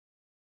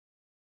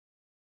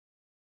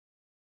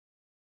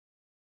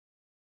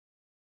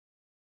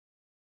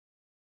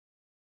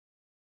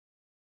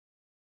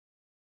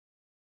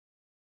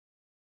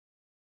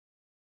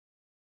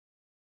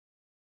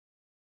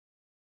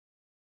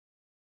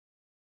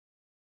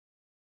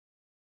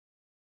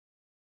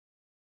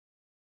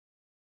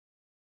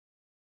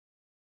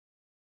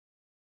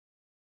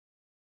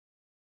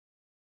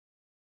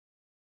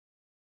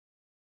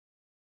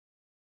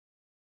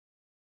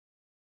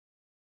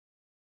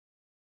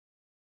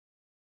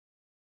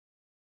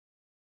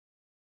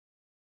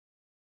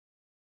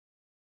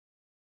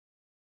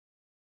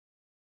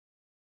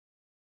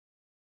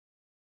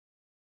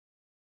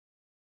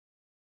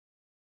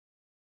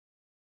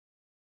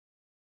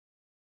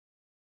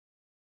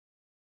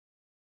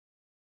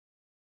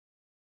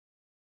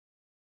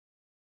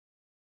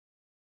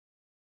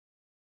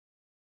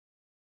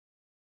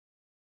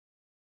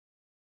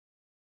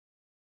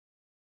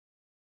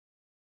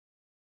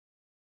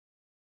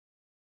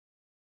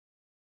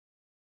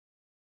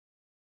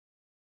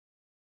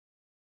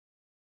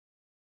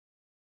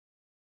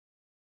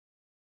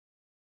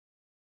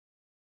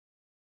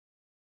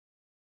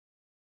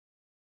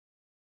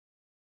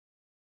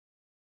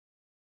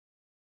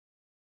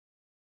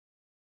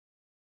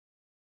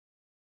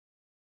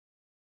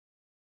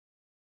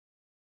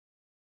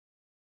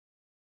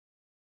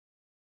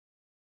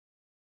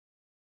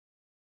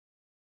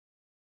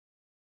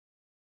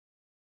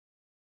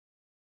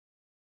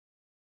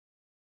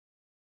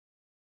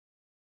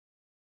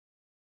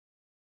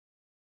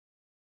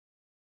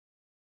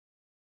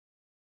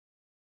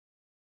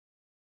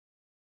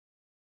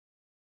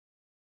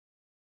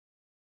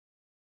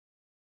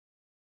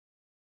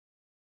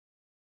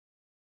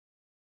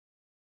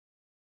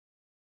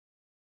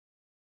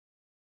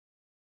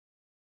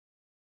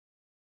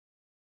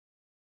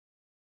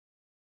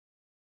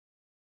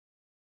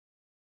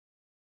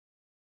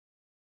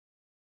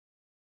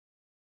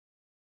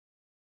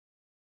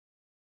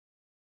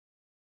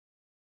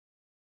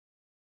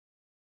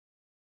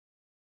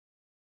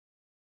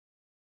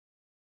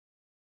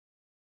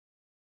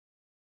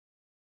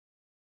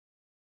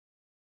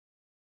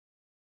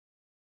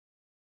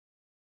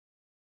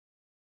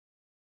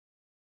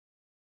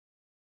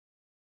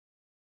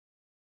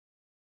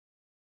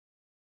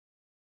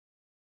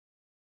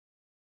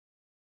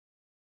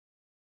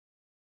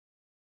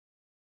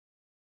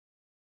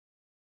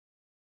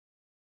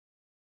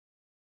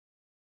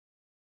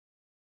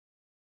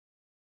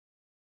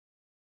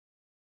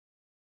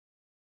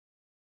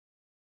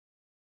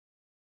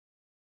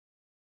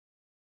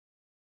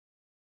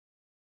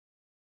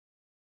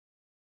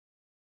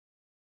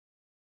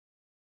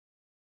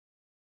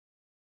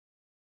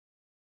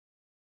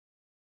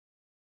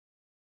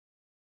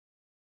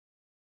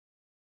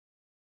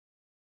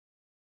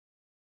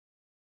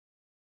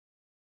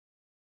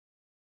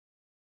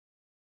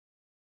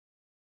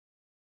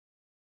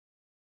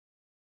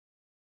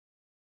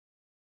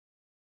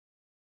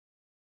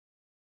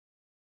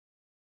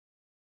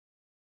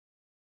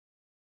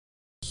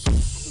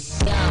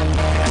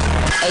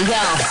Hey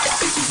yo,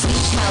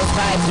 beach house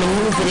vibes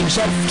maneuver the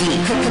jet ski.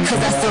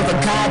 Cause I serve a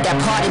god that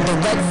parted the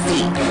Red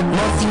Sea.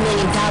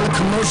 Multi-million-dollar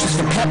commercials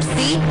for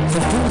Pepsi.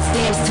 From food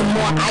stamps to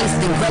more ice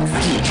than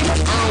Gretzky.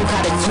 I don't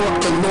gotta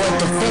talk, the Lord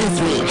defends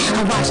me.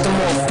 I watch them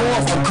all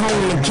fall for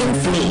going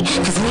against me.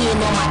 Cause me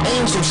and all my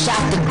angels shot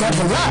the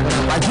devil up.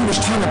 While you was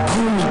trying to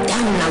pull me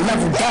down and I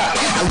leveled up.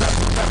 I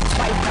leveled up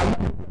twice,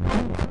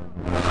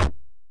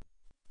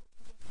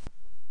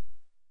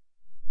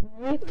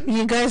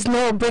 You guys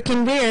know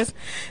Breaking Beers,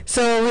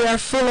 so we are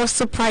full of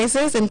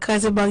surprises and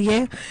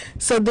Kazibaye.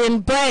 So then,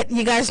 but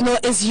you guys know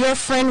it's your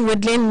friend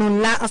Woodlyn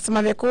nous là ensemble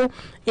avec vous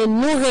et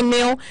nous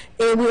remercions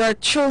et we are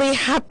truly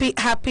happy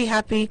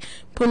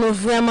pour nous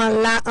vraiment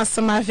là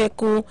ensemble avec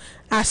vous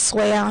à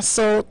soir.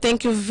 So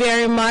thank you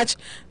very much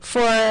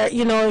for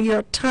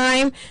your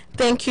time.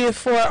 Thank you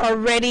for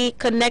already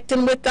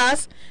connecting with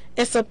us.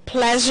 It's a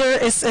pleasure.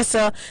 It's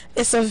a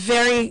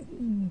very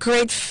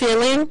great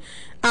feeling.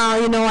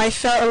 I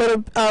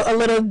felt a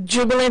little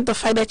jubilant the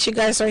fact that you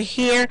guys are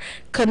here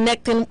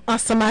connecting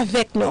ensemble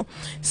avec nous.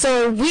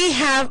 So we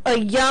have a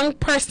young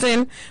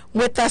person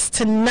with us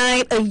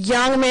tonight, a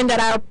young man that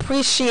I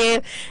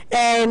appreciate,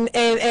 and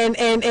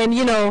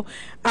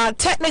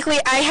technically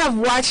I have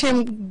watched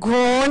him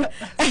grown.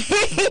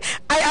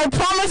 I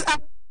promise.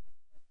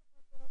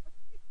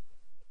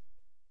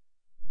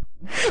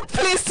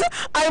 Please,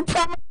 I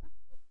promise.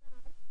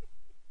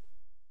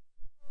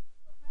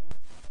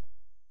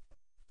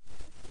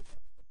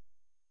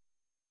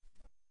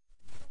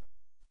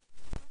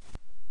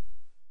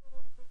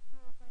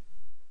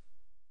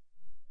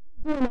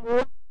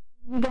 You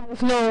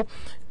guys know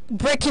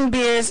Breaking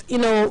Beers,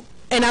 and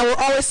I will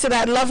always say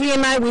that Lovely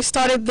and I, we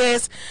started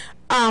this,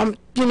 pour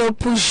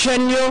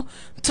jeunes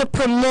to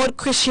promote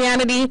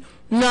Christianity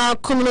na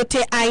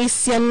communauté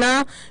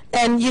haïtienne,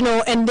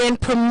 and then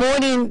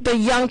promoting the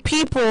young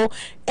people,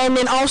 and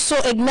then also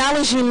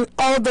acknowledging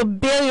all the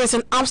barriers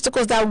and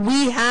obstacles that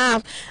we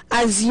have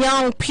as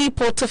young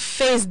people to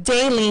face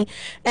daily,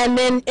 and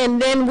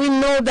then we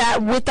know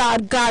that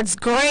without God's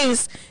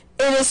grace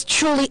it is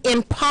truly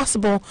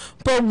impossible,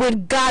 but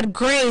with God's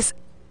grace,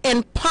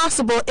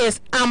 impossible is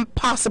I'm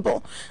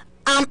possible.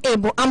 I'm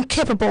able, I'm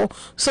capable.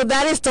 So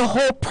that is the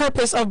whole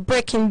purpose of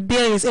Breaking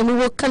Beers, and we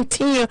will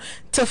continue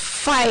to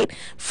fight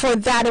for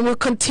that, and we'll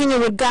continue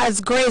with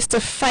God's grace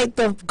to fight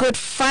the good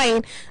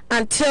fight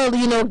until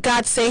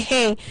God say,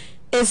 hey,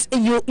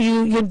 you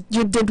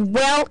did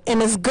well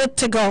and it's good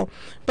to go.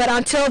 But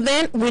until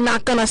then, we're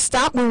not gonna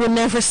stop. We will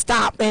never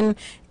stop, and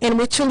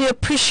we truly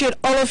appreciate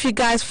all of you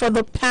guys for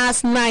the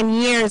past 9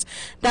 years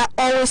that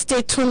always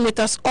stay tuned with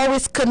us,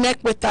 always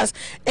connect with us,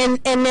 and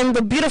then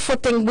the beautiful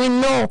thing, we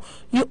know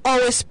you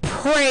always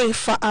pray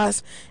for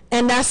us,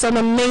 and that's an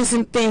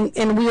amazing thing,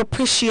 and we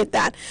appreciate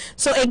that.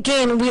 So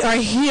again, we are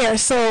here.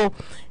 So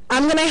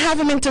I'm gonna have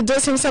him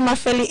introduce himself, ma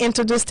feli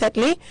introduce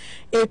Tetley,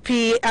 et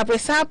puis après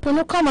ça, pour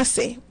nous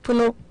commencer, pour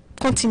nous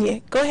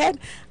continuer. Go ahead.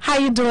 How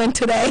you doing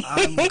today?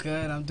 I'm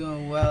good. I'm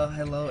doing well.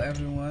 Hello,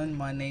 everyone.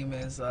 My name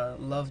is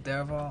Love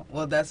Derval.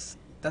 Well, that's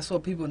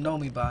what people know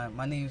me by.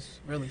 My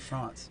name's really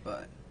France,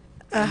 but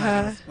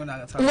we're not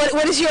gonna talk.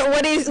 What is your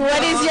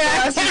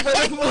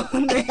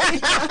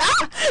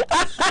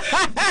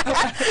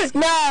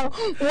No.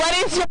 What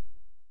is your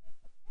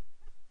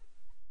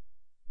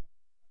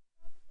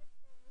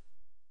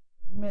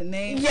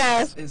name?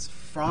 Yes. Is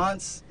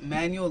France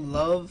Manuel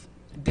Love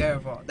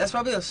Derval. That's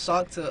probably a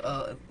shock to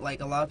a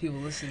lot of people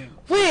listening.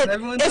 Wait,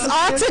 it's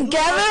all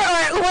together,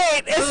 or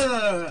wait?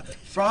 No.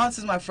 France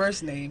is my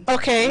first name.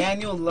 Okay.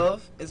 Manuel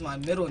Love is my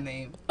middle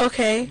name.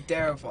 Okay.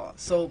 Derval.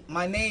 So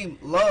my name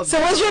Love. So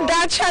what's your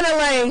dad trying to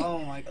like? Oh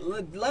my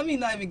God! Let me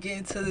not even get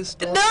into this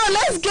story. No,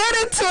 let's get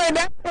into it.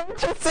 That's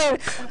interesting.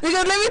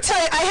 Because let me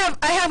tell you,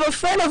 I have a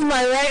friend of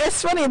mine. Right?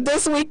 It's funny.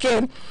 This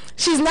weekend,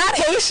 she's not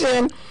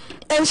Haitian.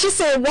 And she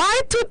said,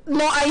 why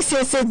no ice?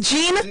 I said,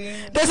 Jean.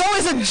 There's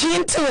always a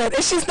Jean to it.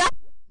 And she's not.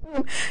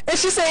 And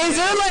she said, is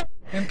there like.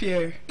 And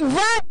Pierre.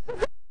 Right.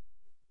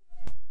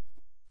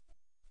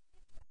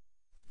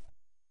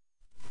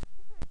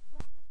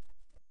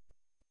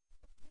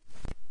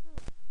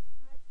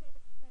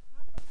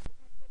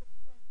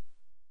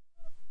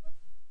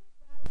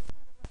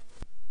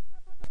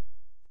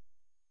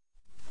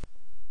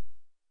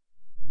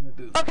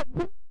 Okay.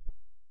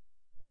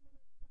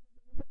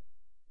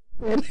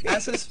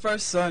 That's his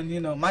first son,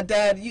 My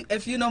dad,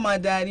 if you know my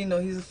dad,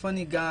 he's a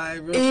funny guy,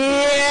 real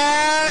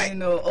yeah,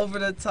 over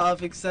the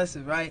top,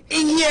 excessive, right?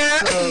 Yeah.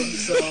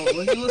 So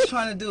what he was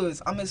trying to do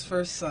is, I'm his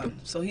first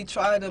son, so he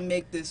tried to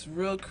make this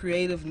real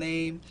creative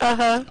name.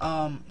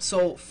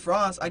 So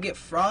France, I get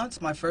France,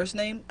 my first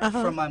name,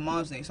 from my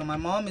mom's name. So my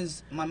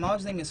mom's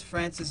name is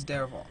Frances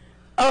Derval.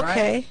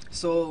 Okay. Right?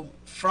 So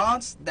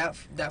France, that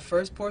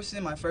first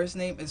portion, my first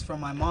name, is from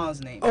my mom's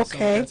name.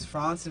 Okay. So that's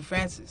France and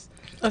Francis.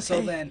 Okay.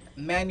 So then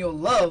Manuel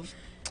Love,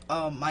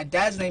 my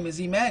dad's name is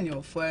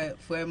Emmanuel, fue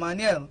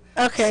Emmanuel.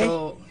 Okay.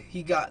 So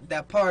he got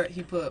that part,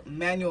 he put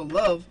Manuel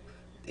Love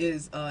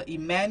is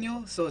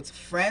Emmanuel, so it's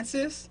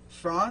Francis,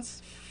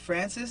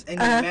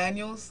 and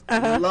Emmanuel's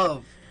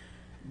Love,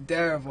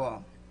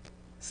 Derval.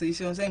 So you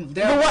see what I'm saying?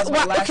 But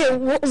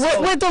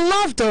with the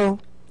love though.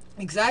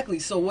 Exactly.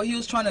 So what he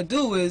was trying to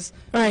do is,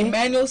 right.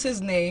 Emmanuel's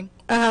his name.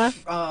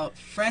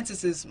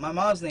 Francis is my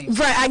mom's name.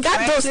 Right. I got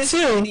Francis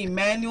those too. And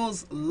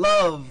Emmanuel's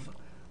love,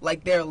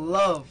 like their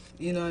love.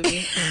 You know what I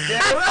mean?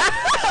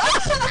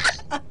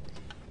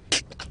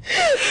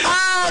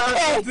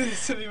 Okay.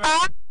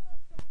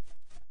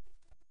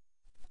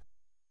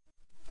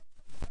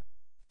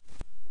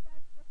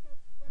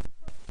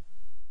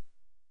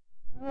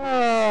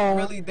 Oh.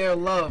 Really, their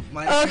love.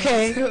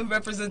 Okay.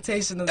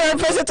 Representation of their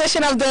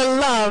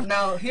love.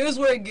 Now, here's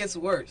where it gets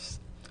worse.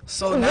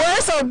 So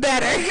worse or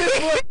better?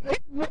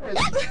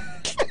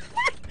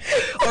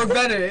 Or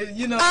better,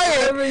 you know.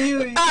 Whatever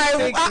you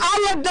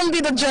I'll let them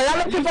be the judge. I'll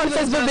let people on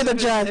Facebook be the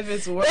judge. If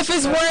it's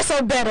worse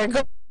or better.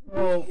 Go.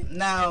 Well,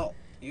 now.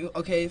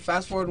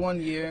 Fast forward 1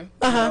 year.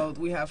 You know,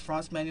 we have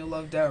France Manuel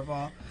Love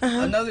Derival.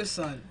 Another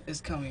son is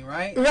coming,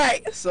 right?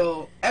 Right.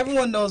 So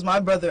everyone knows my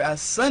brother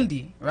as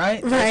Sunday,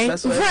 right? Right.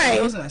 That's what everyone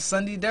knows him as,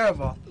 Sunday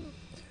Derival.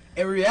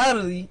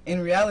 In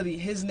reality,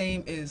 his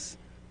name is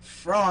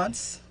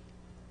France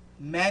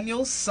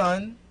Manuel's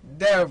son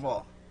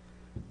Derival.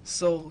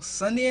 So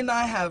Sunday and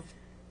I have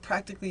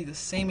practically the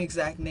same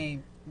exact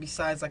name,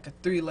 besides like a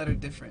 3-letter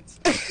difference.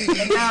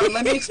 And now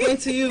let me explain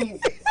to you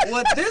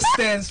what this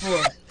stands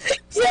for.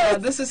 So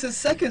this is his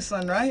second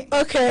son, right?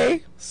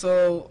 Okay.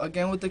 So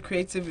again with the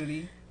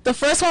creativity. The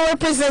first one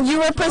you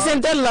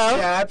represent their love.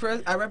 Yeah,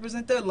 I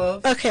represent their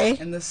love. Okay.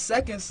 And the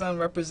second son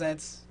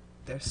represents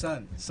their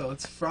son. So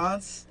it's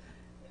Francis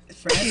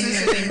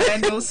and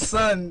Emmanuel's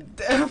son.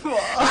 Therefore,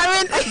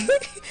 I mean,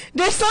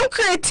 there's some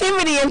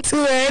creativity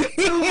into it.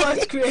 Too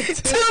much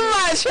creativity. Too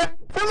much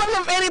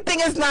of anything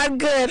is not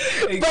good,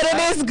 exactly. But it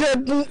is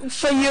good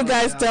for you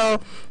guys though,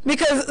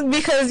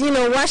 because you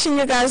know, watching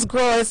you guys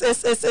grow is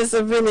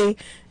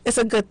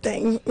a good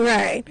thing,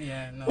 right?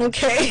 Yeah, no.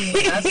 Okay.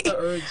 That's the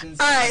origins.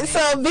 All right.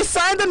 So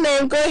beside the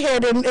name, go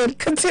ahead and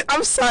continue.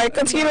 I'm sorry.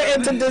 Continue to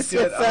introduce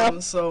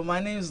yourself. So my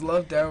name is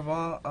Love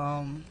Derival.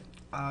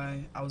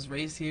 I was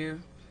raised here.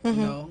 You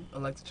know,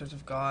 elected Church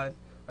of God,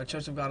 or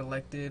Church of God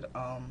elected.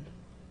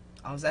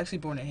 I was actually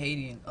born in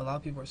Haiti, and a lot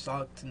of people are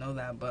shocked to know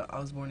that, but I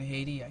was born in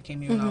Haiti. I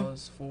came here when I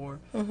was 4,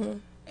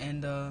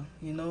 and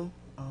you know,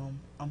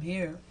 I'm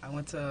here. I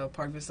went to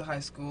Park Vista High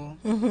School.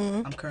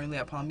 I'm currently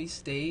at Palm Beach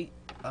State.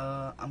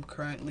 I'm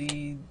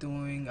currently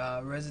doing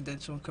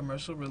residential and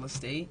commercial real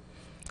estate.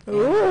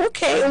 Ooh,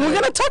 okay. And we're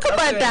gonna talk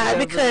about that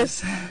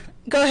because.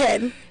 Go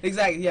ahead.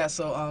 Exactly. Yeah.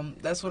 So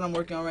that's what I'm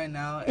working on right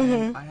now,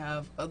 and I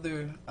have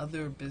other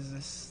little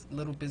business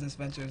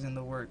ventures in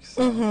the works.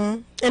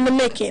 So. In the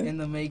making. In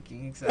the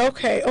making. Exactly.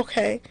 Okay.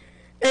 Okay.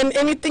 And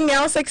anything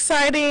else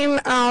exciting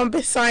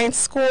besides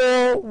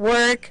school,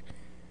 work?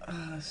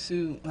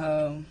 Shoot.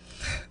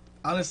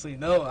 Honestly,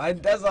 no.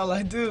 That's all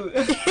I do.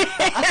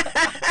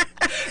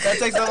 That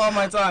takes up all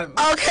my time.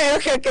 Okay.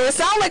 It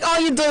sounds like all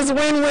you do is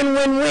win.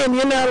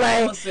 You know, like.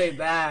 I don't say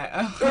that.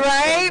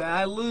 Right.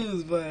 I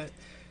lose, but.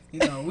 You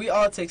know, we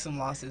all take some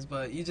losses,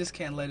 but you just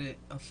can't let it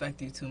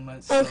affect you too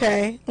much. So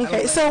okay.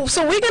 So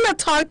we're gonna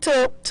talk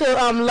to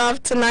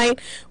Love tonight.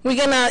 We're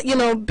gonna, you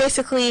know,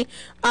 basically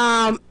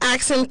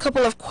ask him a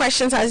couple of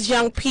questions as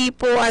young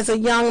people, as a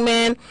young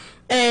man,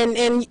 and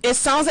it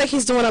sounds like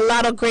he's doing a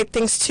lot of great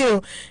things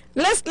too.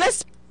 Let's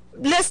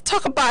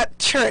talk about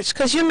church,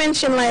 because you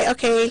mentioned like,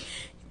 okay,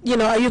 you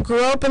know, you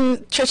grew up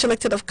in Church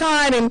Elected of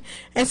God and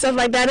stuff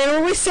like that. And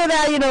when we say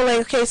that, you know,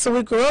 like, okay, so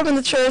we grew up in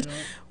the church.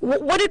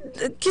 What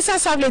did Kisa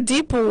Savle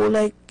Deepu,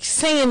 like,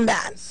 saying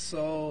that?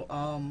 So,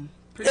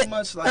 pretty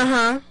much like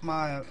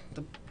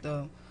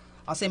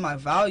I'll say my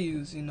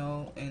values, you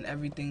know, and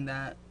everything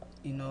that,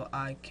 you know,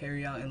 I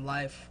carry out in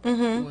life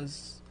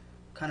was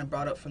kind of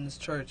brought up from this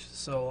church.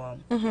 So,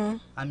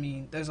 I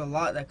mean, there's a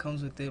lot that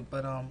comes with it,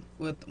 but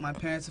with my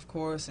parents, of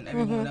course, and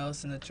everyone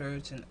else in the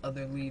church and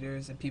other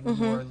leaders and people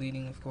who are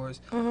leading, of course,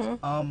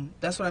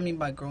 that's what I mean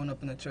by growing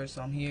up in the church.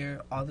 So I'm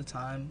here all the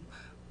time,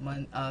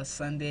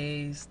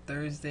 Sundays,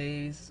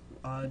 Thursdays,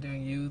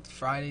 during youth,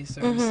 Friday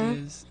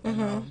services,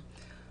 and,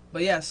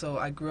 but yeah, so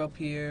I grew up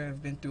here.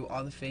 I've been through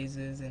all the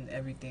phases and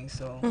everything.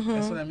 So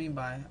that's what I mean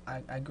by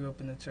I grew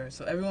up in the church.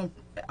 So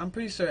I'm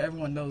pretty sure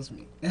everyone knows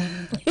me.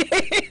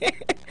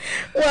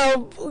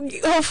 Well,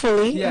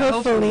 hopefully,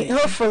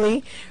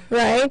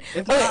 right?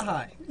 If not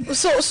high.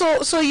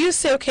 So you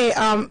say, okay,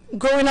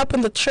 growing up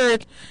in the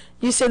church,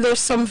 you say there's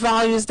some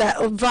values that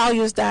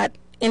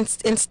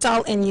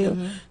install in you.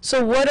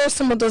 So what are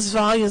some of those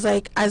values,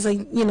 like as a,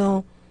 you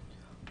know,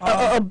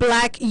 a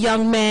black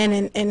young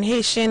man and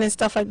Haitian and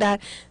stuff like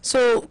that?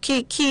 So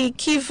qui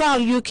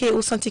value que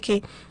ou senti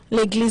que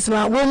l'église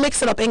là, we'll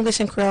mix it up, English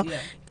and Creole.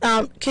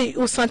 Que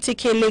ou senti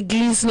que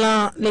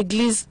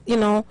l'église, you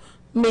know,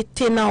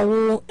 mette na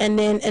ou, and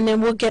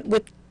then we'll get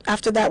with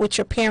after that with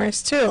your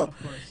parents too.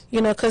 Of course. You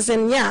know, because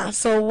then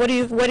so what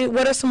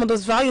are some of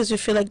those values you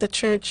feel like the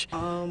church?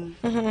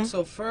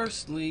 So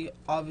firstly,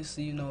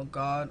 obviously, you know,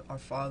 God, our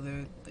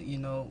Father, you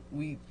know,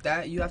 you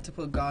have to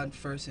put God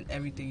first in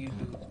everything you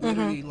do.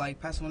 Literally, like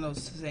Pastor Wendell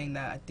was saying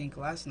that, I think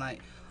last night,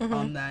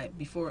 that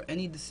before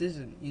any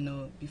decision,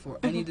 before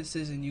any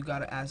decision, you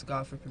gotta ask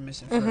God for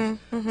permission first.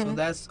 So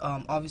that's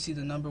obviously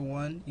the number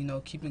one.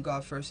 Keeping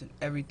God first in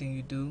everything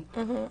you do.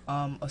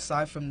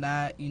 Aside from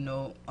that,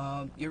 your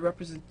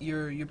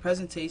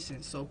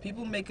presentation. So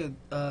people make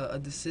a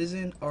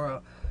decision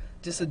or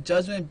just a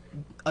judgment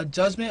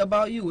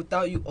about you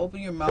without you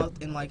opening your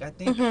mouth in, like, I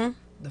think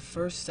the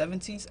first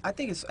 17. I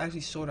think it's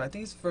actually shorter. I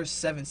think it's first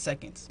 7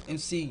 seconds in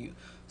seeing you.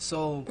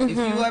 So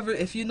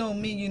if you know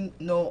me,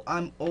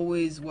 I'm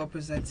always well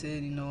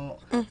presented.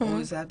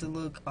 Always have to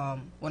look.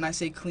 When I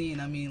say clean,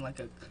 I mean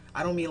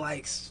I don't mean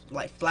like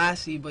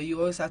flashy, but you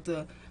always have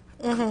to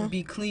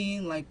be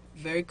clean, like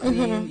very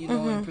clean,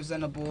 and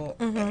presentable.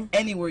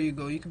 Anywhere you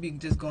go, you could be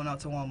just going out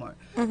to Walmart.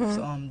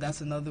 So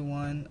that's another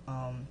one.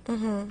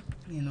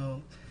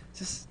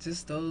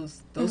 Just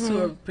those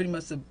two are pretty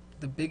much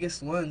the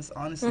biggest ones,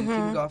 honestly.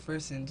 Keeping God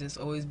first and just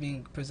always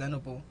being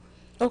presentable.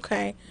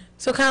 Okay,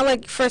 so kind of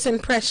like first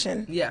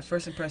impression. Yeah,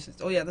 first impressions.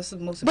 Oh yeah, that's the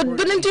most important.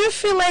 But then, do you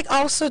feel like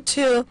also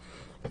too?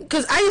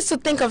 Because I used to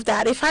think of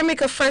that. If I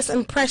make a first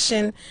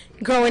impression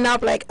growing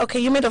up, like, okay,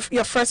 you made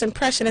your first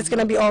impression, it's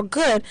gonna be all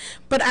good.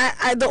 But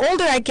I the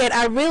older I get,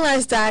 I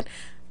realize that,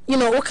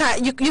 okay,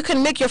 you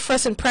can make your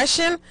first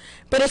impression,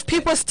 but if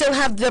people still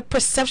have the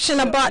perception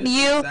about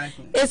you,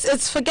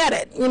 it's forget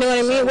it. You know what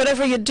I mean?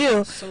 Whatever you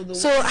do.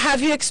 So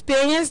have you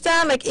experienced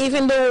that? Like,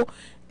 even though,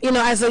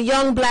 as a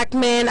young black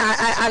man,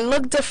 I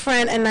look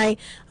different and I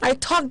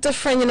talk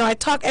different. I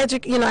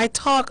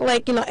talk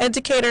like,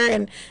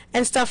 educator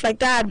and stuff like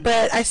that.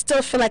 But I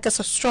still feel like it's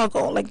a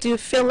struggle. Like, do you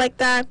feel like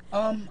that?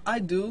 I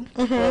do.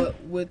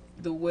 But with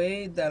the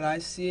way that I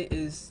see it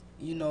is,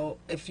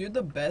 if you're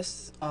the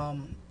best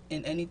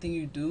in anything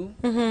you do,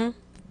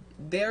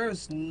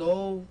 there's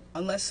no,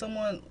 unless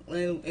someone,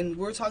 and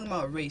we're talking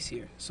about race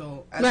here.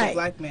 So as a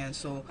black man,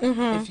 so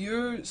if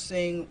you're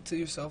saying to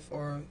yourself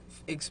or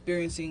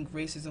experiencing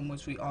racism,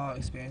 which we all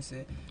experience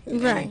it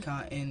in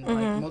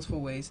like multiple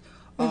ways,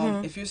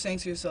 if you're saying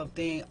to yourself,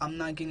 dang, I'm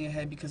not getting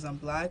ahead because I'm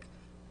black,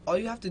 all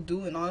you have to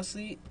do, and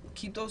honestly,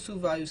 keep those two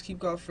values, keep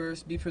God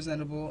first, be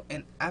presentable,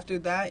 and after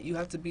that, you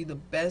have to be the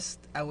best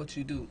at what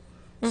you do.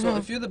 So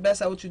if you're the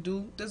best at what you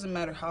do, doesn't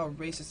matter how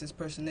racist this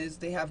person is,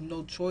 they have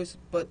no choice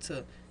but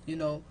to,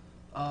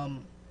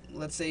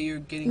 let's say you're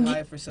getting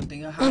hired for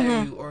something,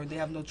 hire you, or they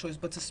have no choice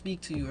but to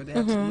speak to you, or they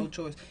have no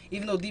choice,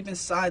 even though deep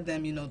inside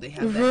them, they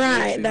have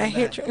that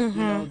hatred,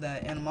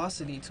 that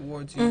animosity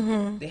towards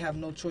you. They have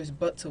no choice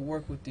but to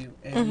work with you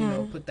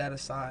and put that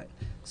aside.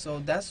 So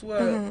that's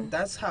where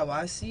that's how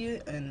I see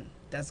it, and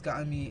that's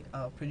gotten me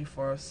pretty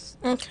far.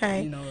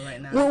 Okay.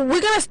 Right now. Well,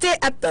 we're gonna stay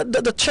at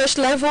the church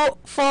level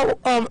for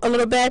a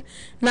little bit.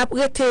 N'a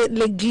prêté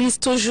l'église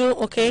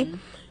toujours, okay?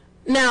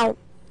 Now,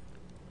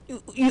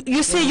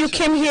 you say you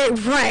came here,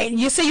 right?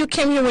 You say you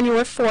came here when you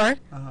were 4.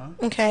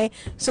 Okay.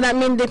 So that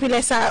means depuis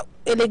laissa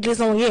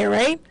l'église on here,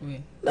 right?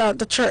 Oui.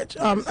 The church,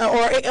 or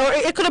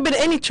it could have been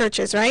any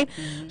churches, right?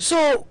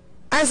 So,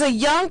 as a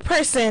young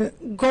person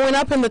growing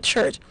up in the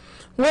church,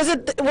 was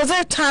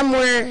there a time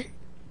where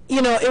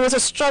it was a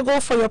struggle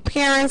for your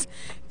parents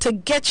to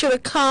get you to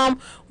come?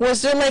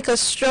 Was there like a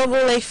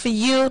struggle like for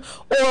you,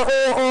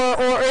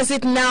 or is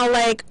it now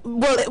like,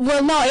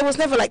 well no, it was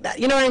never like that,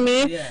 you know what I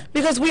mean? Yeah.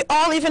 Because we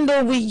all, even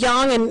though we're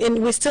young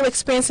and we're still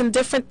experiencing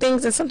different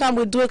things, and sometimes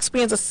we do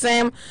experience the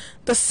same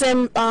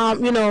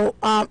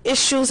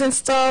issues and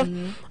stuff,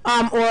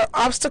 or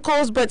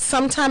obstacles, but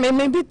sometimes it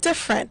may be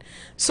different.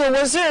 So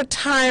was there a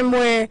time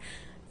where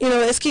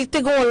est-ce qu'il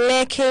était gon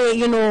lè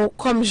que,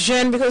 comme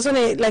jeune, because on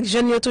est like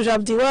jeune, yo toujours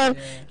dit, well,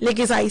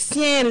 l'église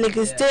haïtienne,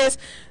 l'église this,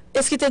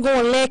 est-ce qu'il était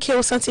gon lè que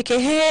ou senti que,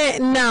 hey,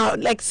 now,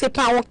 like, c'est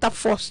pas on t'a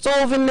forced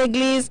over in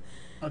l'église?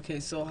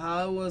 Okay, so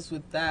how it was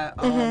with that,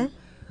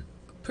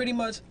 pretty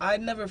much, I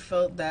never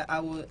felt that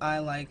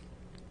I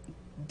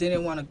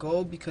didn't want to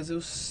go, because it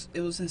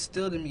was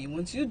instilled in me.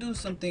 Once you do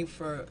something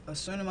for a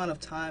certain amount of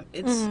time,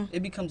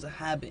 it becomes a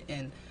habit,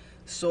 and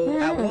so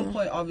at one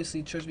point,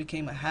 obviously, church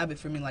became a habit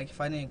for me. Like, if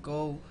I didn't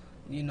go,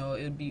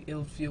 it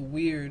would feel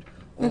weird,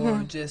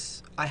 or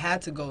just I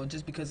had to go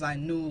just because I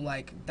knew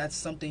like that's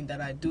something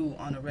that I do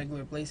on a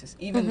regular basis,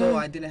 even though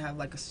I didn't have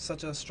like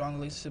such a strong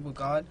relationship with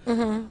God.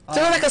 So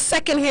like a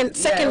secondhand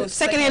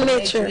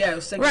nature. Yeah,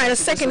 right, a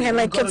secondhand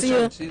like go to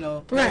church,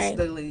 right.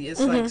 It's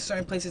like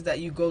certain places that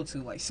you go to,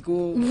 like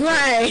school.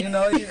 Right.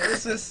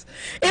 It's just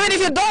even if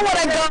you don't want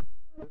to go.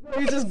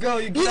 You just go.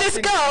 You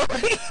just go.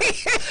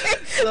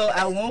 So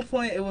at one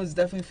point, it was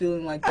definitely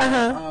feeling like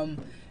that.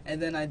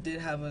 And then I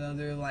did have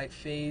another like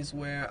phase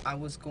where I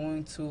was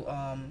going to.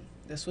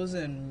 This was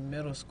in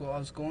middle school. I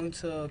was going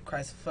to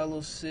Christ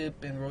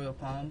Fellowship in Royal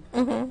Palm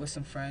with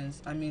some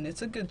friends. I mean,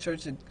 it's a good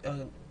church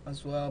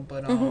as well,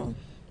 but I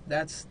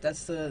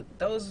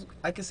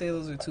could say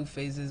those are 2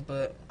 phases.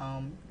 But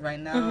right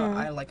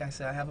now, like I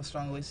said, I have a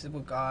strong relationship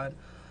with God.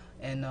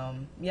 And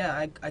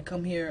I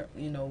come here,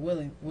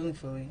 willingly.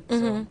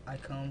 So I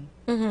come.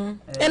 And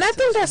I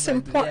think that's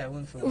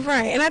important.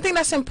 Right, and I think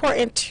that's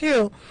important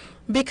too,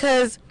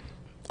 because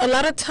a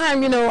lot of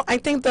time, I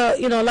think a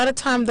lot of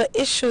time the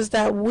issues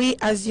that we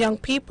as young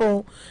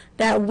people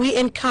that we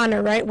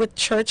encounter, right, with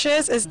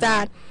churches is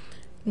that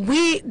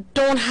we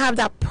don't have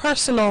that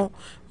personal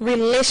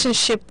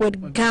relationship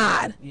with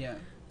God. Yeah.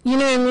 You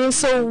know what I mean?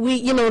 So we,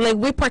 you know, like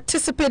we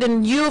participate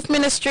in youth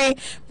ministry,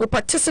 we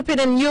participate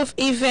in youth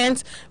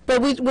events,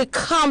 but we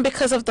come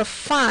because of the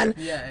fun.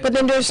 Yeah, but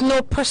then there's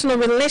no personal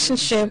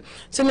relationship.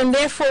 So then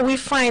therefore we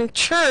find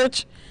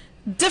church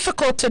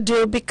difficult to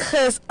do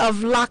because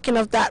of lacking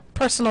of that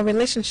personal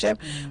relationship.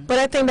 But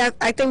I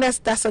think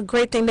that's a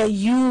great thing that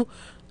you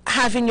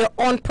having your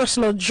own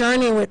personal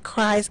journey with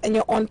Christ and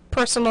your own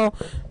personal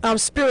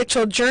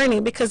spiritual journey,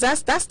 because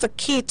that's the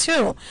key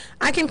too.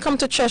 I can come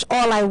to church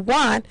all I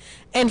want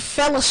and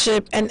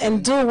fellowship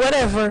and do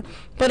whatever,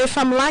 but if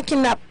I'm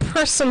lacking that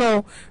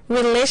personal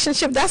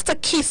relationship, that's the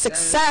key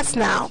success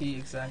now.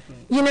 Exactly.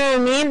 You know what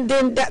I mean?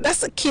 Then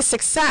that's the key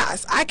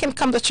success. I can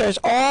come to church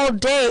all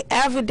day,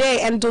 every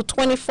day, and do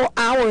 24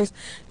 hours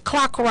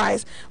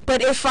clockwise,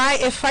 but if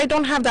I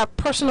don't have that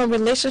personal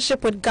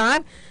relationship with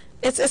God,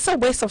 it's a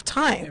waste of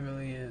time. It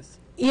really is.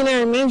 You know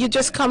what I mean? You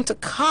just come to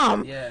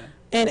come. Yeah.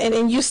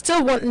 And you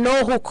still won't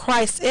know who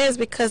Christ is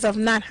because of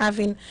not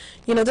having,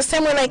 you know, the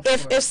same way like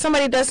if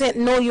somebody doesn't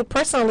know you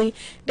personally,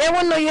 they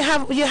won't know you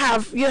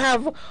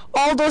have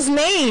all those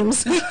names.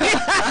 Stop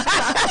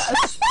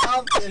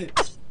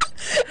it.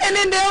 And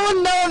then they will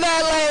know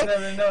that, like,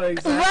 Never know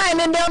exactly. right, and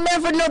then they'll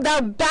never know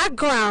that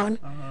background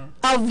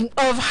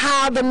of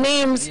how the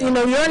names, you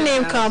know, your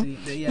name come,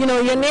 you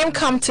know, your name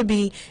come to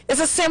be. It's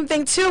the same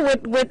thing too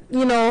with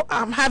you know,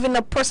 having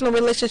a personal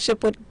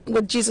relationship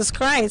with Jesus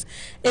Christ.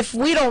 If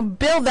we don't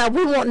build that,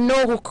 we won't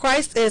know who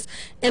Christ is,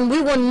 and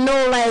we won't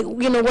know, like,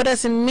 you know, what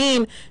does it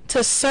mean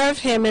to serve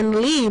Him and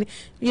lead,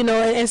 you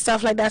know, and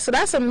stuff like that. So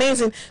that's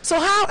amazing. So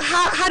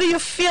how do you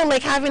feel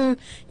like having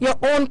your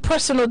own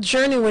personal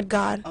journey with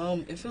God?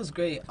 It feels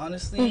great.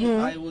 Honestly,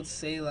 I would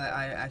say like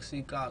I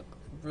actually got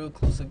real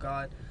close to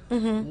God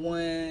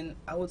when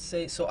I would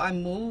say, so I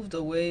moved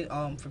away,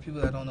 for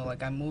people that don't know,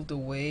 like I moved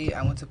away.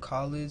 I went to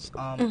college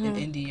in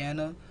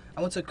Indiana.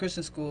 I went to a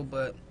Christian school,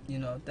 but you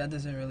know, that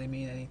doesn't really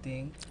mean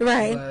anything.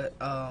 Right.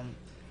 But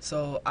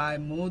so I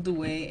moved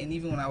away, and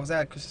even when I was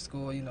at Christian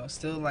school, you know,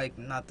 still like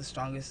not the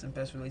strongest and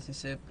best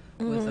relationship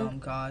with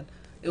God.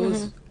 It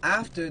was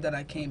after that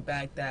I came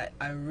back that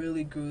I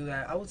really grew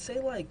that. I would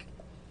say like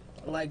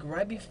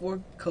right before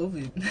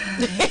COVID.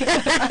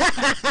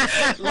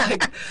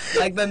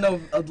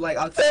 like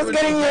October. So it's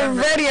getting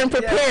you ready and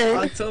prepared.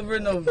 Yeah, October,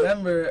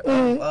 November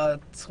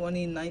of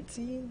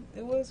 2019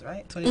 it was,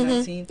 right?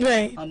 2019.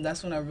 Right.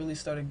 That's when I really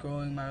started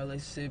growing my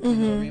relationship, you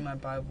know, reading my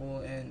Bible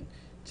and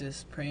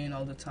just praying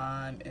all the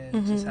time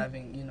and just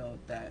having, you know,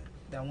 that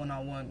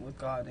one-on-one with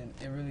God, and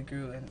it really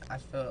grew, and I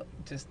felt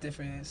just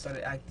different and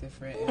started acting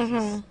different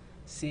and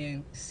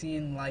just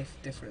seeing life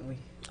differently.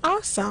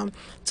 Awesome.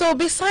 So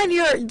beside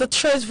the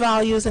church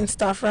values and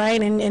stuff,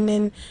 right, and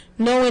then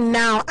knowing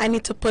now I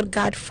need to put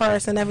God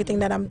first in everything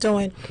that I'm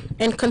doing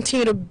and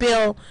continue to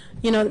build,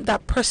 you know,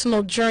 that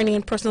personal journey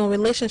and personal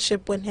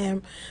relationship with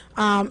Him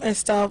and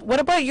stuff, what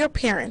about your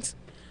parents?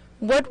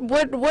 What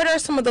are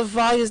some of the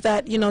values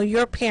that, you know,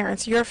 your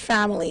parents, your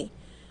family?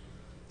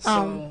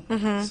 So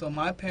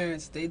my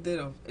parents, they did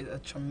a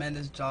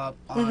tremendous job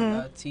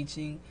on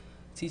teaching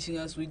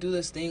us. We do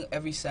this thing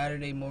every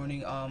Saturday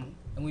morning,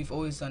 and we've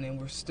always done it, and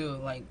we're still,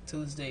 like, to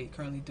this day,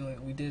 currently doing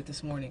it. We did it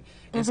this morning.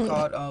 It's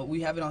called,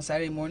 we have it on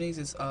Saturday mornings.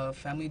 It's a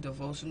family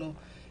devotional.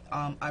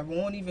 I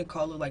won't even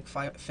call it, like,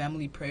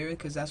 family prayer,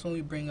 because that's when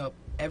we bring up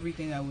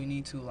everything that we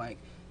need to, like,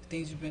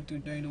 things we've been through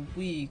during the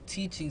week,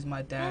 teachings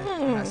my dad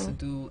has to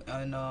do,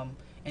 and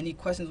any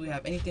questions we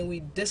have, anything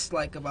we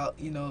dislike about,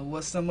 you know,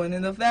 what someone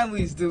in the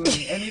family is doing,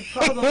 any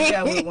problems we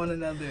have with one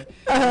another,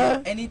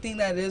 anything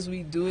that is,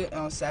 we do it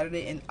on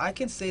Saturday. And I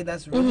can say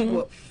that's really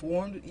what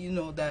formed, you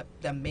know, that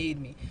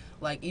made me,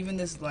 like, even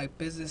this, like,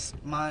 business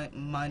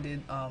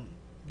minded,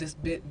 this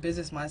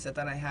business mindset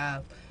that I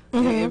have.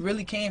 It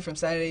really came from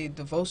Saturday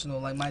devotional.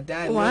 Like, my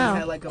dad really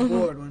had like a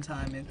board one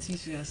time and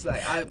teaching us,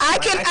 like, I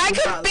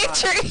can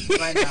picture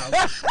right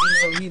now.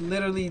 You know, he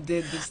literally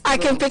did this. I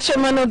can picture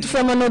Mano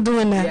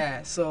doing that.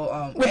 Yeah.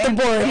 So with the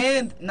board,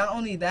 and not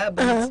only that,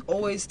 but he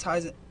always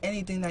ties it,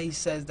 anything that he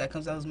says that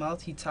comes out of his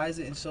mouth. He ties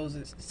it and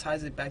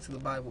ties it back to the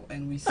Bible,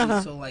 and we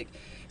see. So, like,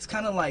 it's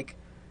kind of like,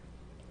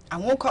 I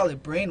won't call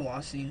it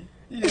brainwashing,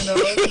 you know,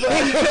 but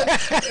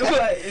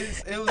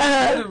it was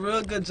did a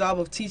real good job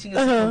of teaching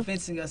us and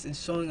convincing us and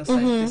showing us,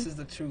 like, this is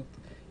the truth,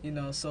 you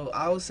know. So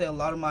I would say a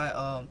lot of my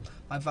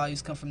my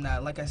values come from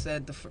that. Like I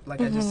said, I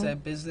just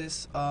said,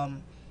 business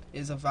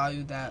is a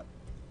value that,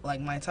 like,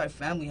 my entire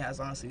family has,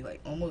 honestly. Like,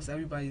 almost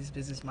everybody's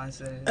business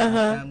mindset in my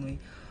family.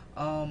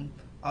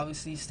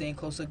 Obviously staying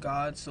close to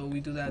God, so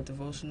we do that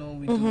devotional.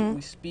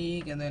 We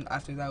speak, and then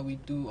after that we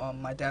do,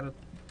 my dad will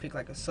pick,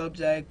 like, a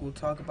subject, we'll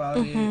talk about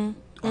it,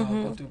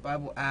 go through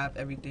Bible app,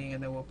 everything,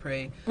 and then we'll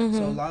pray.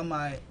 So a lot of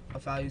my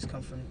values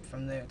come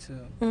from there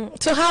too.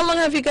 So how long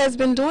have you guys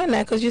been doing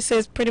that? Because you say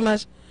it's pretty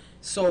much...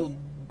 So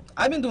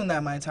I've been doing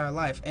that my entire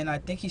life, and I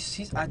think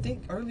he's I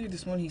think earlier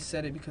this morning he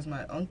said it because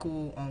my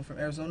uncle from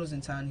Arizona's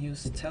in town. He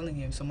was telling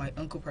him, so my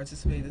uncle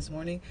participated this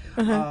morning.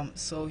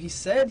 So he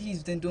said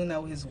he's been doing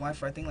that with his wife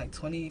for I think like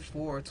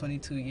 24 or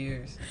 22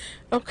 years.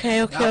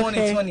 Okay. I'm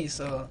only 20,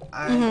 so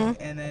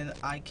and then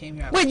I came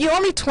here. Wait, you're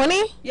only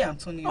 20? Yeah, I'm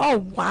 20. Oh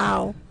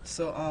wow.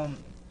 So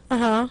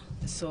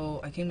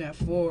So I came here at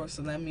 4,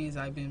 so that means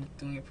I've been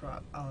doing it for I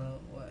don't know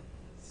what,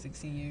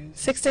 16 years.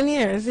 16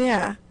 years,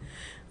 yeah.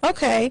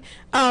 Okay,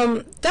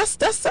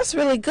 that's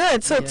really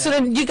good. So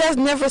then you guys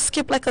never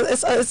skip like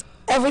it's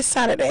every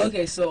Saturday.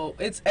 Okay, so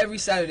it's every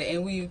Saturday,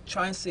 and we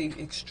try and stay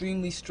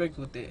extremely strict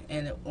with it.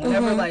 And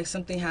whenever like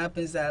something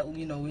happens that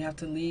we have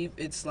to leave,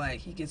 it's like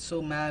he gets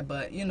so mad.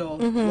 But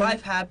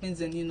life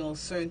happens, and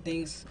certain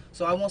things.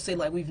 So I won't say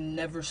like we've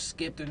never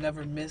skipped or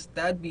never missed.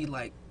 That'd be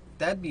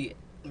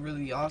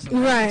really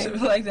awesome, right?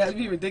 Like that'd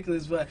be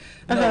ridiculous, but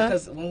no,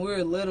 because when we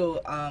were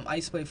little, I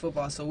used to play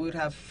football, so we would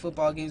have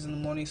football games in the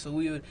morning. So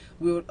we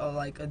would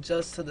like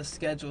adjust to the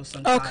schedule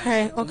sometimes.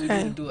 Okay. So we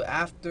would do it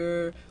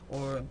after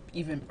or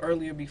even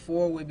earlier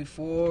way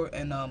before.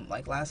 And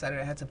like last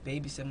Saturday, I had to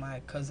babysit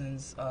my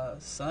cousin's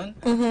son,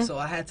 so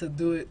I had to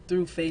do it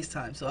through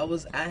FaceTime. So I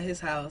was at his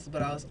house,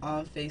 but I was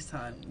on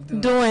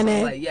FaceTime doing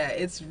it. Like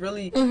it's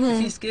really if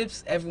he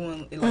skips,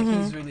 everyone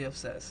he's really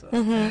upset. So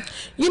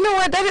you know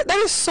what? That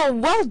is so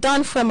well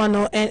done,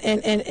 Fremano,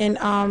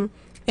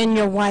 and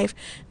your wife.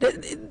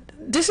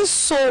 This is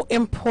so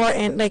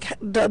important, like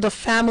the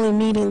family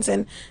meetings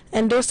and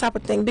those type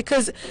of things,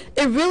 because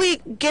it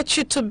really gets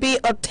you to be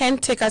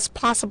authentic as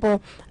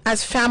possible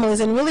as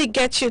families, and really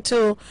gets you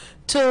to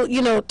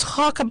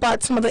talk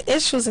about some of the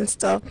issues and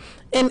stuff.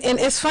 And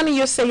it's funny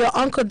you say your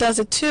uncle does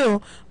it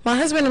too. My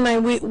husband and I,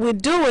 we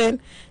do it.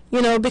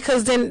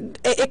 Because then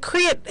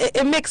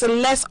it makes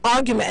less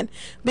argument,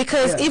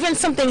 because even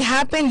something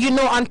happened,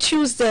 on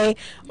Tuesday,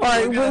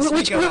 or we're gonna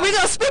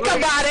speak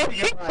about it,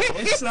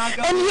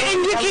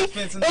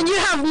 and you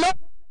have no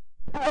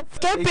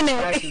skipping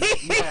it.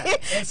 Yeah.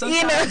 And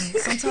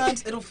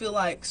sometimes it'll feel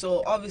like,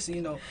 so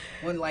obviously,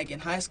 when like in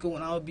high school,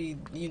 when I would be,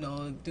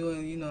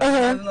 doing,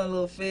 having a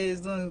little phase,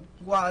 doing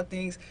wild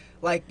things,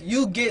 like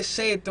you get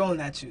shade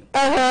thrown at you.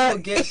 You'll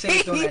get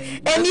shade thrown at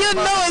you. And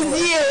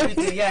it's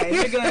you. Yeah, and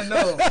you're gonna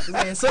know.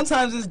 And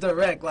sometimes it's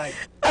direct, like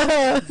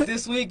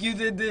this week you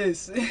did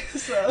this.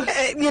 So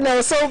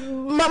so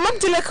mom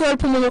dit l'école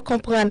pour me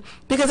comprendre,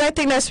 because I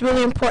think that's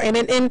really important.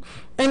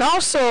 And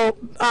also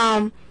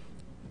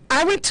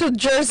I went to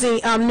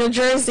New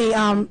Jersey,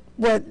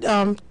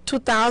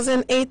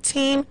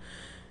 2018,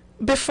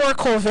 before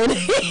COVID.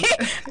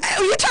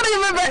 You're trying to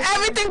remember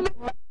everything.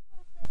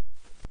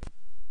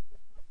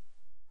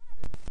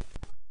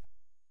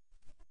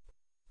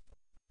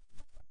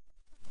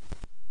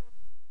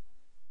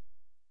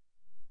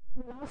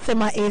 Say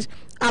my age.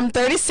 I'm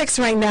 36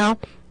 right now,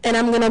 and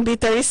I'm gonna be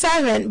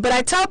 37. But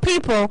I tell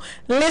people,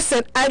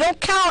 listen, I don't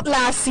count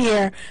last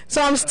year,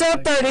 so I'm still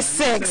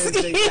 36.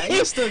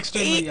 You're still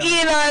extremely young.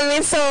 You know what I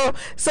mean? So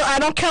I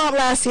don't count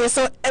last year.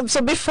 So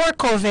before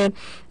COVID,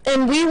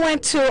 and we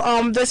went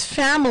to this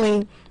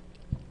family,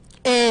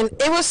 and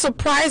it was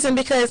surprising,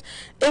 because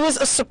it was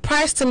a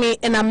surprise to me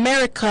in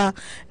America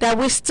that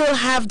we still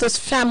have those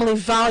family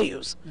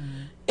values.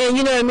 And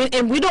you know what I mean,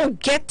 and we don't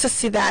get to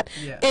see that.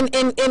 And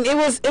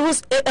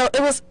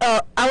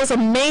I was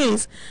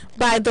amazed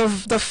by the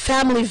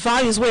family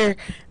values, where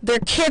their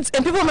kids,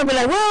 and people might be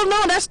like, well,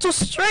 no, that's too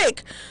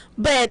strict,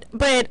 but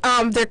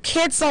their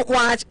kids don't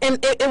watch. And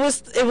it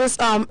was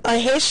a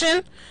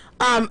Haitian,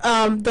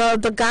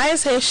 the guy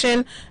is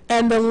Haitian,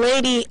 and the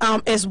lady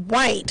is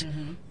white.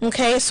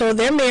 Okay, so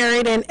they're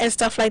married and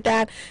stuff like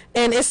that,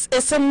 and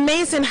it's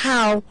amazing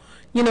how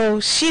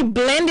she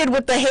blended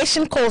with the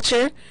Haitian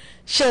culture.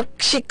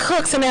 She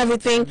cooks and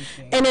everything,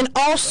 and then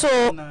also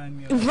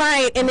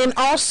and then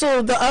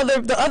also the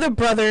other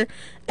brother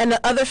and the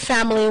other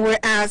family,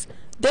 whereas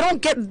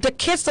the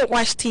kids don't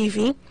watch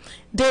TV.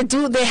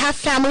 They have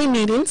family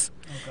meetings.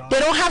 They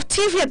don't have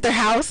TV at their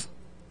house.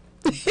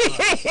 They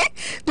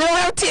don't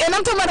have TV, and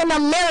I'm talking about in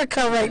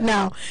America right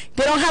now.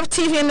 They don't have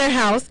TV in their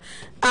house.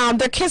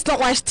 Their kids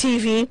don't watch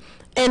TV,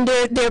 and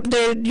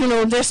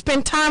they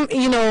spend time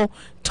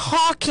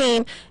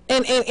talking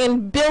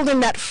and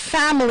building that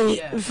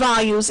family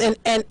values,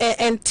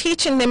 and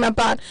teaching them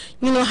about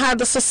how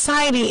the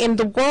society and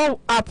the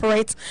world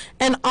operates,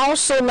 and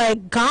also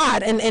like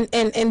God,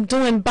 and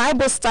doing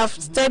Bible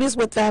studies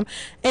with them,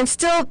 and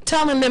still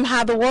telling them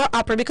how the world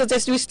operates,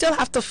 because you still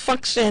have to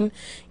function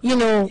in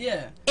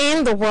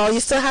the world. You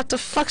still have to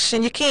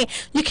function. You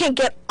can't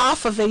get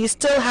off of it. You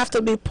still have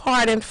to be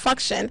part and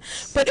function.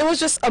 But it was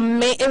just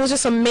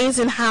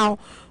amazing how,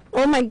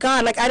 oh my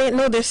God, like I didn't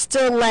know there's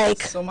still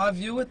like. So my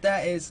view with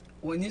that is,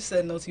 when you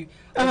said no TV,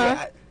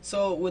 okay,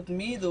 so with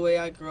me, the way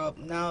I grew up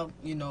now,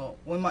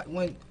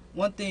 when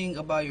one thing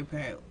about your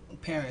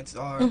parents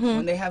are,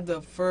 when they have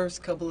the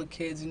first couple of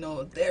kids,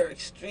 they're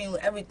extremely,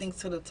 everything's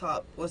to the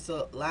top. Once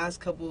the last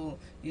couple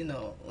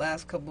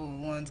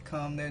ones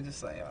come, they're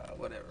just like,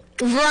 whatever.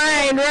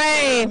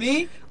 Right.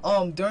 Me,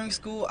 during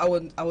school, I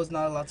was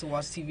not allowed to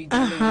watch TV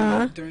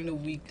during the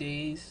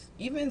weekdays,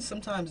 even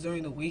sometimes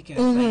during the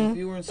weekends. Like if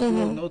you were in school,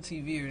 no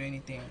TV or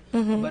anything.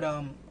 But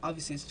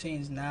obviously it's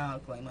changed now.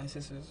 Like my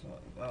sisters,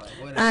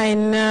 whatever. I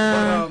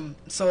know.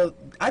 But so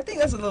I think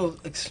that's a little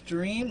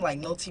extreme. Like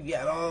no TV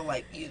at all.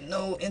 Like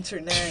no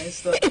internet and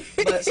stuff.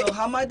 But so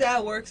how my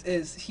dad works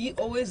is he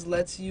always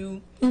lets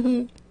you.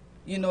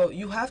 You know,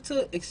 you have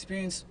to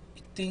experience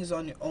things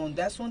on your own.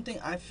 That's one thing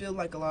I feel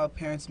like a lot of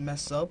parents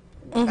mess up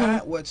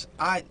at, which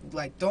I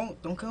like. Don't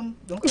come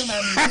at me,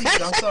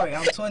 please. I'm sorry,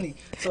 I'm 20,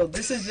 so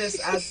this is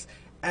just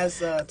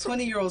as a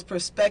 20-year-old's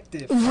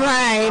perspective.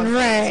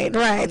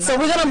 Right. So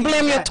we're gonna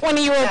blame your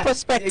 20-year-old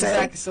perspective.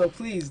 Exactly. So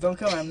please don't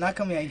come. I'm not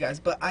coming at you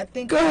guys, but I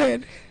think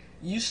Good.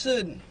 You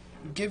should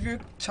give your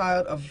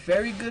child a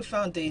very good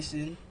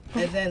foundation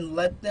and then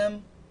let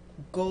them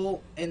go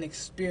and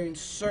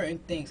experience certain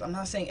things. I'm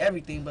not saying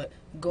everything, but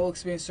go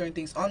experience certain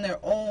things on their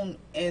own,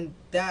 and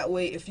that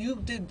way if you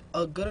did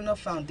a good enough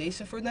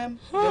foundation for them,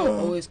 they'll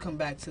always come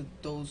back to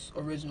those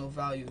original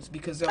values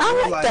because they'll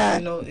realize,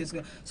 you know, it's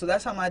good. So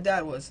that's how my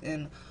dad was,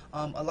 and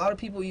a lot of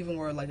people even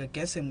were like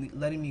against him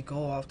letting me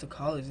go off to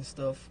college and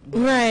stuff.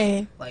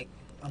 Right. Like,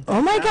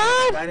 oh my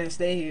God, I didn't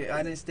stay here.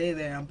 I didn't stay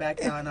there. I'm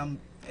back now, and I'm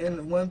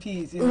in one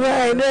piece. You know?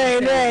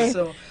 Right.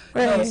 So,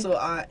 no, so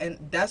and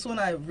that's when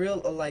I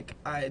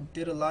I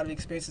did a lot of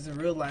experiences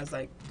and realized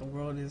like the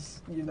world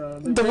is, you know,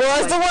 the world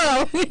is the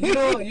world.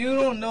 you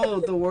don't know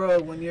the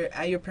world when you're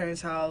at your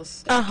parents'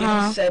 house,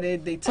 getting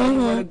shedded. They tell you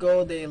where to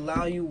go. They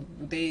allow you.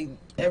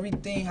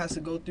 Everything has to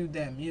go through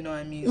them. You know what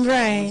I mean? So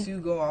once you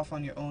go off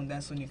on your own,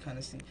 that's when you kind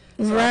of see.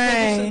 So I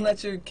think you should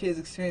let your kids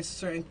experience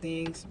certain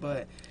things,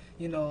 but.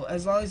 You know,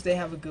 as long as they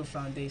have a good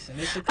foundation.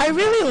 I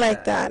really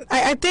like that.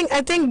 I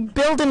think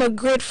building a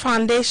great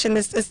foundation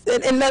is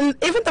and then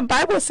even the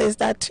Bible says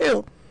that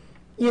too.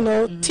 You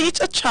know, teach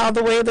a child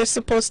the way they're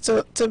supposed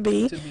to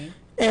be.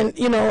 And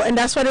you know, and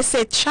that's why they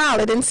say child.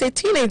 It didn't say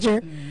teenager.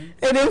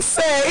 It didn't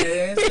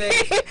say.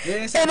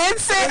 It didn't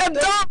say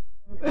adult.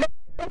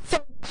 It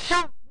said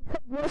child.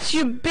 Once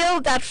you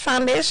build that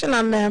foundation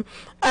on them,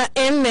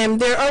 in them,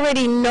 they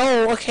already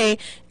know, okay.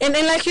 And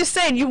like you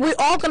said, we're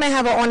all gonna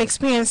have our own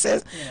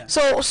experiences. Yeah.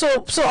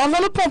 So I'm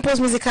gonna propose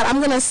musical. I'm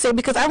gonna say,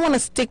 because I want to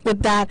stick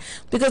with that,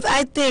 because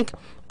I think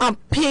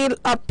Pale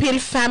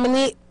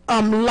family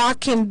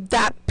locking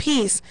that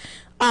piece.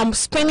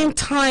 Spending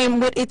time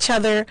with each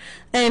other,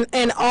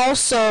 and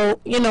also,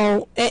 you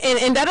know,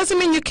 and that doesn't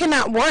mean you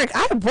cannot work.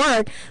 I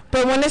work,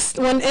 but when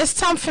it's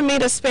time for me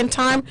to spend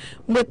time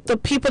with the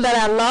people that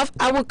I love,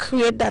 I will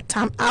create that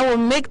time. I will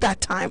make that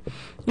time.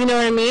 You know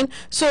what I mean?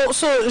 So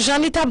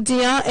Jean-Louis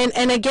Tabdian,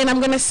 and again, I'm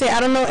gonna say, I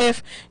don't know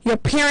if your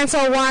parents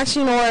are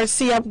watching or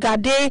see up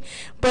Gade,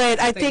 but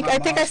I think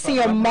I see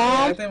your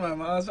mom. I think my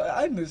mom's.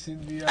 I knew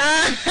she'd be.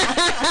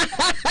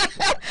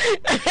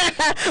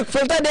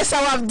 Filter de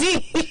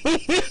Sawabdi.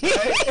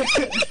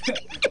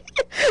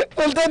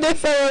 Filter de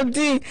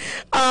Sawabdi.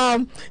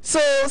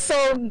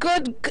 So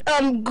good.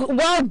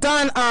 Well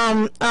done,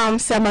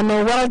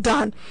 Semano. Well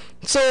done.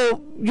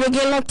 So you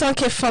get longtemps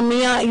que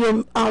famille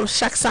you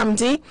chaque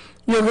samedi.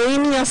 You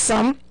réunis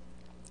ensemble.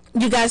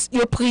 You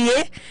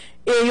priez.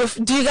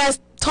 Do you guys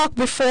talk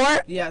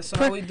before? Yeah, so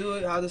how we do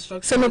it, how the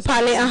structure so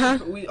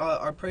is. We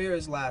our prayer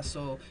is last.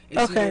 So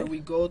it's either we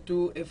go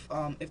through if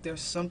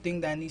there's something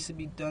that needs to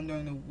be done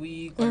during the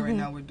week. Like right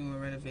now we're doing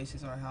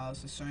renovations in our house.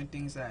 There's certain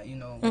things that, you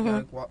know, we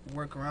gotta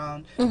work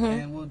around,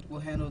 and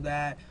we'll handle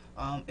that.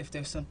 If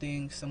there's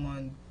something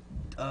someone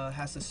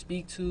has to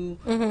speak to,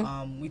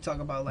 we talk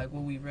about like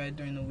what we read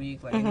during the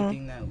week, like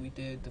anything that we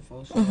did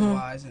devotional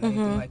wise and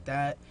anything like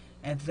that.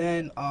 And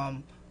then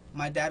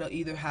my dad will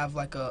either have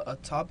like a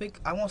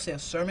topic, I won't say a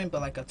sermon, but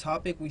like a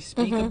topic we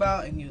speak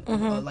about, and you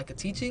like a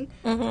teaching,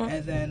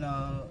 and then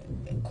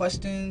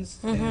questions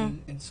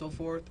and so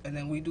forth, and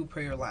then we do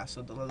prayer last.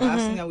 So the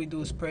last thing that we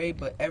do is pray,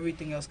 but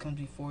everything else comes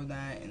before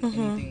that, and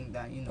anything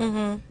that you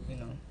know.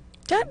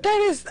 That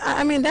is,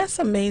 I mean, that's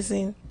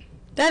amazing.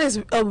 That is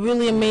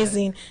really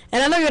amazing.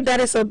 And I know your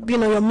dad is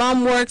your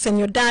mom works and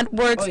your dad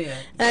works. Oh, yeah.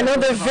 And I know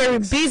they're very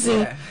busy.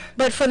 Yeah.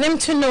 But for them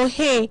to know,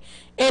 hey,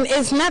 and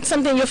it's not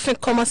something you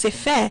think comment c'est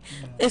fait.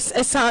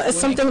 It's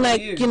something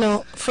like, years. You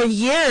know, for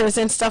years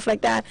and stuff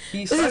like that.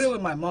 He started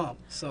with my mom.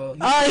 So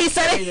he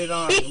started it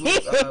on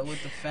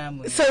with the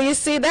family. So you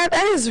see, that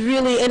is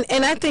really,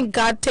 and I think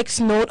God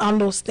takes note on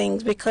those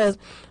things, because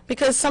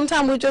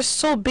sometimes we're just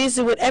so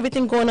busy with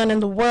everything going on in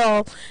the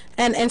world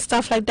and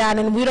stuff like that,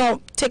 and we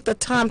don't take the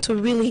time to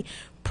really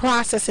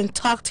process and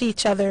talk to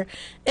each other.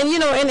 And you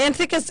know, and I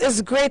think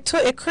it's great too.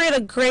 It creates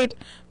a great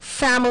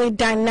family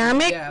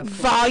dynamic,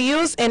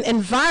 values, and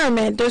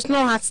environment. There's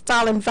no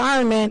hostile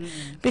environment,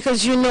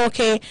 because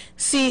okay,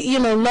 see,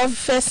 love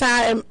first,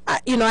 and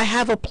I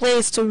have a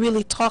place to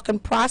really talk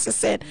and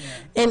process it,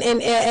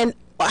 and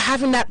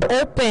having that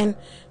open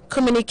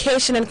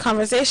communication and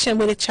conversation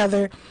with each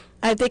other.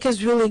 I think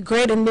is really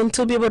great. And then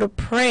to be able to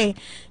pray,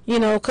 you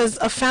know, because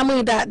a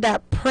family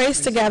that prays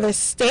together,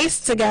 stays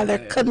together,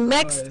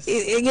 connects,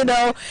 you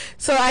know.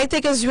 So I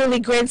think it's really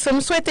great. So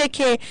je souhaite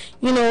que,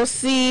 you know,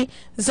 si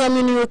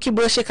zami nou ki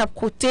broche kap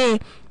kote,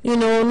 you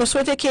know, nous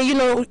souhaitons que, you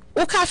know,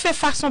 ou ka fait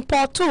façon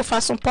partout,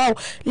 façon pas.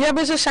 Il y a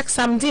besoin chaque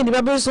samedi, il y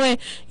a besoin,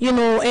 you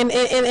know, and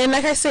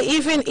like I say,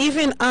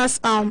 even us,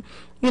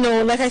 you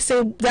know, like I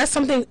say, that's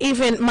something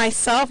even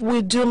myself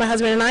we do, my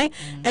husband and I,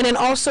 and then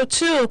also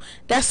too,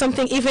 that's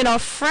something even our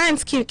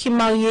friends qui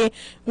mariés,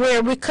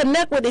 where we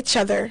connect with each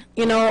other,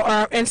 you know,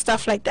 or and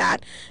stuff like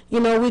that. You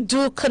know, we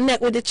do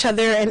connect with each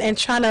other and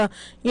trying to,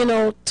 you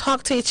know,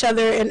 talk to each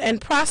other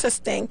and process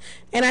things.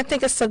 And I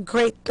think it's a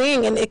great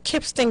thing, and it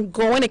keeps things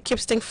going, it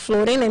keeps things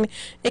floating, and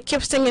it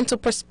keeps things into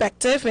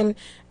perspective, and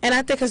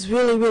I think it's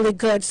really, really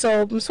good.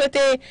 So, je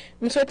souhaite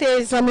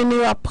zami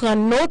nou a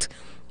prendre note.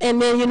 And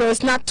then, you know,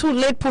 it's not too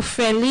late for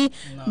Feli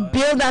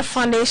build that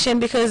foundation,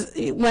 because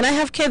when I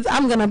have kids,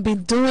 I'm going to be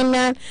doing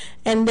that,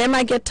 and then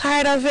I get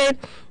tired of it,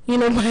 you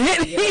know. But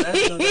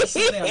that's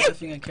something I'm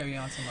definitely going to carry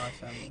on to my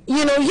family.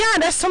 You know, yeah,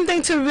 that's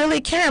something to really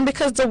carry on,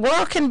 because the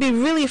world can be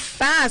really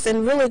fast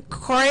and really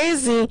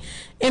crazy,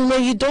 and where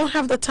you don't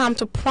have the time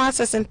to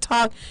process and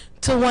talk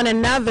to one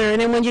another. And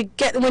then when you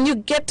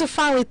get to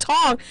finally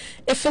talk,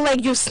 it feel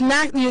like you're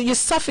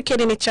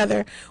suffocating each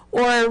other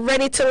or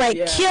ready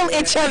to kill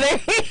each other.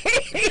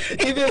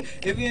 even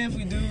if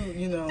we do,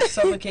 you know,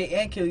 suffocate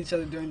and kill each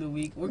other during the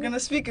week, we're gonna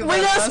speak about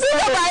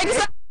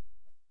it.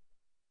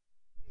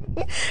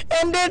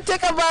 And then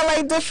think about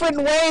like different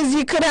ways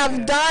you could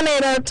have done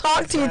it or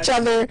talked to each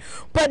other,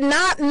 but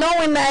not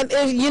knowing that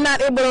if you're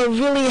not able to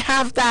really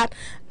have that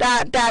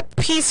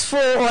peaceful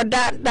or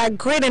that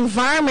great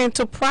environment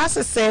to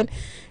process it,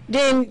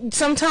 then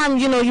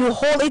sometimes, you know, you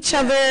hold each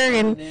other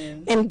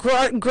and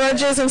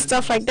grudges and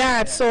stuff like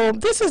that. So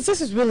this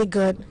is really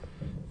good.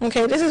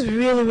 Okay, this is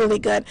really, really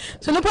good.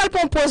 So nous parlons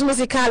pour une pause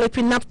musicale et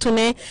puis nous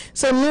tourner.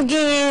 So nous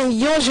gagnons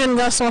yon jeune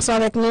garçon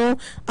ensemble avec nous,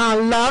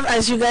 Love.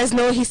 As you guys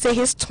know, he say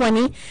he's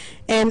 20,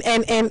 and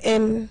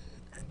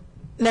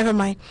never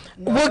mind.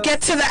 No. We'll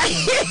get to that.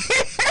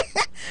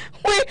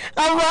 Wait,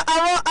 I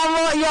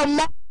want your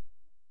mom.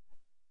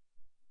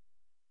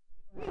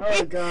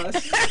 Oh gosh.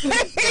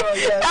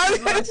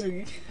 Oh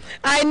yeah.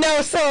 I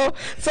know. So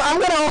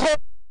I'm gonna hold.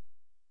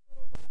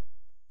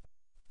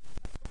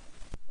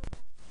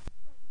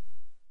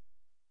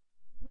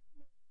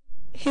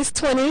 He's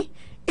 20,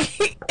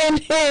 and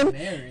then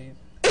married.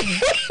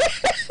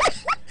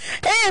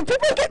 Hey,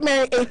 people get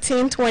married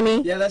 18,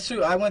 20. Yeah, that's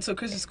true. I went to a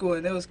Christian school,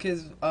 and there was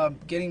kids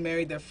getting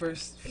married their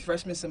first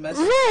freshman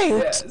semester. Right,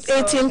 yeah,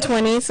 so 18,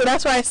 20. So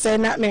that's why I said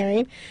not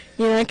married.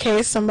 You know, in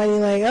case somebody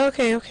like,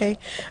 okay. All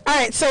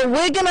right, so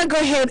we're gonna go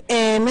ahead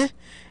and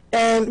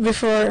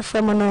before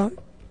from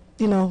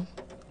you know,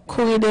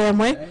 courir derrière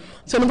moi.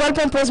 So nous allons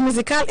prendre une pause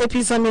musicale et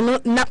puis nous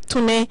n'a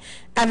tourner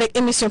avec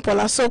émission pour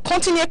là. So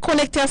continuez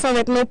connecter ensemble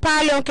avec nous,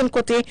 parlez en quel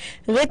côté,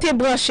 restez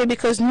branchés,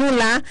 because nous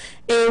là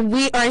et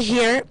we are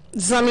here,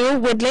 Zamino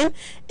Woodland,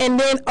 and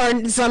then our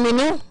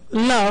Zamino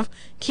Love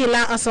qui est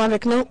là ensemble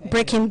avec nous,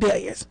 Breaking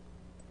Barriers.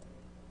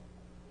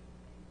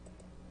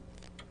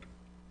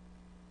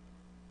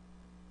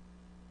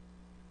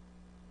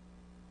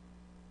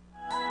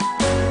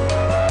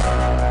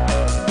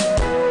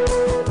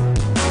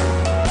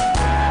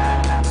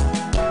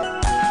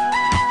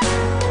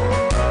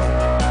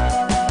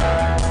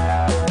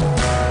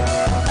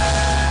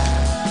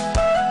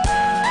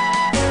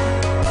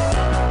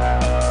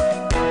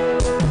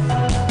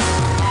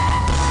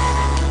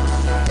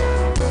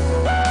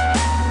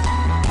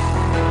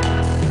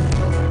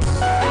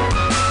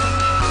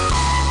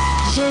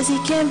 Jésus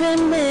qui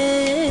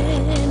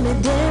me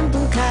donne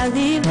pour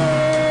qu'arriver.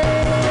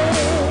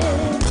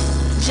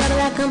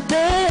 J'aimerais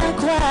camper en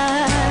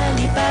croix,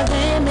 il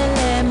paraît mais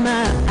les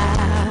mains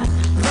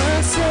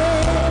avancées.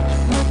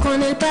 Nous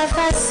connaissons pas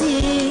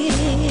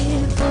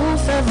facile pour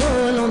faire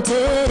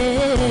volonté.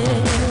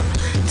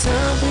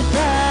 Tant pis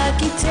pas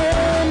quitter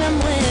la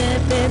moins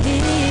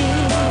péri.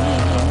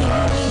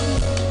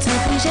 Tant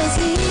pis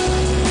Jésus.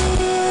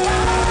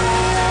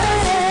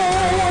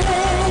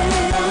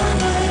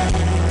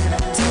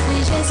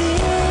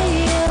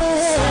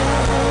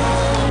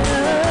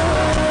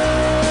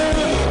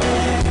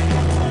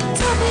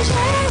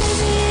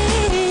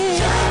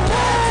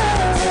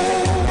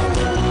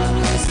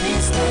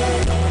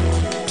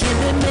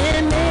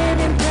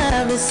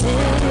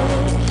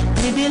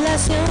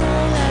 Tribulation,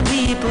 la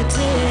vie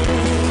potée,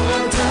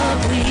 on t'en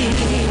prie,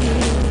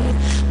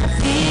 ma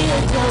vie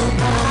est trop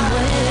en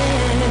moi.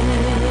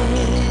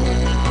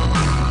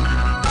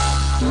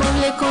 Moi,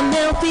 je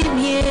connais au plus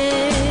bien,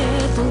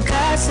 ton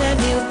cas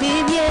servir au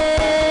plus bien.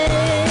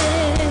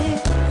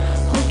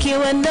 Ou qui est un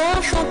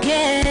enfant qui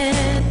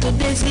tout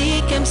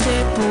désir qu'aime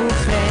c'est pour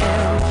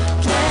faire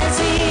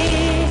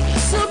plaisir.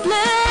 Souple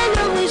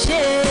le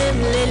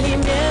j'aime, les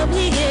lumières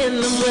brillent le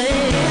moins.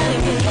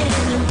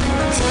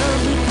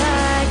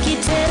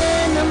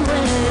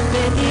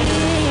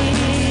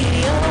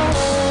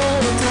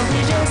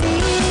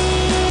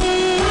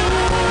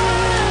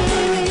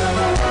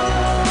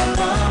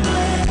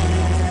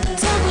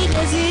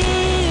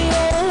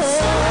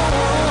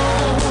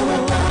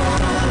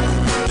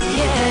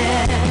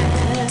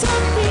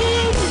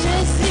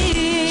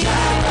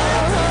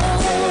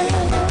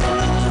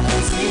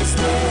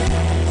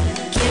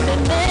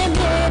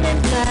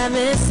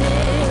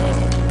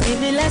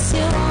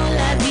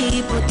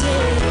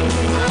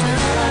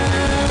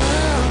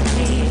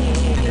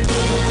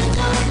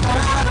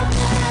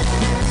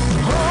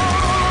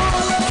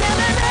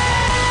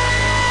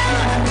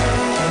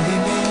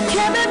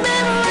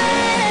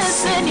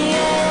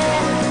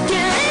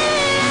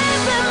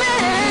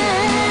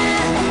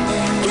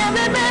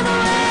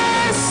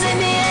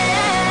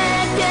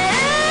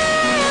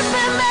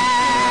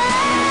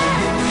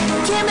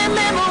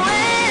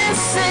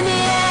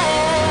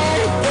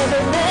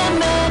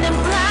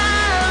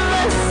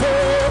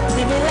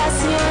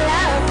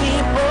 la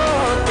vie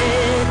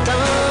portée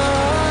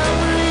tant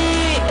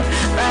oui,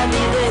 la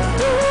vie de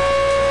tout.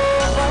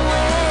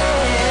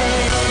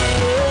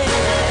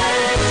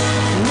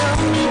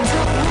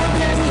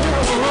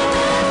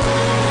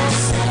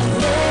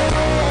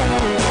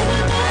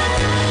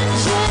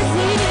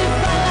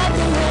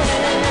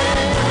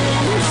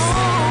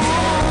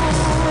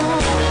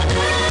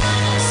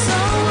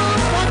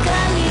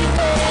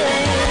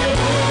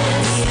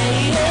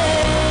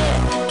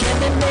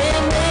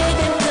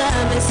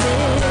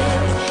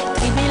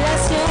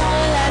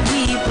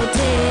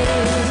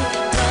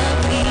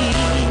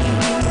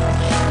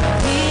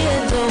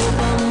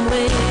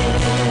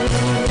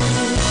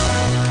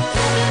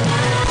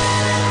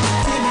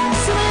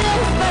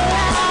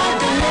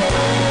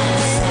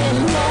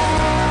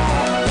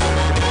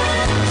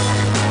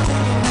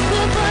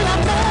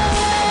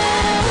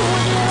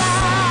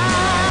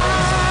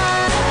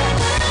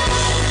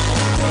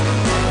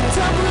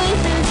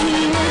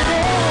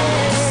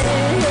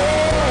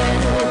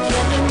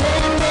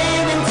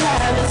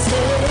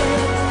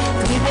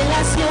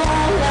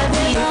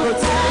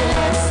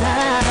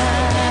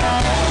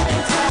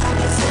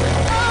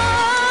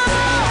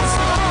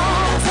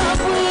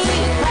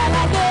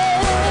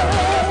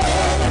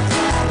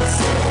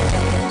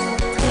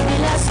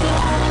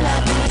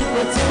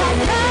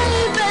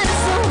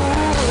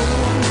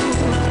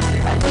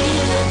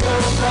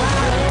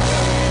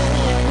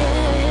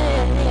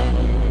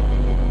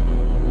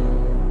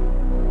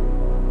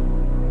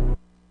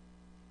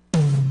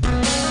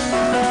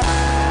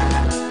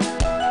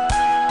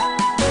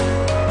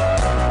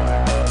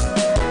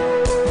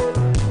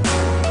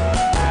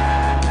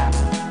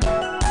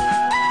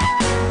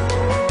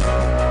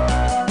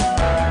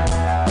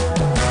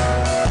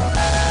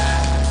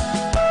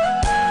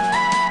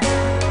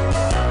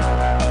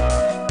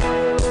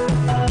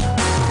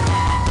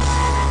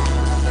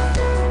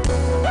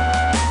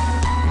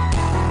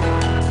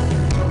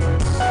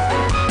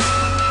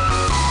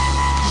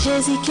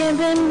 Jésus qui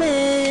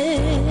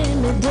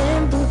me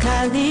donne pour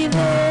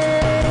qu'arriver.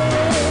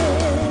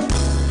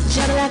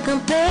 J'aime la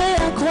camper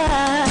en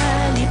croix,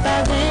 il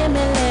paraît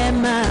mais les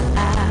mains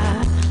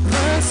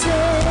avancées.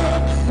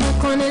 Nous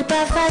connaissons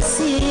pas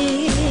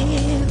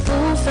facile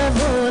pour faire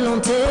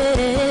volonté.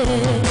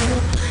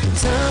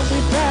 Tant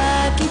pis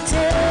pas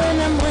quitter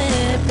la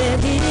moins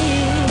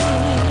périe.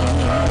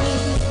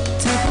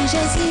 Tant pis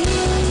Jésus.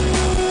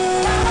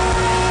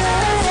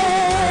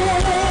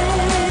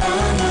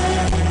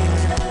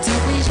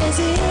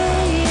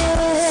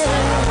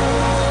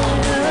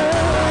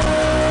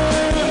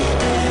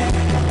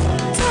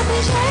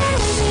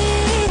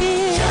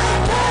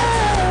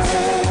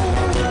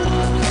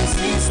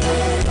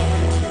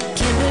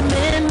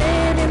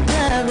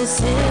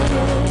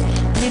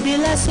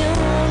 Tribulation,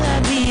 la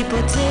vie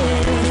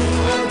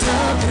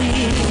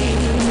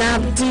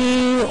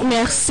Nabdi,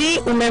 merci,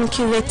 ou même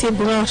qui était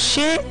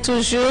branché,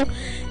 toujours.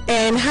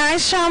 And hi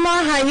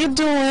Shama, how you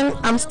doing?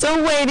 I'm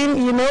still waiting,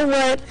 you know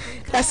what?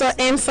 That's our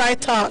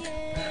inside talk.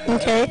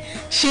 Okay?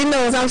 She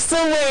knows, I'm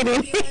still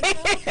waiting.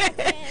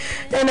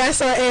 And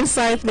that's our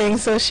inside thing,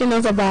 so she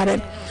knows about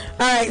it.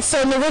 Alright,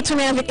 so nous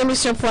retournons avec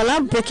émission pour la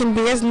Breaking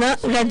Beers na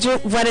Radio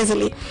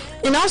Varazili.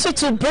 And also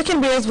to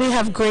Breaking Beers, we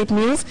have great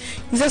news.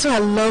 That's why I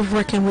love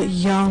working with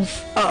young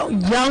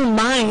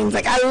minds.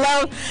 Like I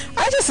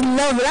just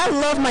love it. I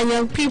love my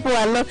young people.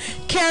 I love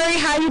Carrie.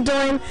 How you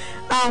doing?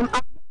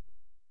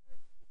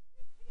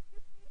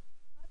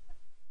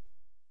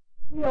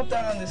 You wrote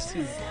down on this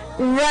too.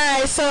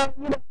 Right. So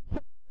you know,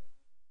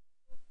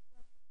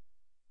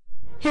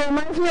 he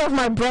reminds me of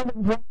my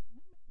brother.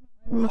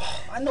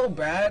 Oh, I know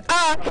Brad.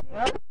 Okay.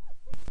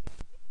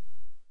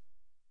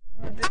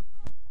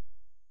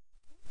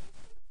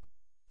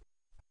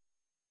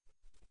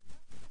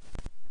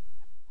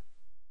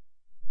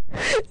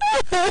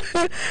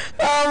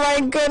 Oh my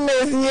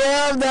goodness,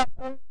 yeah, that's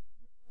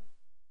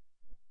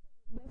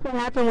what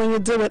happens when you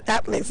do with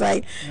athletes.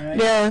 Like,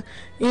 right.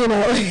 You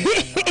know,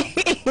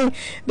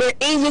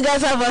 you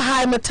guys have a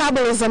high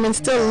metabolism and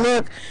still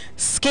look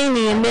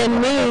skinny, and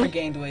then me. I never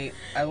gained weight.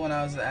 When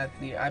I was an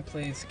athlete, I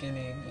played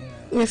skinny. You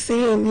know. You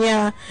see,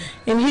 yeah,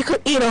 and he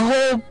could eat a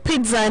whole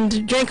pizza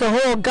and drink a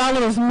whole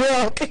gallon of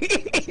milk,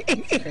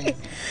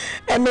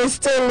 and they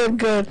still look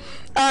good.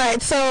 All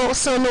right,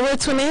 so nous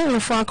retournons une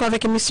fois encore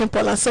avec émission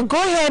Paula. So go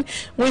ahead,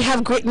 we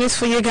have great news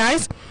for you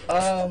guys,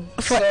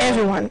 for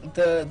everyone.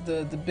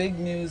 The big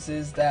news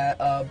is that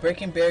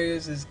Breaking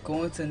Barriers is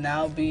going to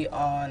now be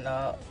on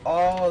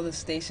all the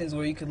stations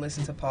where you can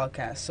listen to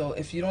podcasts. So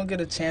if you don't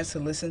get a chance to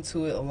listen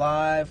to it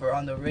live or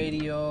on the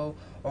radio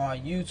or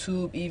on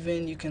YouTube,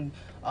 even you can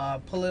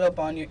pull it up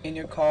in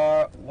your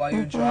car while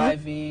you're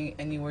driving,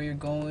 anywhere you're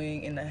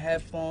going, in the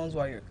headphones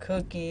while you're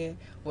cooking,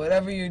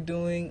 whatever you're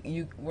doing.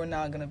 We're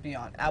now gonna be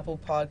on Apple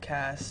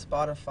Podcasts,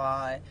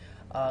 Spotify,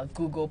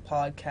 Google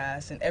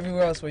Podcasts, and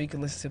everywhere else where you can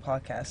listen to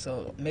podcasts.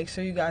 So make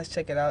sure you guys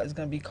check it out. It's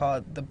gonna be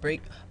called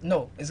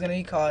it's gonna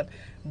be called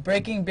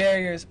Breaking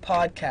Barriers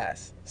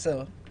Podcast.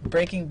 So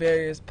Breaking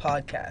Barriers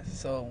Podcast.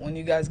 So when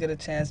you guys get a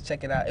chance,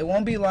 check it out. It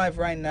won't be live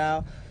right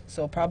now,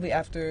 So probably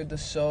after the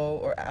show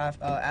or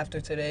after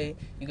today,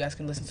 you guys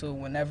can listen to it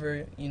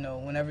whenever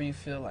you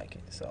feel like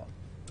it. So.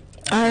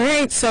 All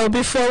right. So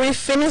before we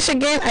finish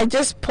again, I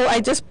just put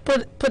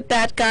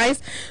that,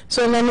 guys.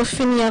 So let me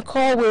finish our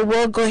call. We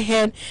will go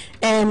ahead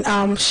and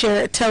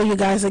tell you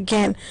guys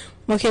again.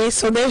 Okay,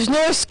 so there's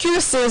no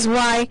excuses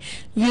why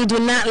you do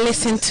not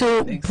listen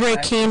to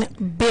Breaking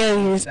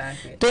Barriers.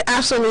 Exactly. There are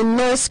absolutely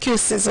no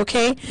excuses,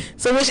 okay?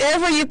 So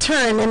whichever you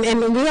turn, and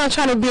we're not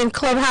trying to be in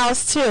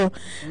Clubhouse too.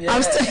 Yeah. I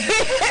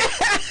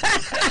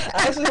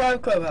actually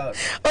have Clubhouse.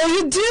 Oh,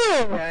 you do?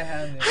 Yeah, I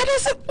have it. How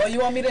does it? Oh, you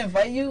want me to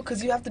invite you?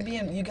 Because you have to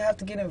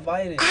get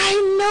invited. I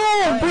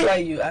know. I'll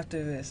invite you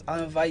after this.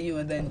 I'll invite you,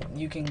 and then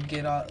you can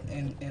get out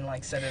and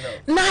like set it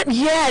up. Not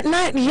yet.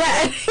 Not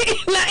yet.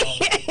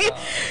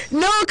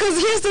 No, because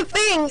here's the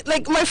thing.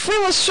 Like my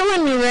friend was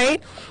showing me,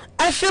 right?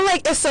 I feel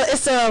like it's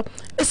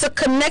a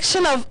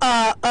connection of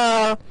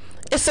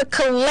it's a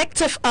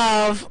collective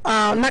of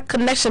not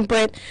connection,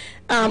 but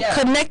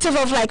connective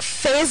of like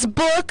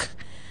Facebook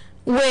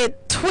with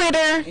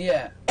Twitter.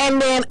 Yeah.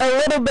 And then a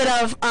little bit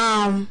of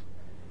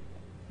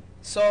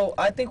So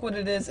I think what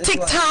it is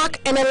TikTok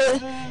like, and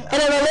then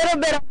a little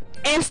bit of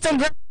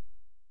Instagram.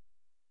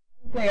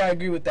 I think I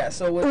agree with that.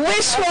 So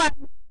which one?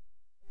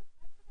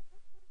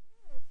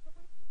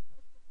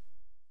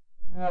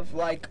 Have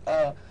like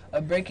a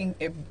breaking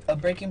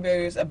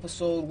barriers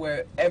episode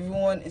where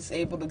everyone is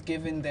able to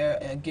give in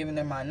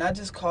their mind, not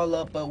just call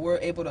up, but we're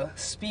able to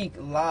speak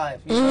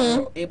live. You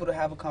know, we're able to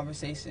have a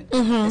conversation.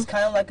 It's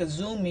kind of like a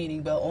Zoom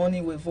meeting, but only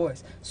with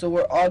voice. So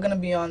we're all gonna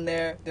be on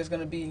there. There's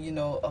gonna be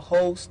a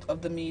host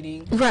of the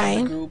meeting,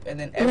 the group, and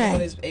then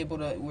everyone is able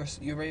to.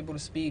 You're able to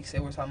speak. Say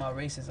we're talking about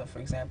racism, for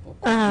example,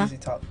 easy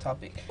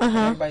topic. And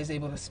everybody's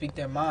able to speak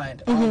their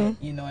mind on it.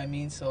 You know what I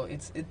mean? So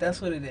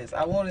that's what it is.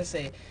 I want to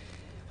say.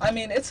 I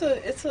mean, it's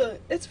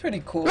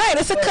pretty cool. Right,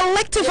 it's a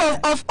collective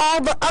of all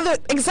the other,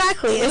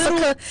 exactly. It's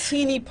little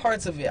teeny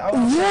parts of it.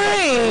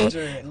 Right,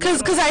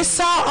 because I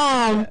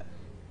saw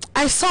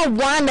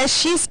one that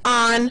she's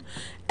on,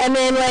 and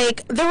then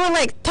like there were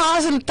like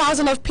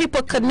thousand of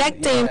people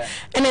connecting,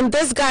 and then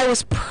this guy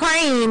was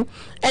praying,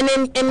 and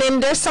then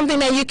there's something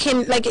that you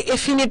can, like,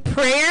 if you need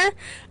prayer,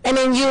 and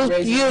then you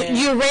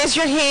raise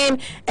your hand,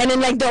 and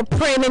then like they'll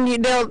pray, and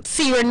then they'll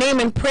see your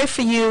name and pray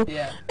for you,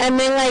 and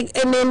then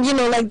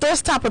like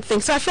those type of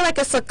things. So I feel like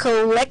it's a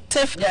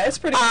collective. Yeah, it's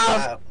pretty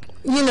cool.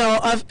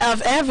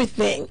 Of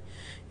everything.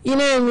 You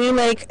know what I mean?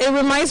 Like it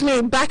reminds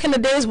me, back in the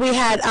days we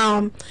had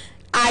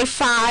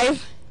i5,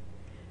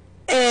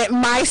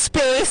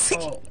 MySpace.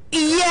 Oh.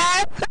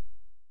 Yeah.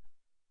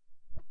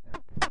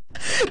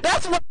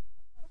 That's what.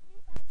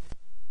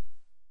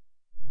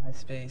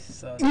 MySpace.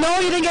 So no,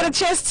 you didn't get a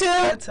chance to.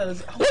 Let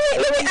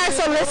me ask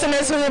some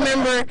listeners who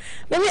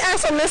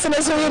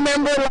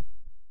remember.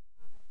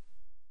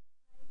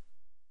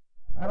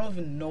 I don't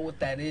even know what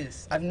that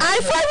is.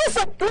 i5 is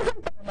something.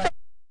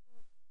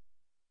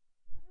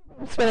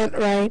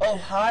 Right. Oh,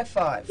 High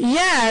Five.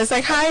 Yeah, it's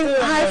like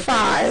high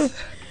five.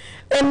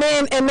 And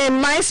then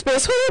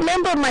MySpace. Who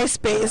remember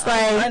MySpace?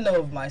 I know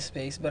of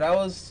MySpace, but I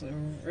was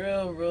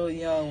real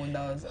young when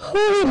I was.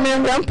 Who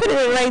remember? I'm putting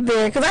it right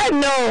there because I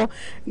know,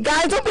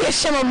 guys. Don't be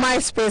ashamed of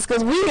MySpace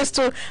because I used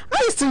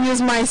to use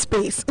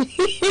MySpace.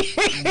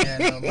 Yeah,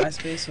 no,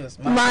 MySpace was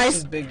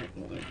big,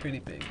 pretty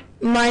big.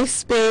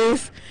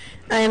 MySpace,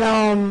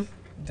 and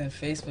Then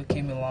Facebook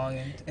came along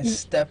and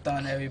stepped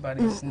on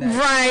everybody's neck.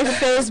 Right,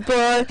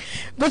 Facebook.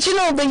 But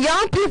the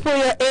young people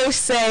your age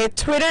say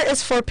Twitter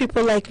is for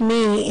people like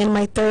me in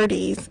my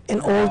 30s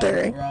and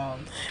older.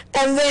 Wrong.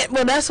 And then,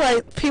 well, that's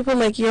why people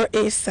like your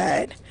age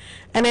said.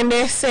 And then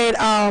they said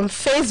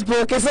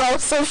Facebook is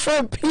also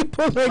for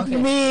people like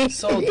me.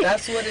 So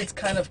that's what it's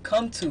kind of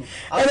come to.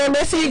 And then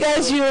they say you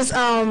guys use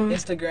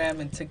Instagram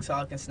and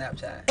TikTok and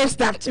Snapchat. And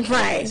Snapchat,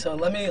 right. So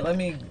let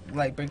me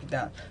like break it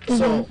down.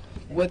 So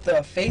with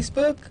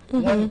Facebook,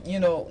 when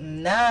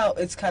now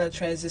it's kind of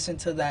transitioned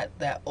to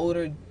that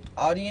older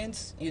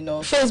audience.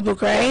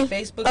 Facebook, right?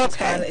 Yeah,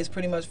 Facebook is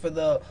pretty much for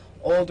the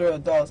older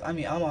adults. I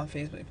mean, I'm on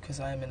Facebook because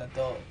I am an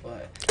adult,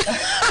 but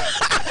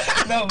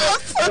no,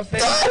 but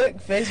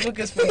Facebook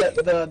is for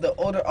the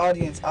older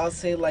audience. I'll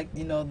say like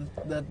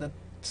the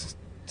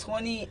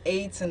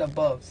 28s and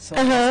above. So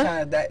that's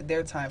kind of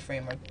their time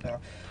frame.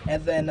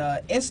 And then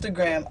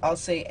Instagram, I'll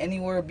say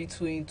anywhere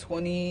between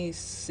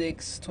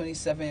 26,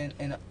 27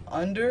 and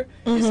under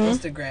is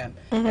Instagram.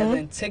 And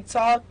then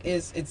TikTok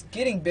it's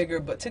getting bigger,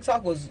 but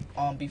TikTok was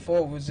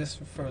before was just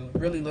for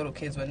really little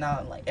kids, but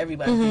now like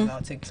everybody's being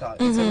on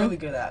TikTok. It's a really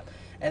good app.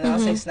 And I'll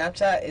say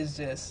Snapchat is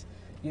just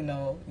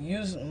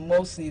use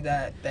mostly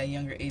that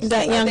younger age.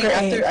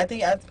 I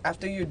think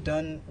after you're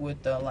done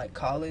with like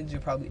college, you're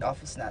probably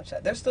off of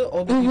Snapchat. There's still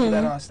older people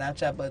that are on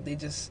Snapchat, but they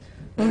just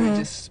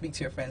speak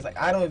to your friends. Like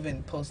I don't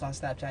even post on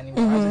Snapchat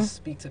anymore. I just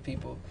speak to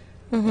people.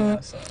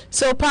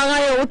 So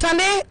pangayo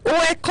utande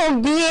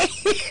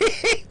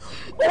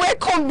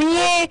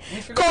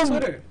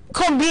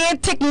combien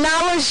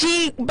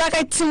technology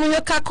bagay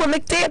timuyo ka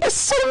connected. There's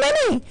so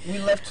many. We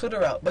left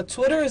Twitter out, but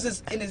Twitter is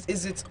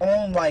its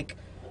own like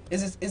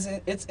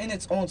it's in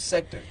its own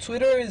sector.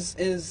 Twitter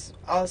is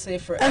I'll say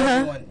for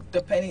everyone,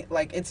 depending,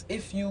 like, it's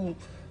if you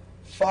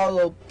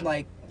follow,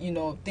 like, you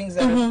know, things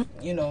that are,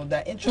 you know,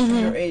 that interest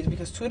your age,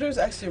 because Twitter is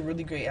actually a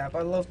really great app.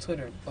 I love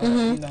Twitter, but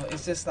you know,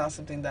 it's just not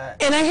something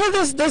that. And I hear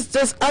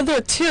there's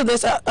other too.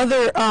 There's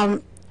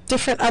other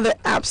different other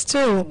apps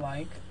too.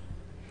 Like.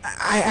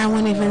 I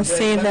won't even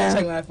say them. Let me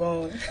check my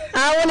phone.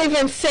 I won't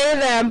even say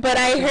them, but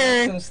I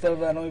heard. Some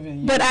stuff I don't even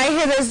use. But I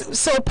hear there's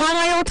so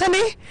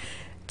pangayotani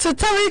to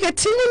tell you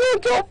continue to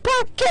go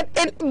pocket.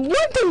 And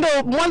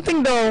one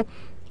thing though,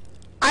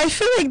 I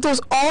feel like those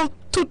all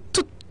to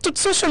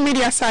social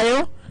media,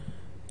 Sayo,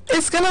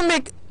 it's gonna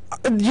make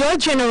your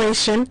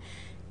generation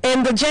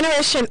and the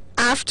generation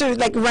after,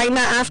 like right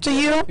now after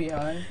you,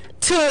 behind.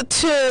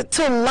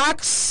 to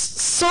lack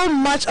so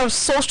much of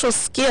social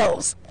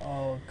skills.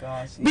 Oh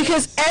gosh. Yes.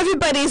 Because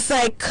everybody's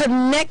like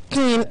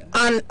connecting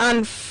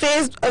on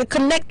Facebook,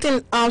 connecting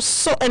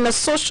in the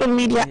social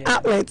media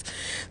outlets.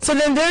 So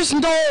then there's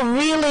no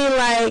really,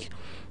 like,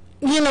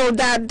 you know,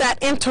 that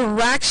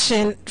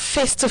interaction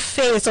face to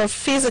face or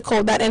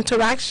physical, that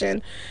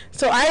interaction.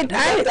 So I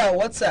got that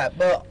WhatsApp,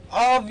 but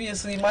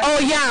obviously my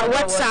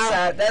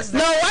WhatsApp. That's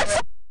no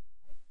WhatsApp.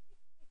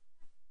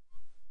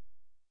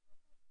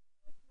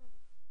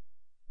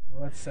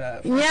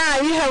 WhatsApp.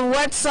 Yeah, you have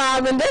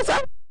WhatsApp, and there's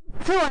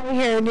too on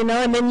here, you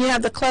know, and then you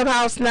have the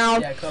Clubhouse now,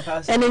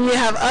 and then you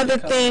have other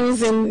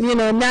things, and you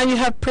know, now you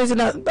have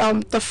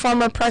the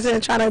former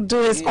president trying to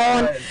do his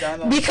own,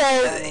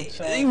 because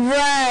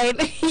right,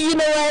 you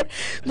know what?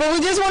 But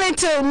we just wanted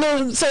to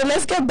know. So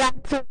let's get back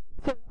to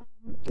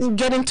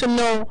getting to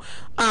know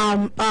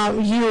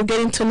you,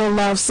 getting to know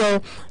love.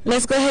 So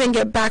let's go ahead and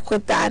get back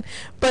with that.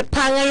 But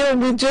Pangayo,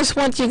 we just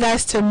want you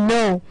guys to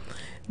know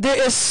there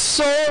is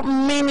so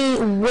many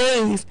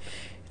ways.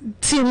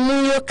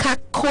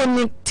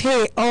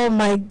 Oh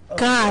my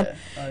God.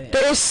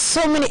 There is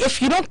so many.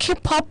 If you don't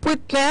keep up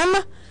with them,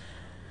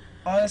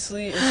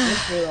 honestly,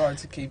 it's really hard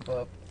to keep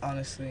up,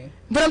 honestly.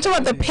 But I'm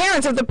talking about the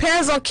parents. If the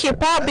parents don't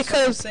keep up,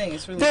 because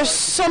there's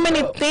so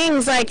many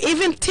things, like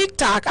even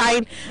TikTok.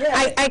 I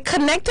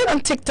connected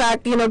on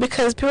TikTok, you know,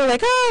 because people are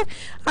like, oh,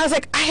 I was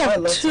like, I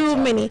have too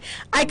many.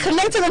 I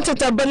connected on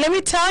TikTok, but let me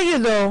tell you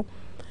though,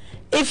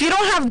 if you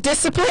don't have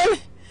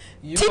discipline,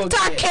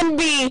 TikTok can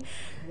be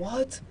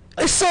what?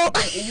 So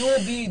you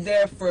will be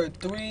there for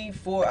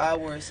 3-4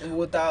 hours and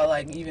without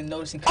like even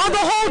noticing. Oh, the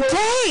whole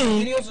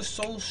day. Videos are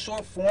so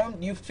short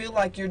form. You feel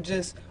like you're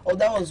just, oh,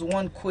 that was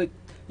one quick,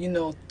 you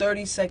know,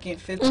 30-second,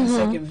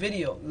 15-second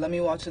video. Let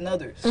me watch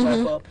another.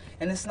 Swipe up,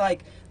 and it's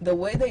like the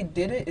way they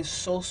did it is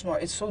so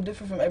smart. It's so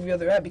different from every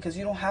other app because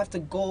you don't have to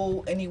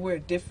go anywhere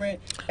different.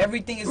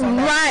 Everything is on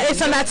that.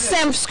 It's on that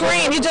same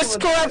screen. You just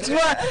scroll up to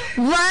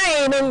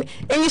right,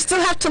 and you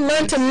still have to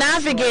learn to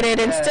navigate it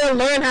and still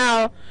learn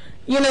how.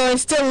 You know, and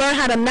still learn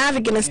how to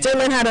navigate and still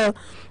learn how to.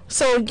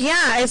 So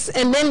yeah,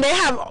 and then they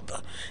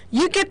have.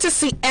 You get to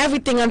see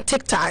everything on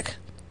TikTok.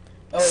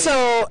 Oh,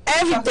 so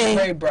everything.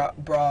 Very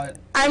broad.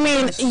 I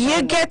mean,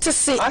 you get to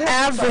see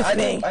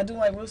everything. I do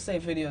like real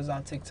estate videos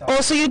on TikTok.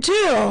 Oh, so you do?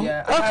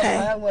 Yeah. Okay.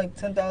 I have like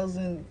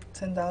 10,000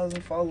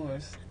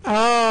 followers.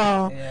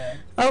 Oh. Yeah.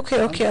 Okay.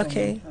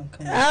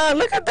 Oh,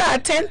 look at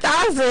that,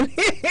 10,000.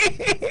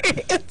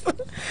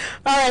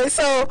 All right.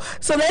 So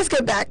let's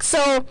get back.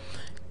 So.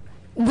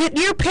 With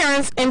your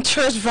parents and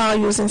church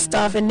values and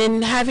stuff, and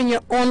then having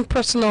your own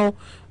personal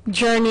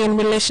journey and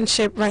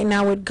relationship right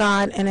now with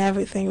God and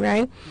everything,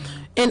 right?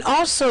 And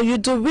also, you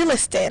do real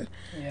estate.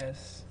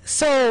 Yes.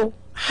 So,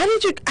 how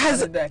did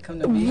that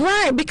come to be?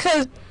 Right,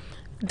 because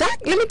that,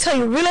 let me tell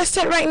you, real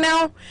estate right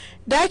now,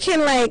 that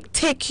can like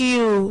take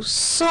you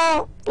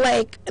so,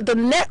 like the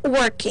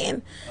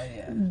networking,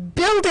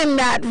 building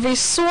that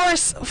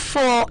resource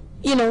for,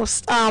 you know,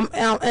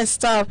 and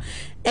stuff.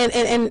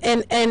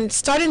 And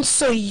starting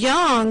so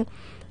young,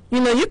 you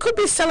know, you could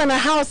be selling a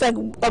house like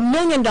 $1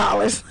 million,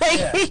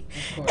 like,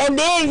 and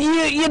then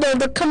you know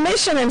the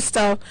commission and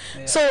stuff.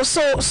 Yeah. So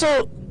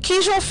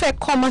Kijo fait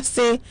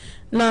commencer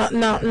na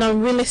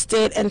real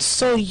estate and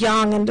so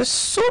young, and there's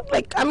so,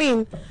 like, I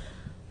mean,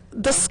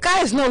 the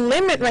sky is no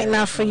limit right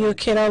now for you,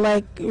 kiddo.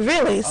 Like,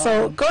 really.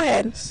 So go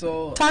ahead.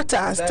 So talk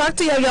to us. Talk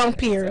to your young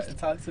peers.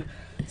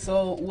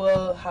 So,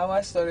 well, how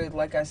I started,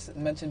 like I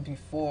mentioned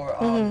before,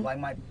 like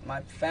my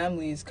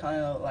family is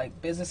kind of like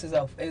business is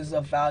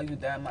a value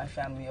that my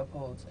family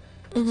upholds.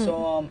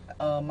 So,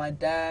 my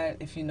dad,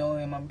 if you know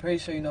him, I'm pretty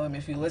sure you know him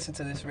if you listen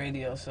to this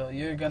radio. So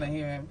you're gonna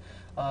hear him,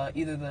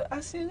 either the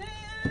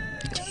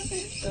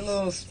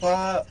little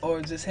spot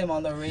or just him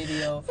on the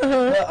radio.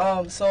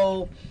 But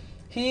so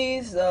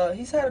he's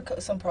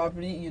had some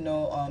property. You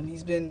know,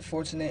 he's been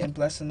fortunate and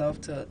blessed enough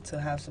to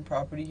have some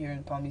property here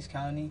in Palm Beach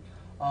County.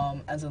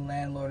 As a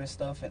landlord and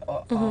stuff, and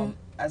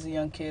as a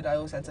young kid, I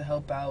always had to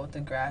help out with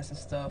the grass and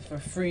stuff for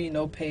free,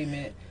 no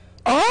payment.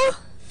 Oh,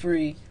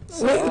 free.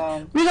 So,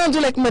 we're gonna do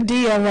like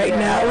Medea right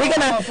now. We're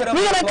gonna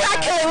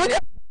calculate.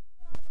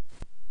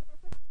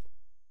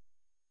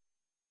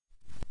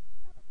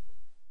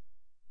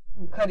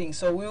 cutting.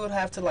 So we would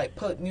have to like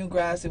put new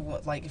grass if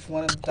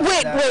one of the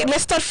Wait,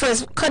 let's start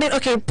first. Cutting,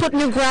 okay, put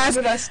new grass.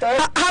 When did I start?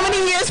 How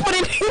many years put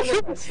When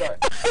did I start?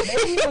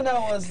 Maybe when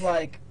I was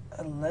like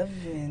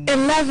 11.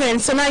 11,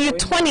 so now you're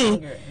 20.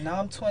 Younger. Now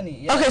I'm 20,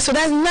 yeah. Okay, so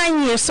that's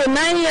 9 years. So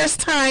 9 years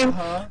time,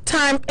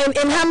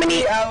 and how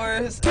many? 3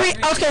 hours. 3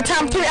 hours.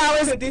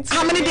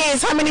 How many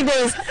days? How many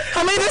days?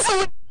 How many days a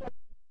week?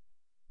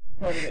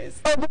 20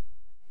 days. Oh, go ahead.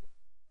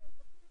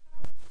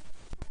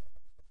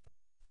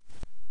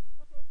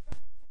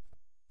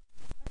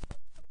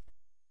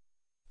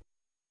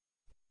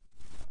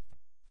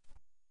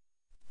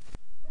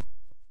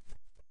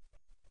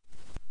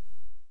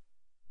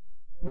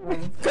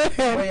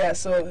 But yeah,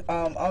 so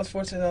I was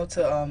fortunate enough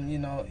to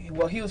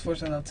he was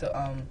fortunate enough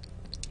to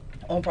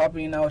own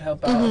property, and I would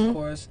help out, of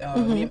course.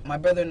 My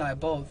brother and I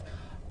both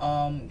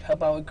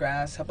help out with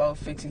grass, help out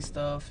with fixing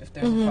stuff if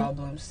there's a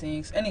problem,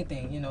 sinks,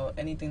 anything,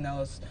 anything that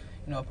was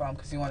a problem,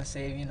 because you want to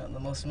save the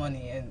most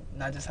money and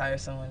not just hire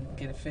someone to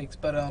get it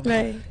fixed. But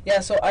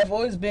yeah, so I've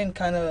always been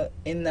kind of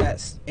in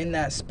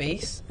that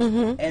space,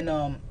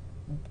 and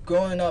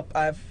growing up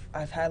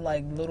I've had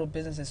like little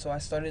businesses. So I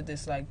started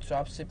this like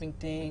drop shipping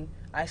thing.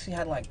 I actually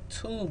had like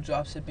 2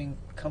 drop shipping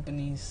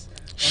companies.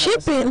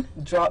 Shipping?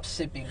 Drop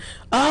shipping.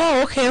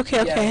 Oh, okay.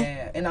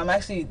 Yeah. And I'm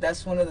actually,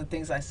 that's one of the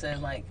things I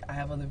said, like, I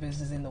have other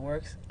businesses in the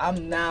works.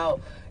 I'm now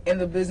in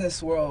the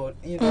business world,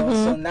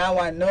 so now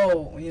I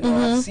know,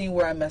 I've seen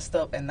where I messed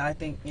up, and I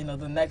think,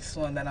 the next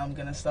one that I'm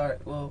going to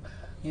start will,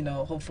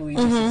 hopefully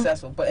be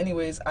successful. But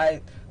anyways,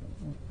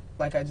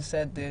 like I just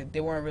said, they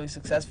weren't really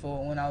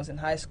successful when I was in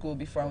high school,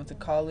 before I went to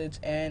college,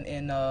 and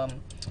in,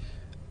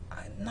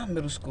 not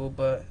middle school,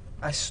 but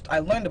I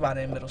learned about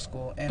it in middle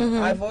school, and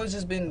I've always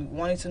just been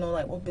wanting to know,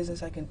 like, what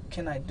business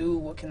can I do,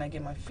 what can I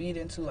get my feet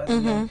into as a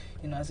young,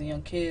 as a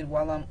young kid,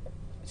 while I'm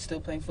still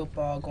playing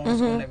football, going to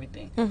school and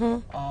everything.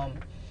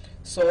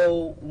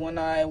 So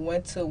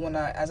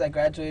as I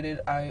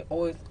graduated, I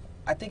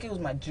think it was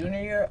my junior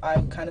year,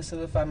 I kind of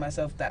solidified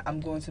myself that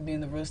I'm going to be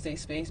in the real estate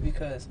space,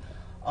 because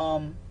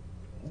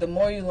the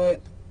more you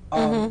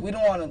learn, we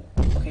don't want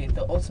to, okay,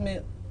 the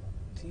ultimate,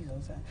 geez, what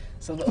was that?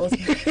 So the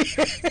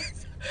ultimate,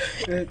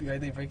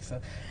 right, they break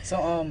stuff.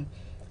 So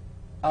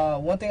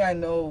one thing I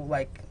know,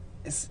 like,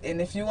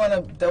 and if you want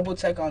to double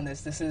check on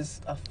this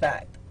is a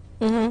fact.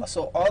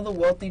 So all the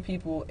wealthy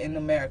people in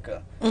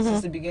America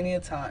since the beginning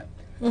of time,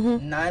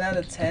 9 out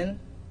of 10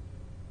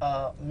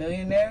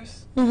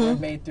 millionaires were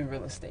made through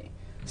real estate.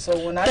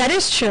 So that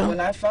is true. When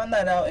I found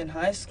that out in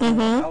high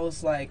school, I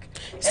was like,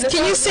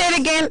 can you say it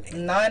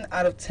again? 9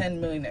 out of 10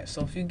 millionaires.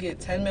 So if you get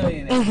 10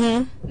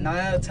 millionaires, 9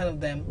 out of 10 of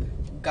them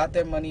got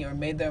their money or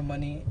made their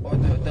money or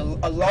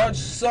a large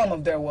sum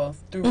of their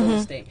wealth through real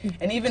estate.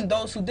 And even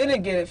those who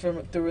didn't get it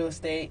through real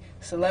estate,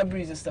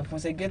 celebrities and stuff,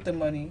 once they get the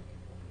money,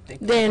 they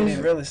put it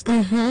in real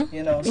estate.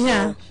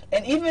 So,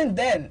 and even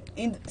then,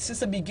 since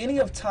the beginning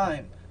of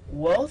time,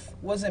 wealth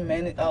wasn't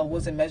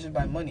measured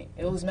by money.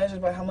 It was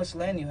measured by how much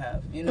land you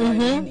have. What I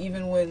mean?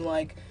 Even when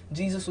like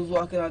Jesus was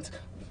walking on,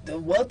 the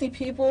wealthy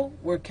people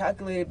were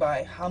calculated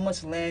by how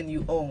much land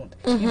you owned.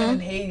 Even in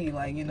Haiti,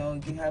 like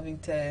having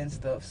Ted and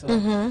stuff. So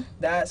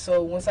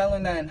so once I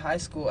learned that in high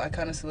school, I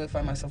kind of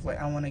solidified myself. Like,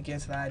 I want to get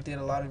into that. I did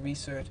a lot of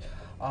research.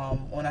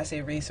 When I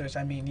say research,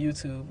 I mean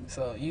YouTube.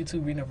 So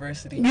YouTube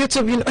University.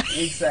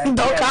 Exactly.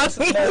 Don't call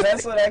me. No,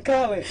 that's what I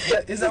call it.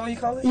 Is that what you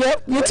call it?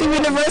 Yep. YouTube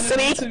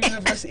University. YouTube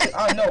University.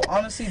 No,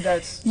 honestly,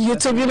 that's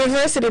YouTube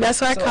University.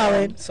 That's what I call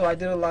it. So I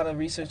did a lot of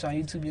research on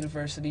YouTube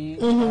University.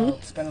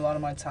 Spent a lot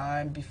of my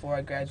time before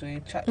I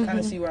graduated, kind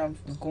of see where I'm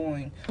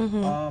going.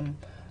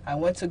 I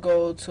went to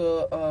go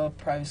to a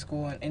private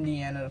school in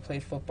Indiana to play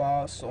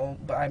football.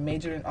 But I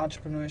majored in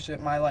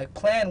entrepreneurship. My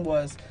plan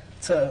was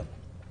to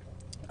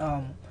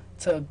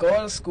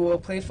go to school,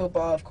 play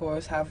football, of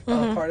course, have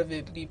part of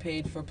it be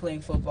paid for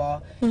playing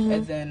football,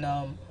 and then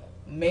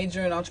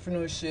major in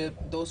entrepreneurship.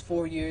 Those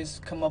 4 years,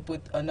 come up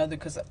with another,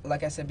 because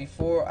like I said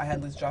before, I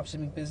had this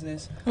dropshipping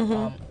business.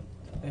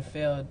 It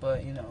failed,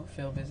 but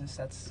failed business,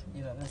 that's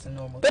that's a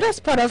normal. But that's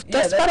part of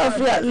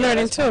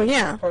learning too.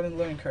 Yeah, part of the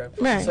learning curve.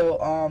 Right. So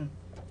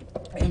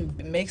and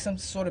make some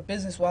sort of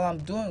business while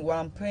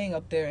I'm playing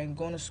up there and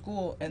going to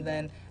school, and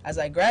then as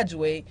I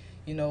graduate,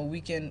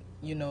 we can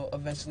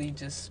eventually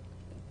just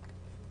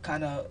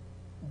kind of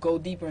go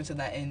deeper into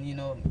that and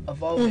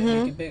evolve it,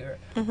 make it bigger.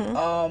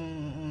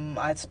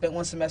 I spent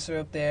 1 semester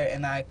up there,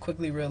 and I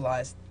quickly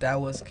realized that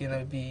was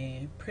gonna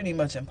be pretty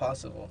much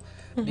impossible,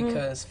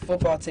 because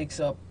football takes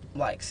up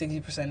like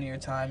 60% of your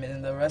time, and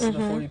then the rest of the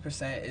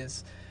 40%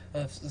 is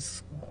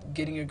just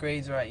getting your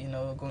grades right,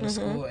 going to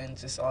school and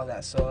just all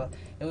that. So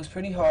it was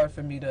pretty hard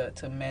for me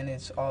to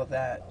manage all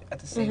that at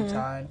the same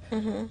time.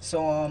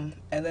 So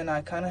and then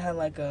I kind of had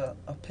like a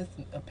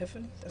epiphany.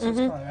 That's what it's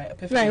called, right?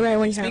 Epiphany. Right.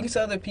 When speaking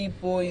to other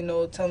people,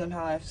 telling them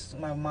how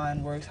my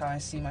mind works, how I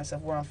see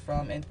myself, where I'm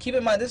from, and keep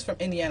in mind this is from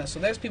Indiana. So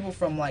there's people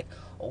from like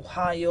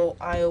Ohio,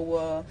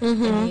 Iowa,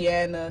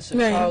 Indiana,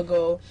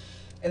 Chicago,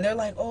 and they're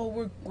like,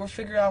 oh, we're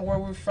figuring out where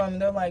we're from.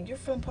 And they're like, you're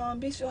from Palm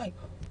Beach? You're like,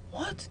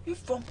 what? You're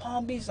from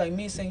Palm Beach? Like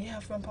me saying, yeah,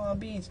 I'm from Palm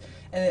Beach.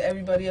 And then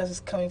everybody else is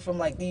coming from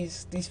like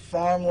these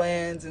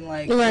farmlands and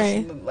like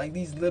like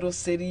these little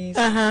cities.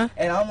 And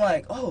I'm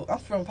like, oh, I'm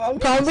from Palm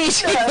Beach. Palm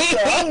Beach. Yeah, so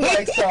I'm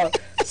like,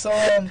 so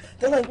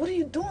they're like, what are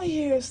you doing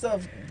here and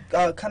stuff?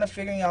 Kind of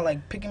figuring out,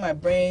 like, picking my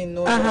brain,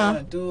 knowing what I want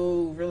to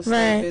do, real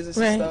estate business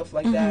and stuff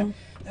like that.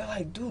 They're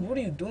like, dude, what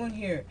are you doing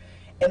here?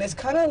 And it's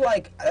kind of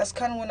like, that's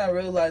kind of when I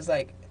realized,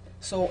 like,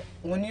 so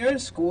when you're in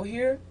school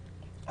here,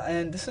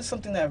 and this is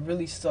something that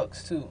really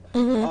sucks too.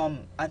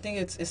 I think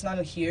it's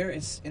not here;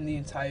 it's in the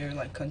entire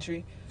like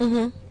country.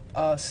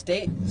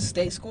 State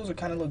schools are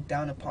kind of looked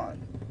down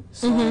upon.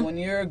 So when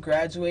you're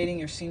graduating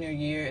your senior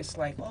year, it's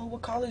like, oh,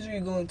 what college are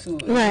you going to?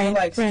 And you're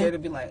like scared to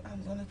be like,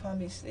 I'm going to Palm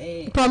Beach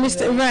State. Palm Beach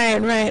State,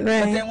 right. But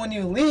then when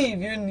you leave,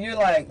 you're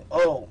like,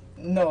 oh.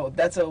 No,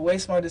 that's a way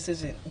smart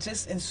decision.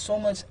 Just in so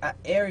much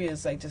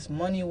areas, like just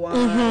money-wise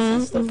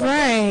and stuff like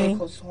that, stay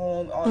close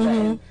home, all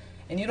that.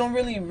 And you don't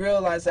really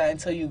realize that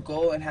until you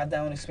go and have that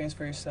own experience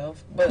for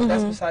yourself. But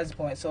that's besides the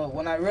point. So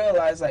when I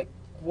realized, like,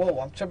 whoa,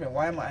 I'm tripping.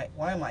 Why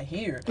am I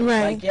here?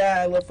 Like, yeah,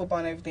 I love football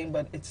and everything,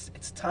 but it's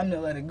time to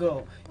let it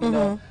go. You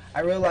know,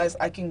 I realized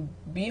I can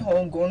be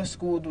home, going to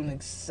school, doing the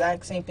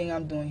exact same thing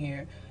I'm doing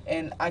here.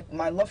 And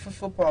my love for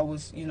football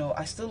was, you know,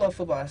 I still love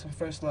football. That's my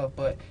first love,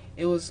 but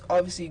it was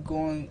obviously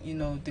going, you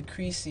know,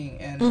 decreasing,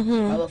 and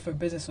my love for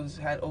business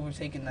had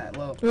overtaken that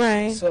love.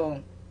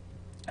 So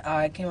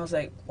I was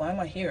like, why am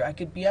I here? I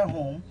could be at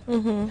home,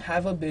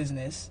 have a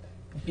business,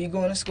 be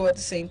going to school at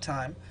the same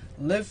time,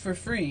 live for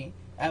free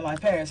at my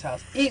parents'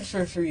 house, eat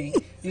for free,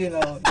 you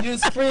know,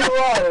 use free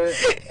water,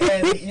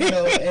 and, you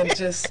know, and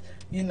just,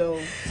 you know,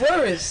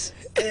 flourish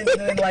in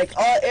like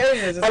all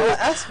areas, in all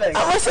aspects.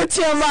 I was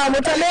to your mom,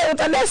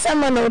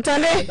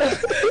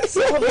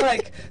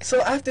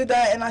 so after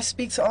that, and I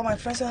speak to all my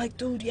friends, they're like,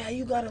 dude, yeah,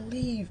 you gotta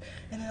leave.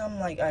 And then I'm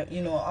like,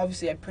 you know,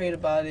 obviously I prayed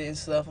about it and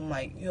stuff. I'm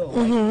like, yo,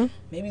 like,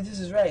 maybe this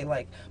is right.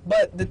 Like,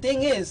 but the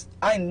thing is,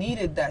 I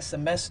needed that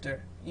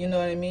semester. You know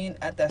what I mean?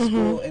 At that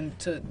school, and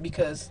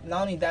because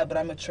not only that, but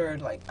I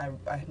matured like I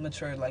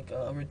matured like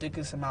a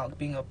ridiculous amount,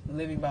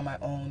 living by my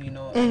own, you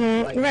know,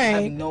 and, like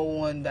having no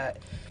one that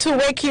to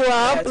wake you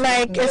up,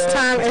 like it's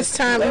time,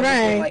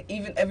 right? Like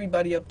even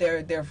everybody up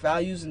there, their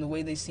values and the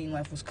way they seen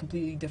life was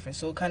completely different.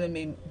 So it kind of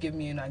give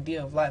me an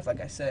idea of life.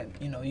 Like I said,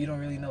 you know, you don't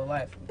really know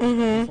life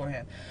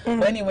beforehand.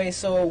 But anyway,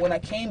 so when I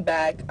came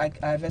back, I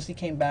eventually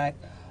came back,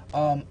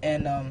 I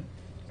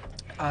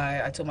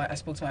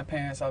spoke to my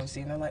parents,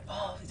 obviously, and they're like,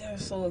 oh, they're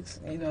so,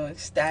 you know,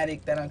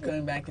 ecstatic that I'm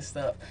coming back and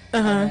stuff.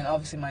 And then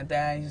obviously my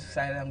dad, he's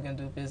excited I'm going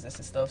to do business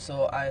and stuff.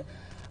 So I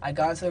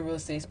got into the real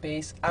estate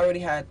space. I already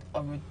had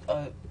a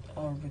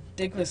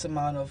ridiculous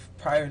amount of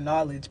prior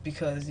knowledge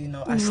because, you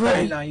know, I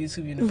studied on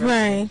YouTube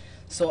University.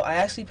 So I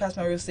actually passed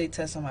my real estate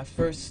test on my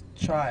first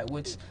try,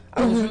 which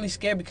I was really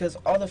scared because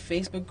all the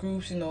Facebook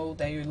groups, you know,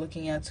 that you're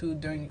looking at too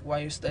while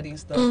you're studying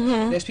stuff,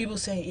 there's people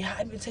saying, yeah,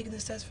 I've been taking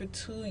this test for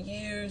 2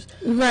 years.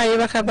 These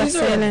are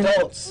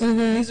adults.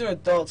 These are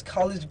adults,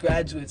 college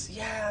graduates.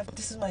 Yeah,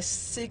 this is my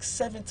 6th,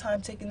 7th time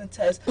taking the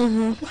test.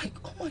 I'm like,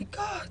 oh my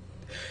God.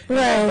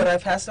 But I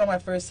passed it on my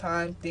first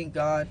time, thank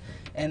God.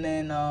 And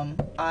then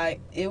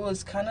it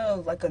was kind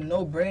of like a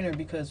no-brainer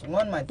because,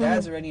 one, my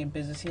dad's already in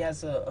business. He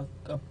has a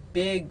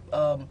big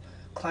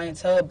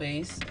clientele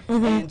base,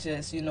 and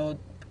just, you know,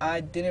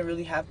 I didn't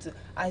really have to.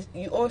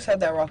 You always have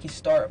that rocky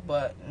start,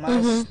 but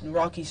my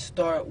rocky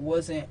start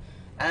wasn't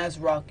as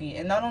rocky.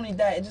 And not only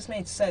that, it just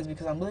made sense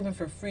because I'm living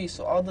for free,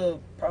 so all the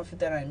profit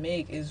that I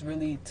make is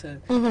really to,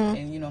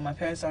 and, you know, my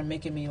parents aren't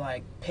making me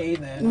like pay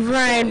them.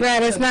 Right.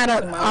 It's not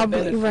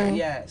a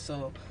yeah.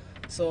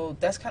 So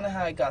that's kind of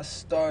how I got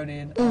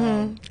started.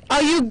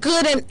 Are you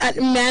good at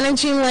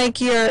managing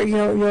like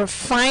your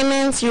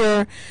finance,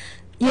 you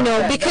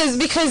know,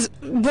 because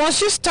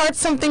once you start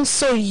something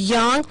so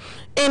young,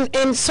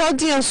 and so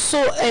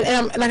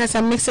and like I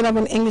said, I mix it up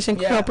in English and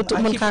Creole. I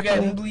keep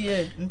forgetting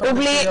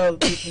oublier.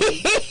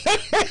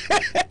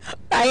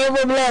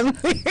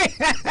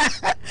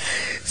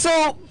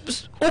 So,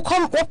 on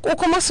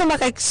commence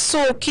à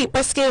so qui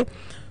parce que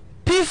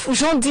puis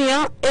aujourd'hui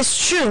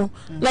it's true.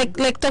 Like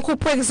tant que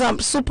par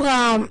exemple, sous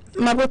prend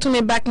ma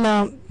retourner back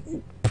now.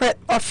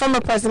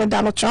 Former President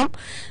Donald Trump,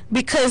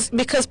 because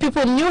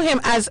people knew him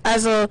as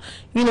a,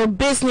 you know,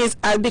 business,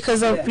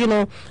 because of, you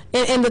know,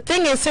 and the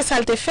thing is, c'est ça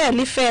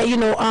le fait, you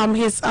know,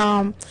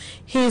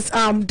 his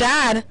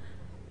dad,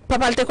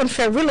 papa le kon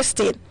fait real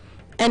estate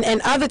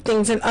and other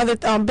things and other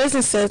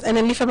businesses, and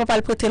then li fait papa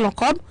le prêter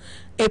l'encob.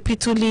 Et puis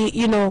tout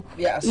you know,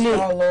 a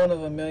small loan of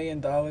 $1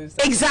 million.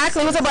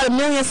 Exactly, it was about $1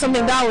 million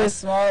something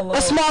dollars.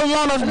 A small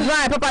loan of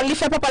right. Papa li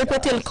fait papa le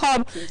prêter le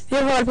cob, il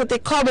va le prêter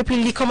cob et puis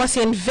il commence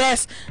à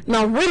invest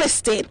dans real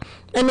estate.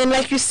 And then,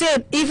 like you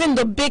said, even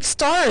the big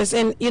stars,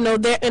 and, you know,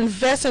 they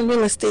invest in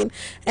real estate.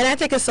 And I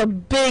think it's a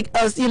big,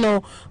 you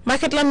know,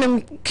 market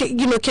lemon,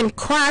 you know, can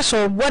crash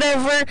or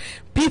whatever.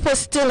 People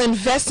still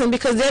invest in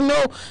because they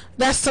know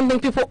that's something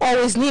people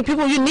always need.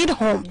 You need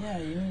home. Yeah,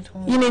 you need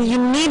You know, you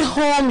need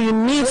home, you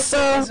need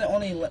stuff.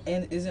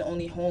 Isn't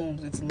only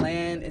homes. It's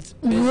land. It's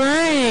business.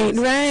 Right,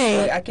 right.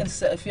 Like I can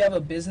sell, if you have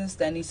a business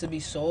that needs to be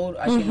sold,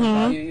 I can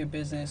evaluate your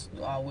business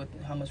with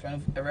how much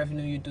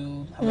revenue you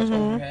do, how much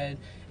overhead,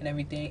 and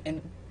everything,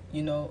 and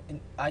you know, and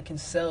I can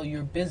sell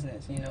your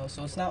business. You know,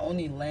 so it's not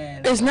only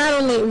land. It's not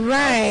only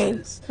right,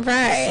 houses. right.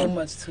 There's so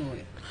much to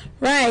it.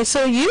 Right,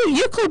 so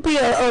you could be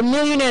a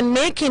millionaire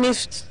making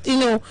if you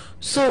know.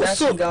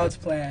 That's God's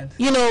plan.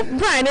 You know,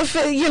 right? If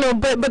you know,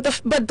 but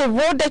the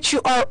road that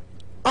you are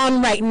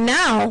on right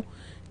now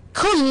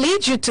could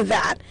lead you to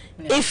that.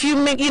 Yeah. If you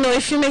make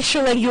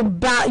sure like you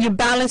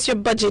balance your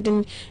budget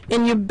and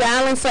you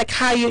balance like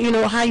how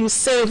how you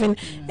save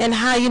and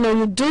how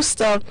you do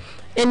stuff.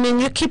 And then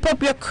you keep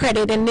up your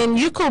credit, and then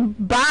you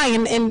could buy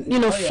and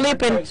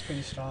flip, and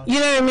you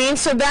know what I mean.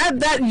 So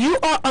that you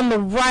are on the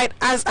right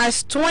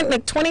as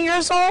 20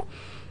 years old,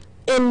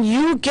 and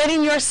you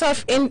getting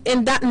yourself in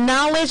that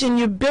knowledge, and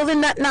you're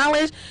building that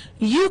knowledge.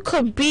 You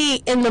could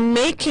be in the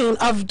making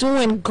of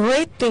doing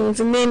great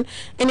things, and then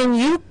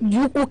you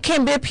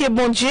can be Pierre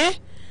Bon Dieu.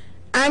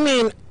 I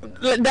mean,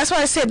 that's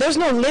why I said there's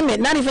no limit.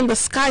 Not even the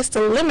sky's the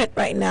limit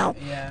right now.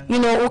 Yeah, you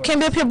know, can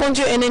be Pierre Bon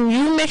Dieu, and then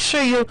you make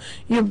sure you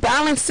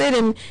balance it,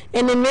 and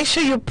then make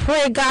sure you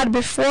pray God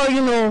before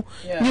you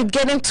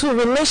get into a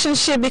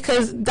relationship,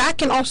 because that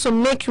can also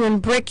make you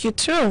and break you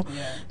too.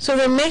 Yeah. So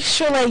then make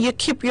sure like you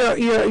keep your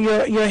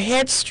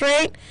head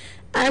straight.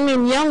 I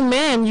mean, young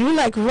man, you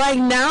like right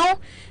now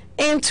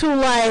into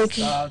like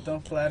stop,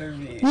 don't flatter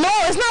me. No,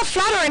 it's not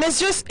flattering. It's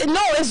just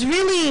it's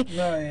really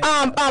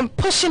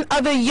pushing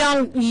other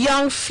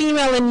young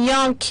female and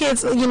young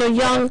kids,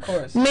 young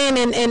men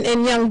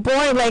and young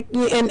boy like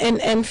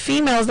and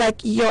females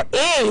like your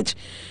age,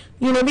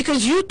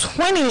 because you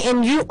 20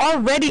 and you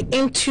already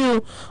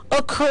into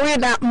a career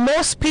that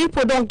most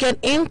people don't get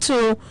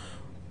into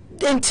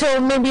until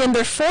maybe in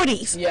their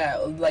 40s. Yeah,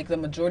 like the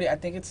majority, I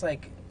think it's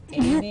like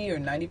 80 or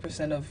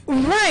 90% of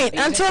right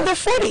until their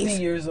 40s.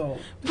 50 years old.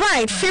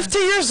 Right, 50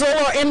 years old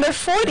or in their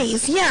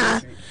 40s. Yeah,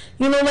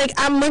 like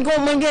I'm going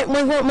to get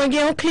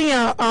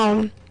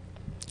un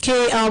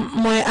client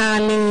moi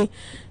aller,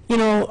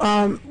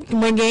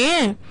 moi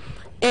gagner,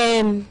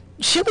 and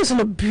she was in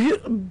a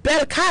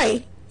better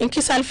kai in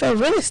Kisalfa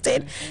real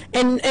estate,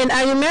 and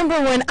I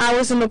remember when I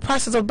was in the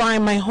process of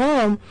buying my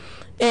home.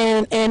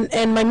 And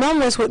my mom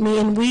was with me,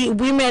 and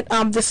we met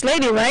this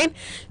lady, right?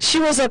 She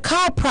was a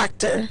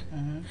chiropractor,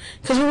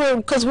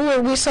 because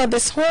we saw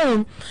this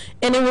home,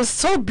 and it was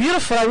so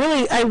beautiful. I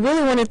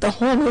really wanted the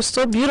home. It was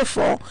so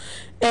beautiful,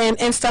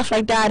 and stuff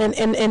like that. And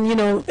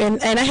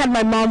I had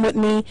my mom with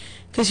me,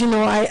 because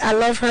I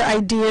love her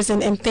ideas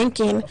and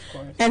thinking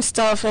and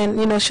stuff.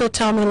 And she'll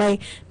tell me like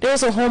there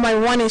was a home I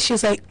wanted.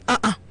 She's like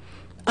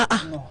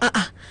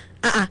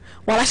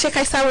Wala she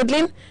kay sa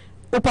wedlin,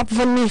 ou pa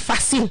venir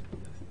facile.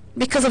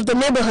 Because of the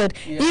neighborhood,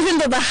 even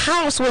though the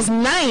house was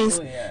nice,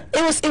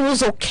 it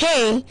was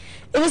okay.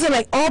 It wasn't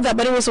like all that,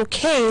 but it was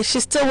okay.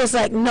 She still was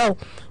like, no.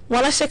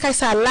 Wala she kay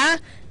sa la,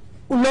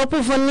 lo pou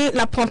veni,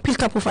 la pompil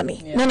ka pou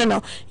veni. No.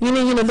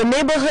 The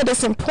neighborhood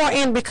is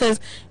important,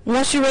 because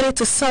once you're ready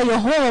to sell your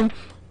home,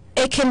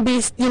 it can be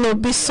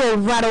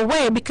sold right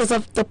away because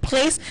of the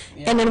place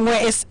and then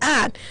where it's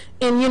at.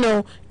 And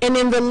and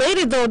then the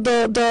lady, the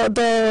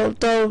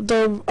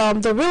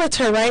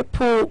realtor, right,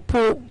 pour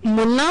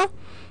Muna,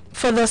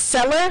 for the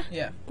seller,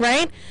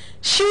 right?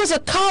 She was a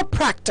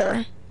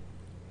chiropractor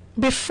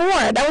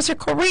before. That was her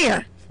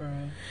career.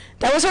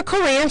 That was her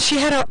career, and she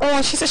had her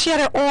own. She said she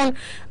had her own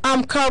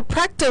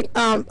chiropractic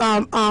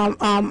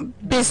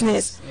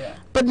business. Yeah.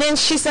 But then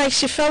she's like,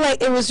 she felt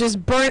like it was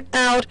just burnt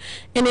out,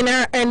 and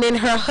then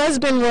her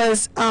husband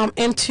was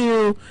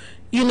into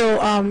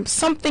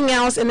something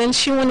else, and then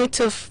she wanted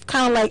to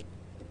kind of like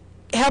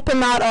help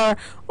him out,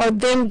 or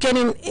them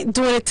doing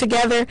it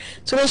together.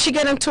 So then she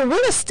got into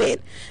real estate.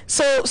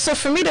 So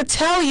for me to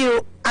tell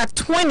you at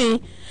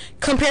 20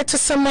 compared to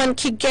someone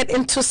could get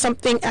into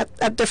something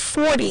at the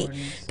 40,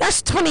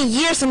 that's 20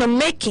 years in the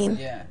making.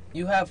 Yeah,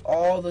 you have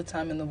all the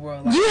time in the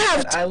world. Like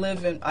I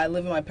live in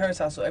my parents'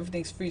 house, so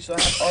everything's free. So I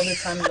have all the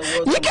time in the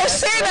world. You can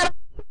say that.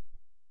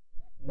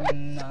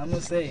 No, I'm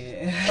gonna say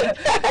it.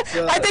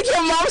 So, I think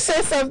your mom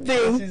said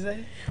something. What she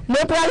say?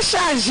 Mon pral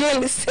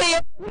changer, say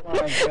it. Oh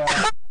my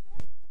God.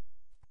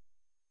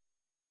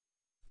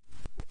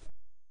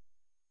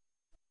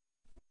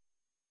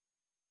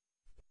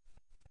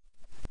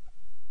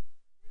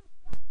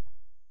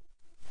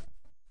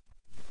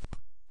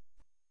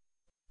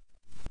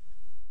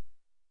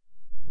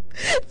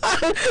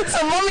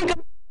 So mommy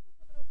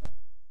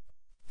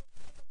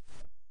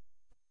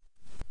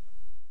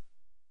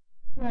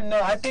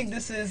No, I think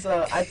this is.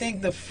 I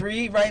think the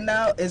free right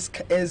now is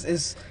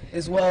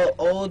well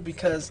old,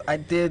 because I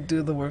did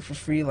do the work for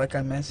free, like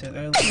I mentioned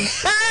earlier.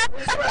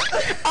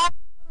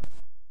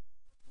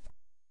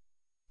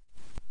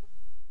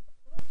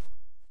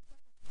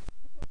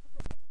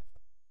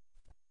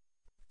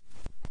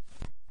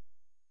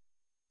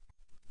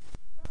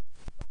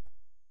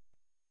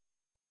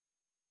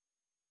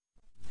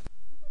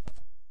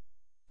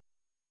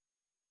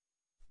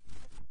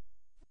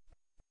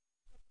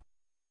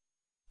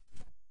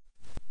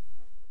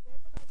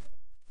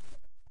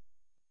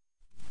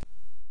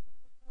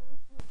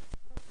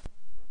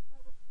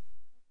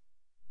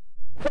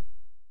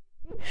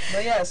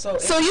 But yeah, so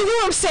you hear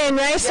what I'm saying,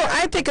 right? Yeah. So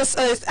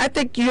I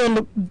think you're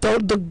in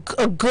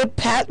a good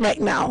path right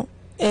now,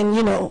 and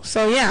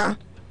so yeah.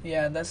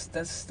 Yeah, that's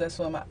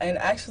what I'm. And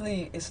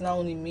actually, it's not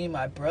only me.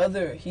 My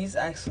brother, he's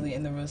actually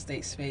in the real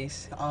estate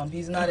space.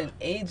 He's not an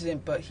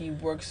agent, but he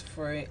works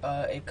for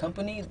a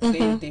company.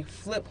 They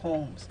flip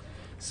homes.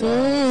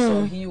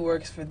 So he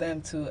works for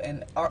them too,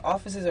 and our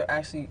offices are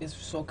actually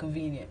so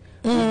convenient.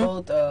 We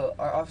both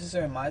our offices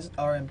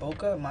are in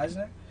Boca,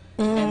 Meisner,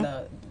 and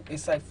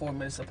it's like 4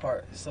 minutes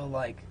apart. So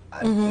like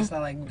it's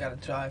not like we gotta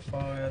drive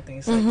far or anything.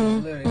 It's like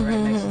literally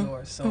right next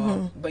door.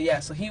 So but yeah,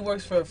 so he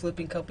works for a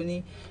flipping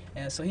company,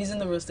 and so he's in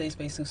the real estate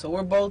space too. So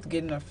we're both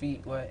getting our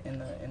feet wet in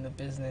the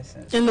business.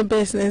 And in the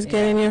business,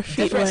 getting your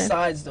feet different wet.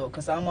 sides though,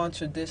 because I'm on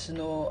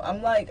traditional.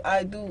 I'm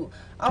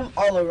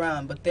all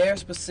around, but they're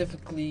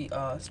specifically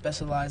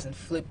specialized in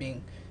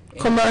flipping.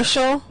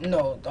 Commercial?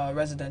 No,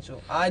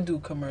 residential. I do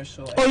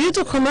commercial. Oh, you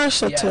do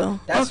commercial too.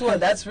 That's okay.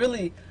 That's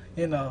really,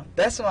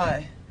 that's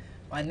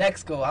my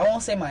next goal. I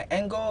won't say my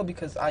end goal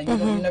because you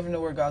never know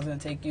where God's gonna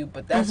take you,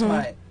 but that's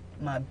my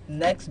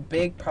next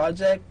big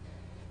project.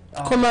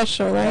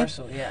 Commercial, right?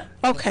 Commercial, yeah.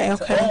 Okay.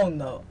 To own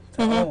though.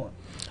 To own.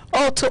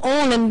 Oh, to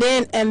own and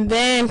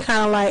then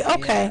kind of like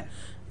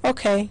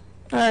okay,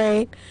 all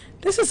right.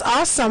 This is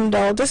awesome,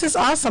 though. This is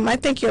awesome. I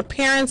think your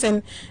parents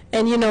and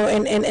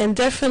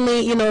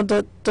definitely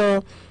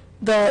the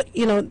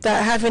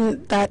that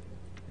having that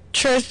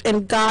church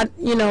and God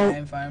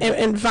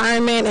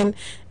environment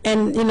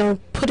and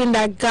putting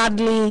that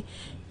godly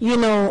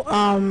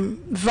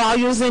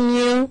values in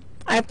you.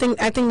 I think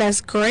that's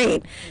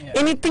great. Yeah.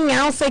 Anything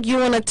else like you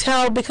want to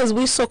tell, because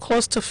we're so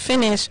close to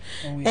finish,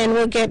 and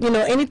we'll get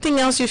anything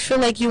else you feel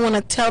like you want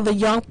to tell the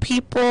young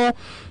people.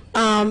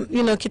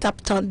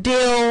 Kita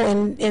deal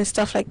and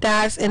stuff like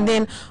that, and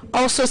then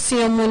also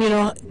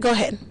go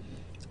ahead.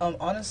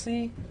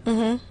 Honestly,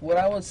 what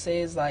I would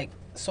say is like,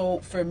 so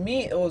for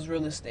me it was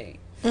real estate.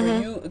 For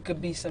you, it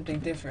could be something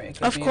different.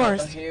 It could be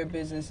like a hair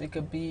business. It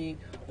could be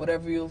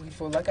whatever you're looking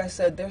for. Like I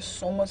said, there's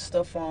so much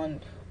stuff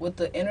with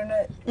the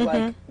internet.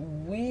 Like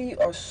we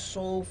are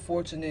so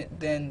fortunate.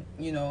 Then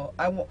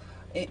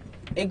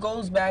it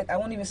goes back. I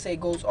won't even say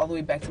it goes all the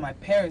way back to my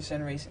parents'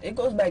 generation. It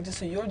goes back just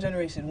to your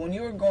generation. When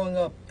you were growing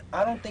up,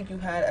 I don't think you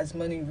had as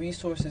many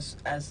resources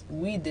as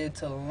we did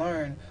to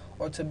learn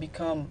or to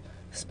become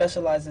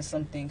specialized in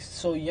something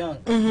so young.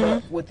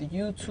 But with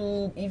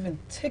YouTube, even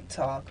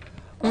TikTok,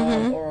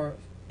 or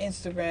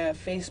Instagram,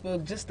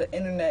 Facebook, just the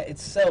internet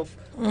itself,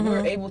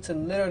 we're able to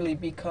literally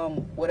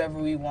become whatever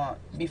we want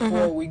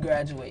before we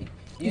graduate.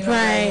 You know what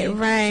I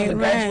mean? So the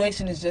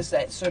graduation is just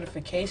that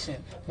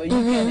certification. But you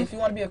can, if you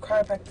want to be a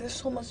chiropractor, there's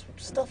so much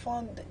stuff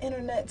on the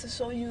internet to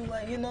show you,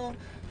 like,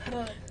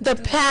 the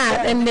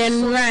path, and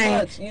then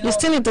much, you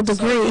still need the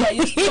degree.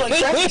 So,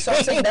 exactly. So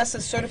I'm saying that's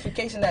a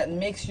certification that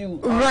makes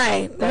you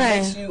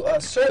makes you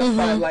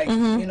certified, like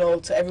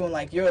to everyone,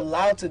 like you're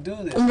allowed to do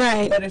this.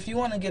 Right. But if you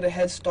want to get a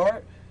head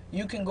start,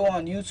 you can go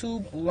on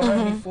YouTube,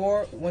 learn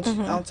before. Once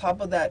you, on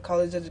top of that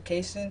college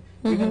education,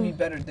 you're gonna be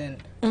better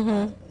than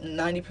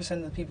 90%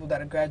 of the people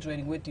that are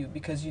graduating with you,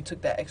 because you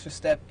took that extra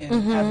step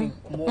in having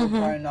more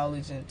prior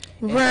knowledge and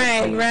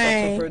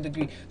a further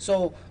degree.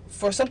 So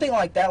for something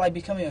like that, like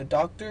becoming a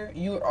doctor,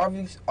 you're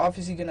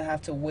obviously gonna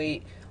have to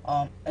wait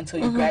until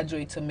you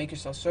graduate to make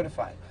yourself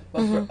certified.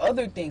 But for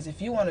other things, if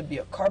you want to be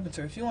a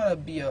carpenter, if you want to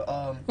be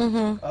a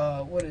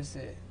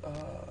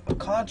a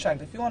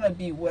contractor, if you want to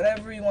be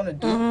whatever you want to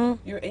do,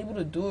 you're able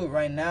to do it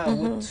right now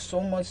with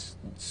so much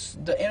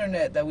the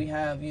internet that we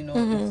have.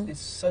 It's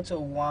such a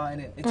wide,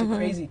 and it's a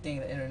crazy thing,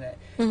 the internet.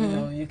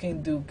 You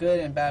can do good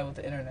and bad with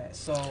the internet.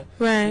 So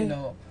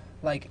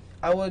like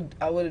I would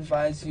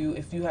advise you,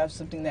 if you have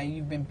something that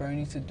you've been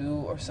burning to do,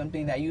 or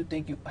something that you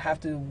think you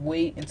have to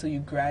wait until you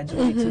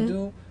graduate to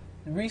do,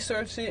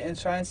 research it and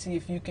try and see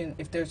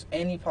if there's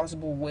any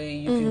possible way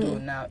you can do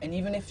it now. And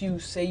even if you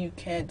say you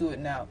can't do it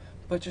now,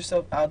 put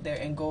yourself out there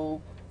and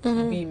go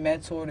be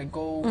mentored, and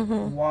go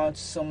watch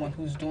someone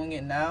who's doing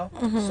it now.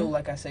 So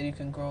like I said, you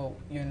can grow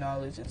your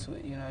knowledge into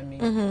it, you know what I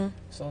mean?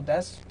 So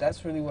that's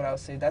really what I would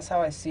say. That's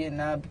how I see it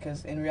now,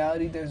 because in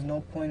reality there's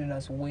no point in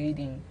us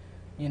waiting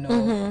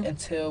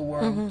until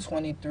we're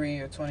 23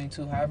 or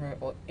 22, however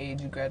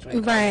age you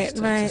graduate college,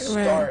 to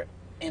start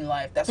in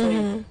life. That's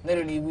why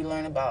literally we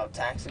learn about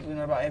taxes, we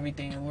learn about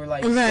everything, and we're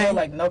like still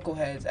like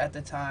knuckleheads at the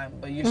time,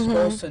 but you're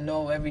supposed to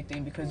know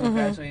everything because you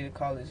graduated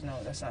college. No,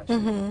 that's not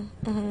true.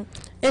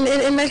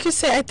 And like you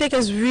say, I think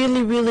it's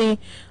really, really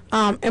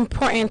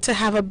important to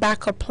have a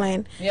backup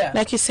plan. Yeah.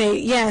 Like you say,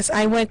 yes,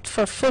 I went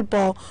for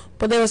football,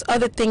 but there was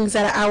other things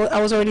that I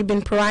was already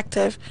been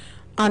proactive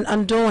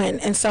on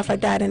doing and stuff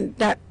like that, and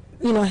that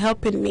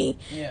helping me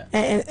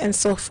and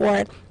so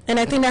forth. And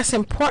I think that's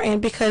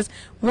important, because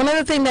one of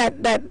the things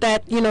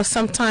that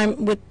sometimes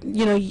with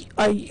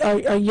our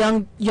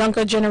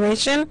younger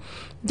generation,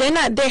 they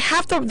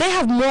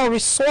have more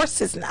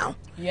resources now.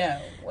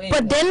 Yeah.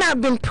 But they're not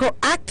being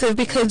proactive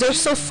because they're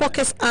so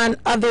focused on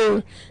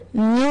other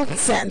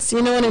nuisance,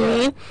 you know what I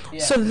mean? Yeah.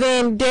 So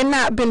then they're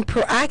not being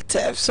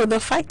proactive. So the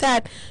fact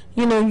that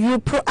you know, you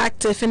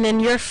proactive, and then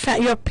your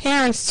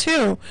parents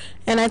too.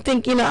 And I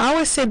think, you know, I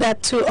always say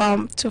that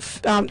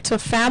to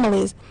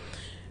families.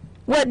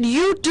 What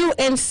you do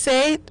and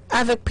say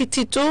avec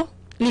petito,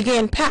 li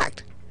gen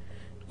impact.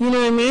 You know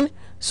what I mean?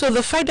 So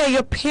the fact that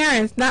your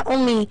parents not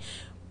only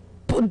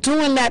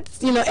doing that,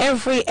 you know,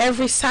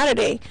 every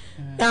Saturday,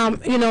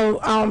 you know,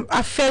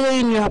 a fellow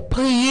in your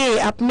prier,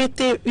 admit,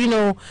 you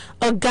know,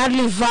 a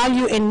godly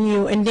value in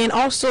you, and then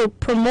also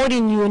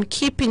promoting you and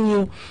keeping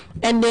you,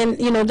 and then,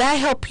 you know, that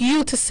help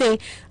you to say,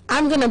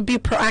 I'm gonna be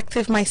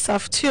proactive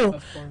myself too.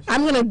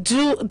 I'm gonna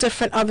do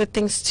different other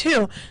things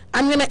too.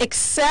 I'm gonna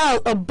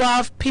excel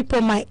above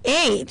people my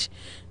age.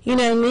 You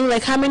know what I mean?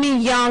 Like how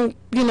many young,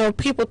 you know,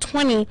 people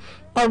 20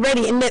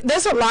 already, and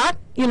there's a lot,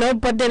 you know,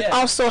 but then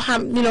also how,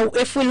 you know,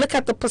 if we look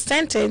at the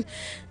percentage,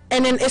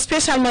 and then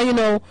especially, you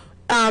know,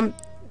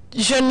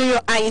 jeunes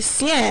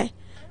haïtiens,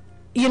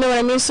 you know what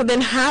I mean? So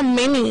then how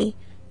many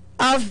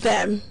of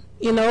them,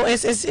 you know,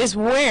 is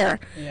where?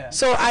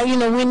 So you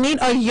know, we need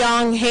a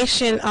young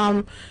Haitian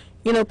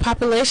you know,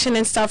 population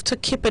and stuff to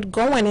keep it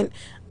going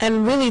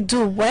and really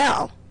do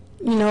well,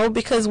 you know,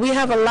 because we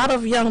have a lot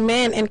of young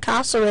men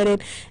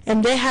incarcerated,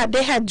 and they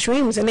had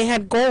dreams and they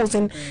had goals,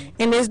 and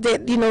is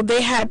that, you know,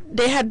 they had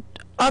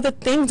other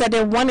things that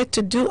they wanted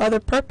to do, other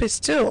purpose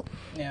too.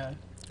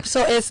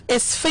 So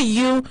it's for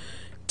you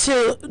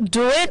to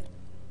do it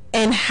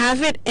and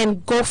have it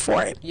and go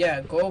for it.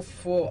 Go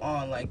full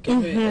on, like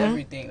give it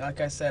everything. Like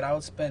I said, I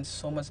would spend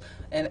so much,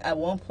 and at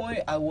one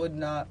point I would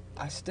not.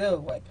 I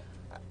still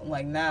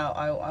like now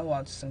I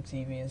watch some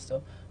TV and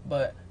stuff,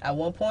 but at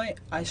one point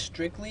I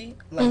strictly,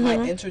 like, my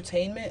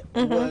entertainment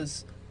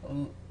was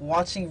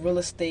watching real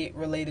estate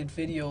related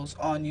videos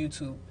on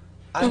YouTube.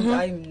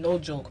 I'm no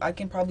joke, I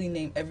can probably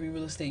name every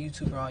real estate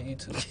YouTuber on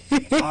YouTube.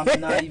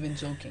 I'm not even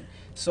joking.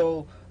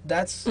 So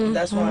that's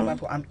why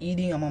I'm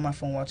eating, I'm on my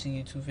phone watching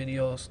YouTube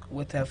videos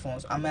with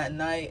headphones. I'm at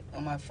night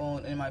on my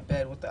phone in my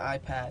bed with the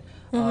iPad.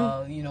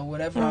 You know,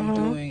 whatever I'm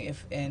doing,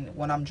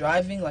 when I'm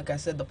driving, like I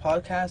said, the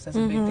podcast, that's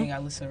a big thing. I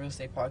listen to real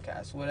estate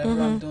podcasts.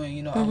 Whatever I'm doing,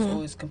 you know, I was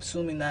always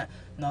consuming that,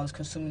 and I was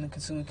consuming,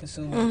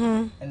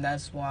 and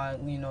that's why,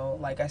 you know,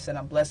 like I said,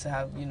 I'm blessed to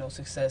have, you know,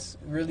 success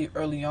really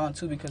early on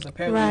too, because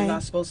apparently you're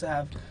not supposed to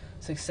have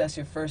success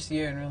your first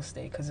year in real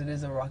estate, because it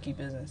is a rocky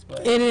business.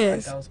 But it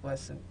is. Like, I was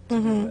blessed to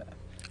do that.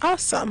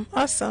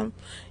 Awesome.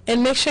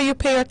 And make sure you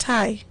pay your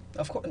tithe.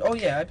 Of course. Oh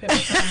yeah, I pay my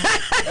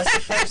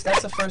tithe.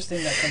 That's the first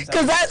thing that comes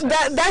out.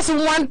 Because that's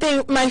one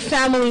thing my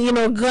family, you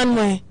know,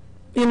 gunway,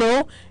 you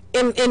know,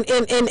 and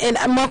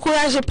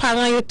m'encourage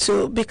parents you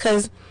too,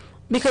 because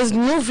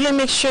nous voulons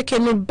make sure que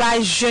nous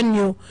buy jeunes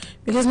you,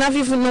 because nous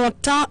vivons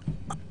longtemps.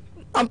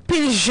 Un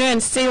peu jeune,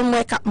 c'est au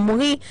moins cap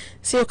mourir,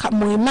 c'est au cap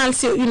mourir mal,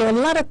 c'est, you know, a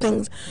lot of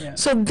things.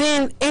 So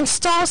then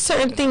install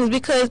certain things,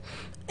 because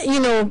you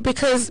know,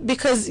 because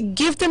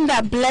give them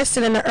that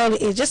blessing in the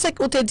early age. Just like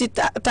Ute dit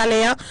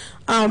talaya,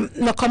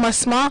 no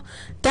commencement,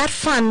 that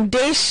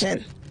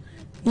foundation,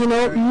 you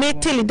know,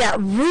 mettez that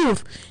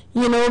roof,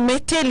 you know,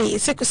 mettez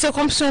c'est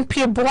comme si on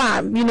pied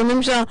bois, you know,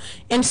 même genre,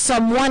 and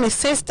someone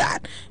says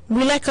that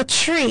we like a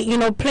tree, you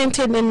know,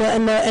 planted in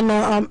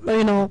the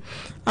you know,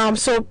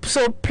 so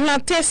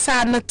planter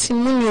ça dans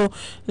timounyo,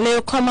 le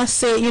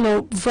commencer, you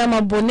know,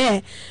 vraiment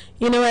bonnet.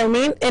 You know what I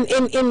mean?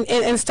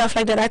 And stuff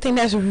like that. I think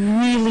that's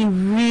really,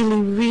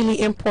 really, really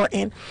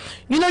important.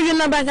 You know,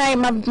 bagay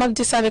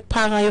magdis avec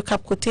parents yo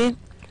kap kote.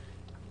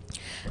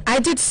 I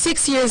did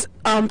 6 years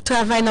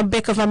travail in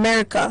Bank of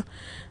America.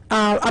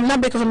 I'm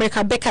not Bank of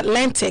America, Bank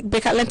Atlantic.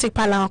 Bank Atlantic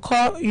parla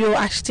encore, yo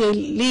acheté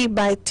li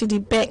by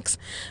TD Banks.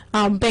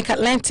 Bank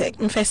Atlantic.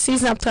 M fait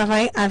 6 ans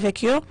travail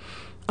avec yo.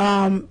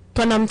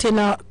 Pendant m'étais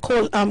dans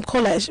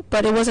college,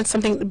 but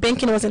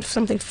banking wasn't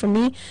something for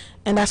me,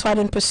 and that's why I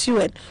didn't pursue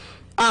it.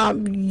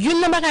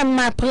 You know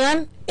my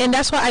plan, and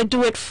that's why I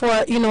do it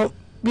for, you know,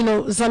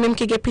 zamim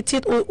ki get petit,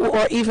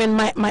 or even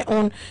my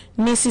own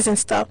nieces and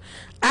stuff.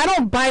 I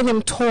don't buy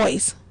them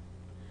toys.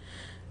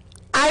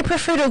 I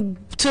prefer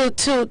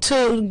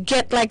to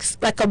get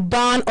like a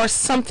bond or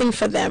something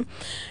for them.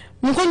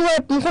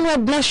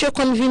 M'konwe blanche yo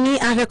konvini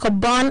avec a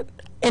bond,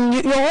 and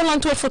you hold on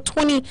to it for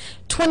 20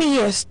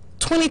 years,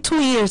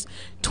 22 years,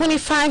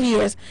 25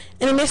 years,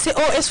 and then they say,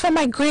 oh, it's for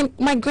my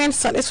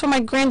grandson, it's for my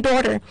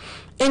granddaughter.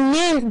 And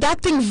then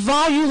that thing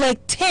value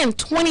like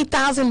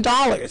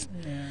 $10,000-$20,000.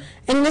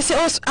 And they say,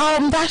 oh,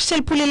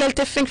 m'dache pour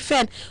l'elte fin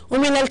fed, ou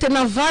men l'elte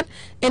nan vant,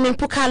 and then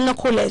pour kal nan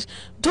college.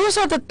 Those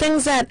are the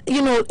things that,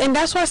 you know, and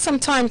that's why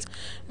sometimes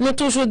nous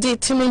toujours dit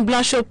Timon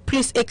Blanche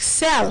plus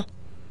excel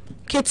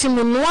que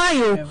Timon noir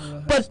yo,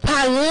 but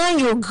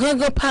parents yo, grand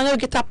parents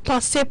get a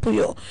pensé pour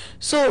yo.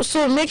 So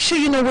make sure,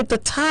 you know, with the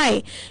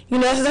tie, you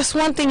know, that's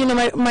one thing, you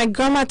know, my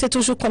grandma te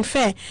toujours qu'on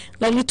fait,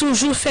 like li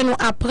toujours fait nous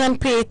apprendre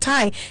payer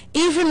tie.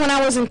 Even when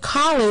I was in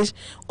college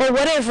or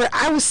whatever,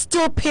 I would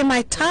still pay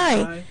my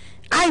tie.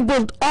 I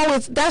would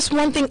always, that's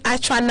one thing I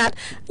try not,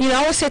 you know, I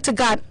always say to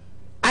God,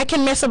 I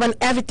can mess up on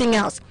everything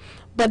else,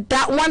 But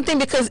that one thing,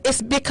 because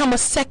it's become a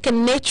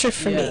second nature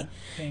for me.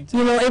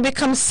 You know, it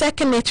becomes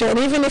second nature. And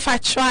even if I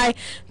try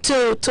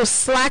to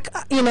slack,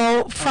 you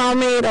know,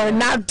 from it or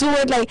not do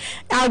it, like,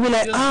 I'll be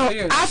like,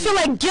 oh, I feel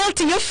like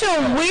guilty. You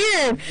feel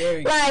weird.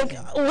 Like,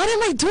 what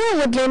am I doing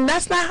with it? And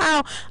that's not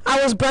how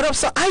I was brought up.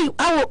 So I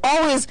will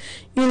always,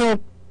 you know,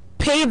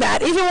 pay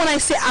that. Even when I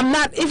say I'm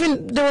not,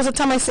 even there was a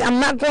time I said I'm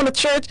not going to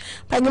church,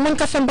 but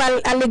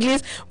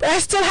I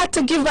still had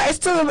to give, I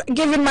still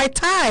giving my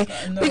tithe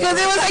because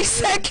it was like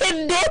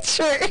second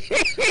nature.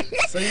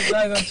 So you're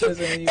not going to church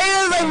and it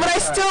was like, but I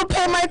still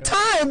pay my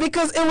tithe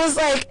because it was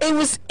like, it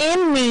was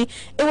in me.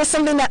 It was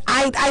something that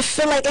I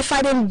feel like if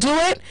I didn't do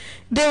it,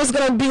 there was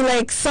gonna be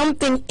like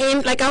something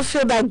in, like I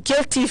feel that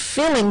guilty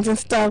feelings and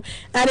stuff.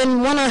 I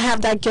didn't want to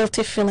have that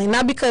guilty feeling,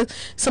 not because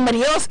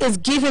somebody else is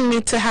giving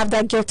me to have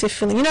that guilty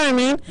feeling, you know what I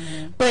mean?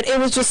 But it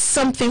was just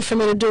something for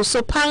me to do.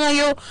 So parents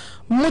yo,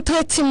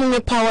 montre ti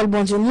moun parole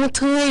bon Dieu,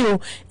 montre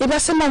yo, et pas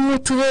seulement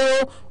montre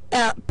yo,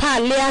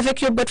 parler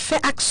avec yo, but faire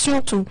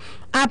action tout.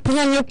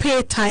 Apprendre yo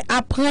pay time,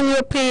 apprendre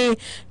yo pay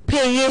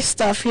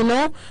stuff, you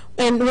know.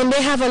 And when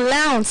they have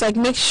allowance, like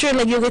make sure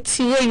like you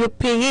retire, you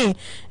pay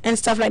and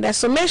stuff like that.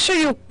 So make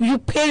sure you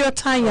pay your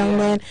time, young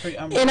man.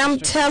 And I'm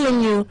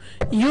telling you,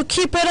 you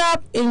keep it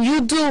up and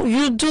you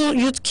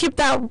keep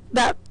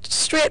that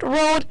straight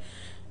road,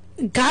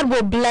 God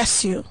will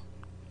bless you.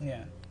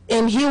 Yeah.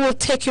 And He will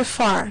take you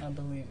far. I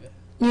believe it.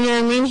 You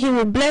know what I mean? He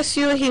will bless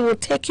you, He will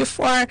take you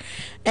far,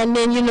 and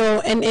then, you know,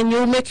 and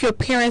you'll make your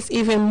parents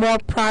even more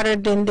prouder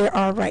than they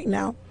are right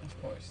now.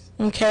 Of course.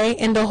 Okay?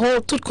 And the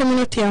whole toute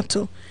communauté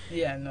too.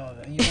 Yeah, no,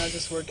 you're not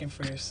just working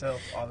for yourself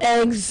all the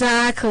time.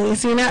 Exactly.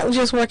 So you're not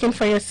just working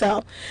for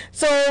yourself.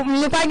 So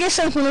we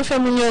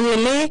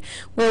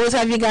always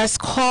have you guys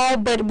call,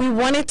 but we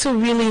wanted to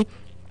really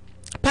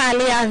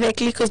parler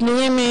avec lui because nous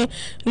aimons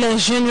les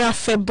jeunes a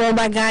fait bon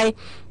bagay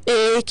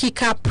et qui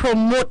ka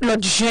promote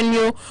l'autre jeune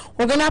yo.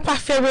 We're gonna pas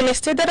faire real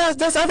estate.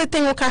 There's other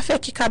thing we can faire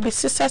qui can be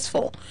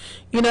successful.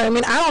 You know what I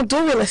mean? I don't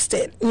do real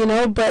estate, you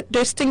know, but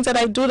there's things that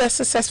I do that's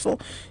successful.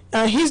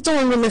 He's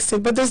doing real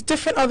estate, but there's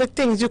different other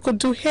things. You could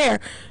do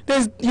hair.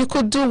 You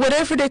could do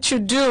whatever that you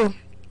do.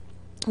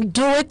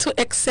 Do it to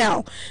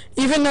excel.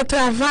 Even the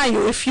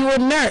travail, if you're a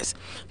nurse,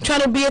 try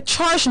to be a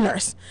charge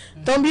nurse.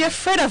 Don't be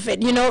afraid of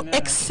it. You know,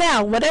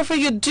 excel. Whatever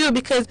you do,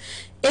 because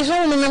if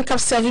on cap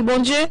servi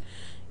bon Dieu,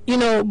 you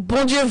know,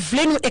 bon Dieu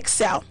vle nous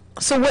excel.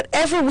 So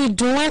whatever we're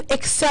doing,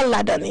 excel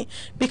là-dedans.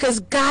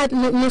 Because God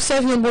nous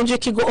serve bon Dieu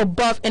qui go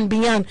above and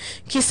beyond.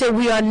 Qui say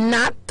we are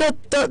not the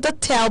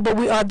tail, but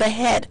we are the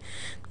head.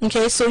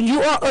 Okay, so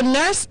you are a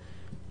nurse,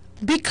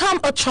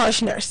 become a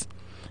charge nurse.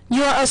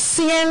 You are a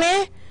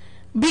CNA,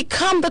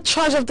 become the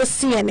charge of the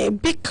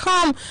CNA.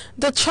 Become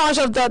the charge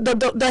of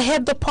the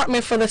head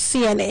department for the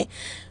CNA.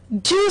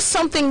 Do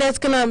something that's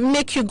gonna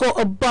make you go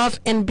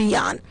above and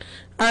beyond.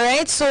 All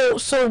right, so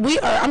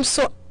I'm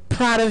so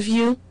proud of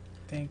you.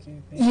 Thank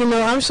you. You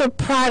know, I'm so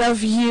proud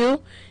of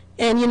you.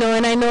 And, you know,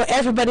 and I know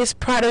everybody's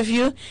proud of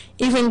you.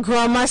 Even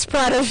Grandma's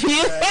proud of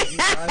you.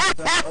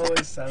 I'm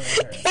always telling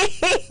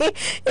her.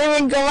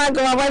 Even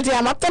Grandma va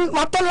dire, m'attends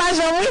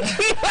l'argent, oui.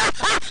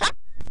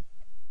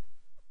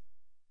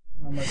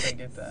 How much I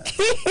get that?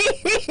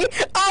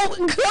 Oh,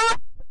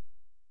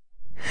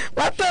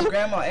 God.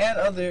 Grandma and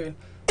others.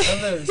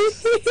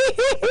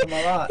 From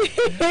a lot.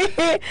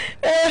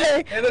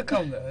 It'll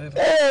come though.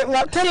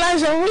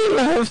 We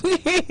love.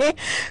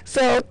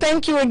 So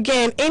thank you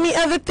again. Any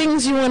other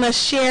things you want to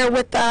share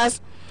with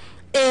us?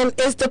 And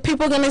is the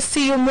people going to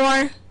see you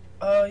more?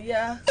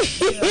 Yeah.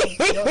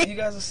 You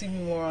guys will see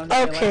me more on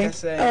here. Okay. Like I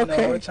said, you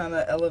know, we're trying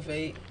to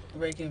elevate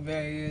breaking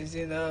barriers,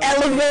 you know.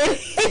 Elevate.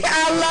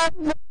 I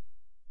love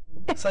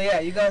it. So yeah,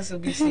 you guys will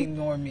be seeing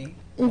more of me.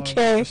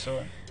 Okay. For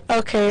sure.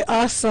 Okay,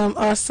 awesome.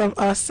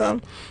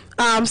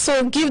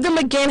 So give them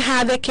again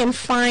how they can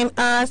find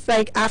us,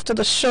 like after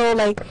the show,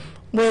 like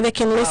where they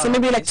can listen.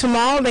 Maybe like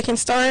tomorrow they can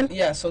start.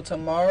 Yeah, so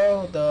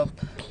tomorrow the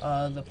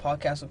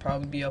podcast will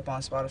probably be up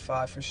on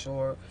Spotify for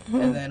sure,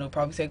 and then it'll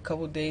probably take a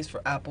couple of days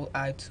for Apple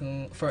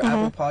iTunes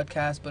Apple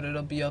Podcasts, but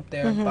it'll be up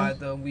there by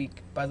the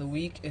week. By the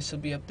week, it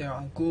should be up there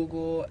on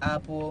Google,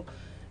 Apple,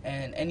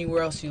 and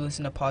anywhere else you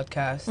listen to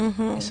podcasts.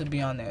 It should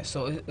be on there.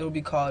 So it'll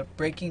be called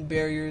Breaking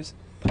Barriers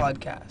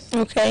Podcast.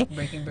 Okay.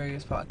 Breaking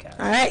Barriers Podcast.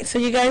 All right, so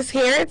you guys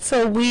hear it.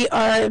 So we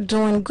are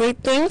doing great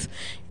things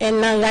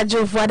in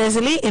Radio Voix des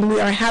Îles, and we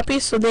are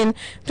happy. So then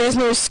there's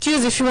no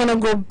excuse if you want to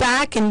go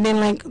back and then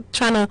like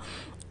trying to,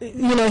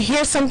 you know,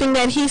 hear something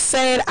that he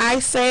said, I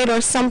said, or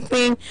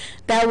something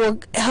that will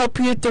help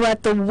you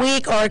throughout the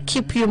week or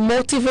keep you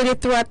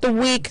motivated throughout the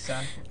week.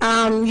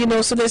 Exactly. You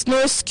know, so there's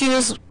no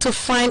excuse to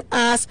find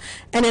us.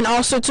 And then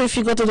also too, if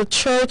you go to the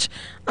church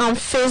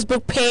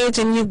Facebook page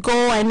and you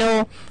go, I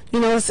know, you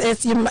know,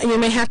 you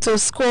may have to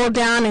scroll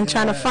down and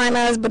try to find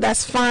us, but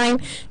that's fine.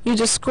 You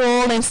just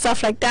scroll and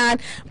stuff like that.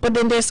 But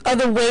then there's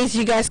other ways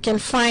you guys can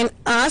find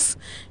us.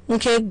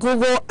 Okay,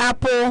 Google,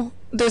 Apple,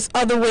 there's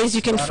other ways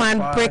you can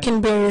find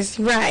Breaking Berries.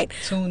 Right.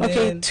 Tune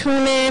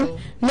in.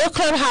 No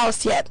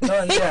Clubhouse yet.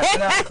 Not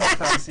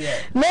Clubhouse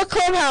yet. No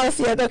Clubhouse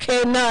yet.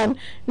 Okay, none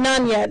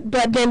yet.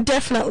 But then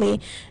definitely.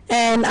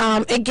 And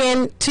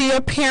again, to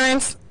your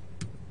parents,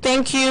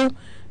 thank you.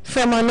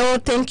 Femano,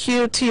 thank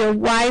you to your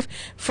wife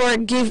for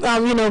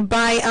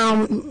by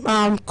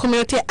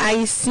communauté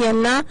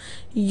haïtienne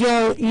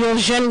your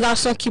jeune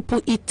garçon qui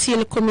pour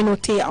utile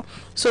communauté.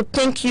 So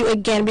thank you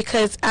again,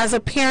 because as a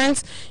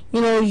parent,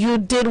 you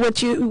did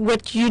what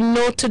you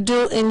know to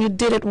do, and you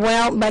did it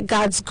well by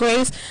God's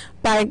grace,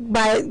 by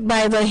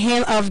the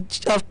hand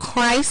of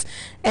Christ.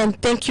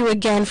 And thank you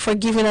again for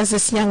giving us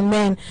this young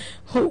man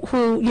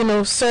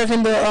who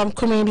serving the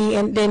community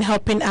and then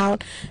helping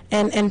out,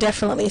 and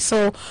definitely.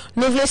 So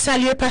nous voulons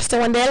saluer Pasteur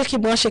Wendell qui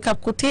branche Cap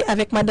Côté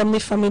avec Madame mes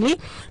familles.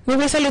 Nous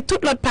voulons saluer tout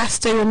l'autre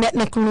pasteur net dans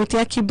la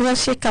communauté qui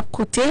branche Cap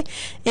Côté,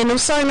 et nous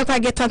sorry nous pas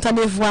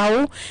entendre voix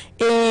ou,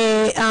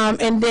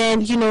 and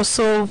then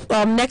so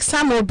next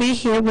time we'll be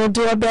here, we'll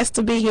do our best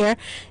to be here.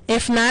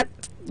 If not,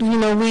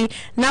 we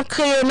n'a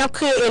créé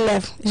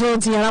élève. Je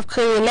dis n'a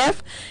créé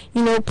élève,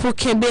 pour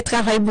qu'il y ait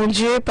travail bon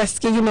Dieu, parce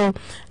que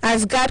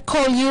as God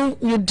call you,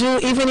 you do,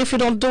 even if you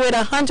don't do it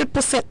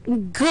 100%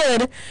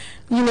 good.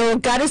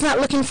 God is not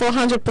looking for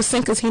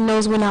 100% because He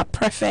knows we're not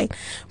perfect,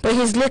 but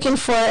He's looking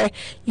for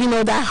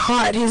that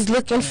heart. He's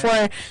looking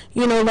for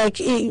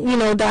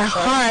that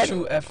heart,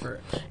 true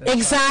effort.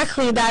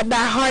 Exactly, that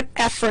heart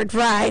effort,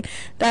 right?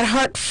 That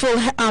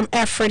heartful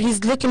effort.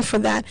 He's looking for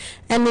that.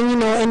 And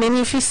then and then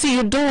if you see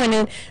you doing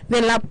it,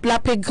 then la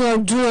pe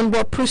grand doing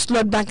what plus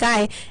l'autre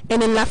bagay,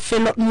 and then la fait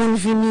l'autre moun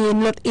vini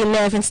and l'autre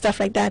élève and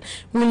stuff like that.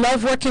 We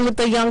love working with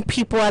the young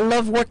people. I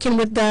love working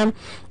with them.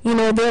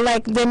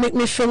 They make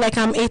me feel like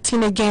I'm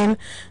 18 again.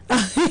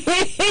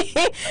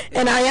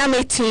 And I am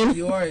 18.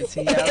 You are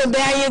 18. Yeah,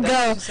 there you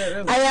go.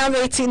 I am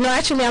 18. No,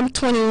 actually I'm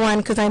 21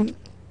 because I'm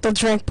the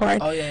drink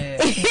part. Oh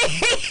yeah.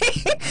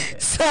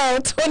 So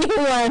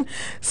 21.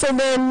 So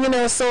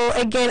then so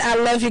again, I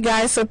love you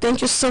guys. So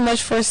thank you so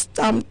much for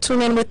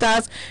tuning in with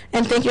us,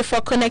 and thank you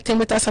for connecting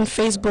with us on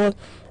Facebook,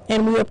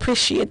 and we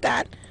appreciate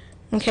that.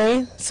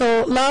 Okay.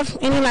 So love.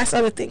 Any last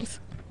other things?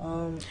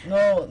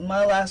 No.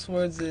 My last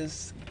words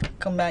is,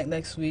 come back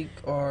next week,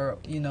 or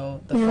the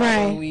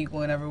following week,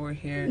 whenever we're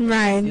here.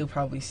 Right. You'll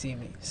probably see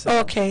me. So.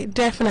 Okay,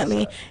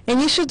 definitely.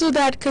 And you should do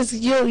that, because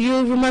you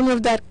remind me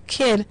of that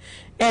kid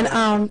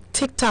and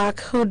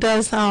TikTok who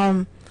does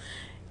those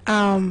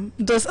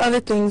other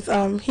things.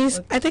 I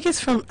think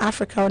he's from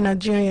Africa or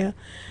Nigeria.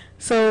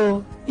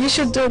 So we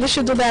should do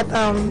that.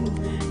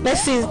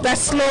 Let's see.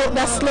 That's slow.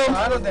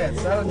 I don't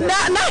dance.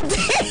 Not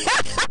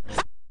dance.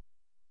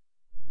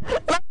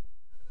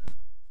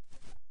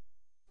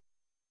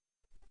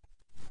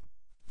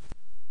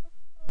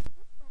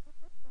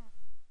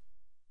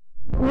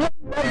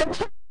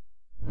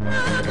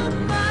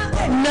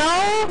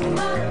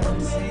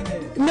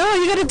 No,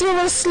 you gotta do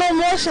it with slow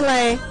motion,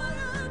 like.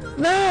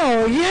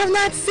 No, you have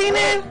not seen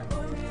it.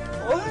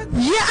 What?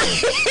 Yeah.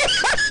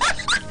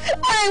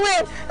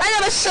 Wait, I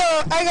gotta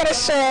show. Wait, I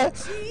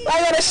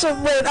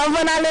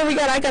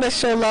gotta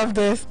show Love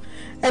this,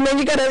 and then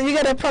you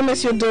gotta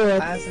promise you'll do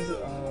it.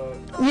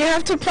 You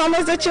have to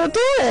promise that you'll do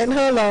it.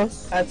 Hold on.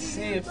 I'd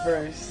see it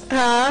first.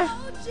 Huh?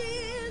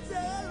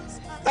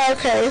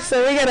 Okay,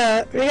 so we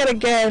gotta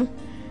get.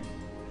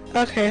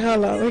 Okay,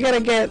 hold on. We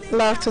gotta get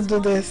Love to do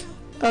this.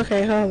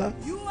 Okay, hold on.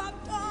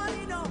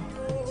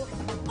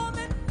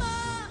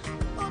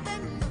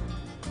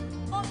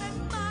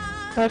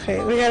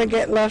 Okay, we gotta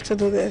get Love to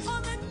do this.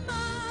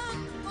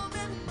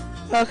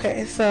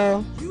 Okay,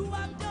 so.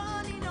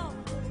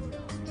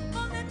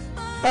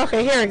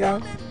 Okay, here we go.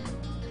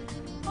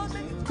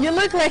 You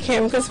look like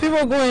him, because people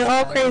are going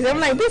all crazy. I'm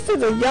like, this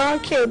is a young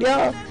kid,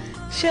 y'all.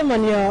 Shame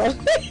on y'all.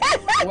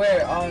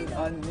 Where? On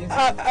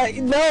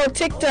YouTube? No,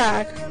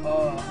 TikTok.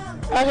 Oh.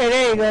 Okay,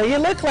 there you go. You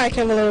look like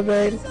him a little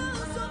bit.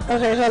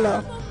 Okay, hold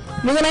on.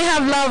 We're gonna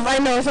have Love. I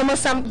know, it's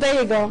almost some.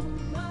 There you go.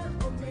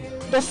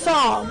 The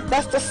song.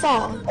 That's the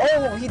song.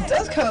 Oh, he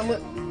does kind of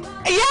look.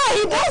 Yeah,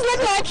 he does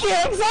look like you.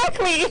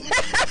 Exactly.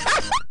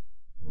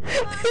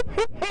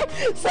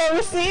 So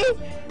we see.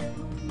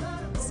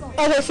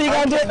 Okay, so you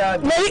gotta do it.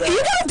 No,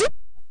 you gotta do.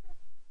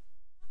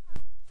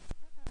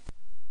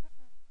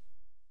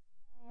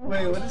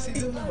 Wait, what is he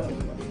doing?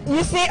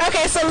 You see?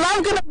 Okay, so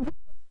Love gonna.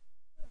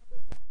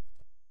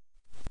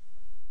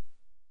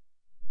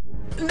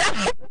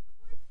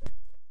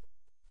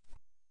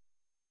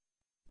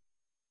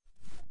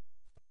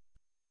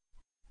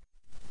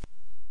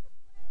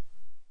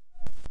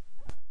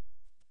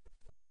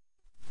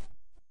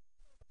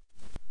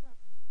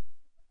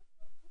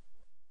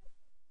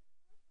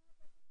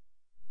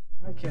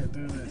 I can't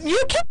do this.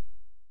 You can.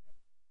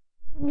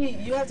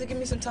 You have to give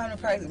me some time to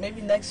practice.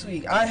 Maybe next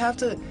week. I have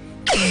to.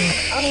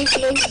 I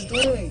don't know what he's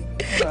doing.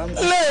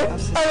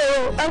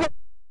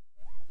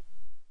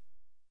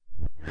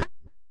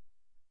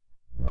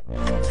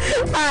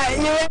 Alright,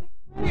 you ready?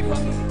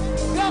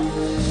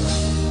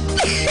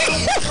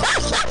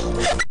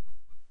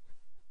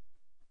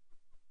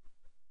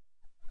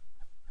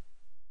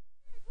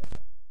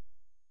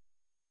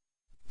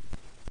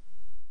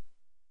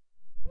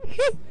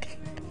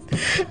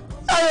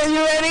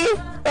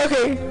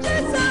 Okay.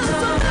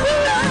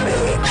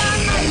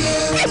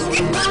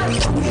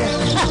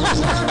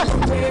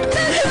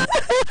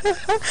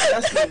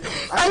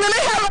 I'm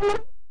gonna have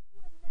a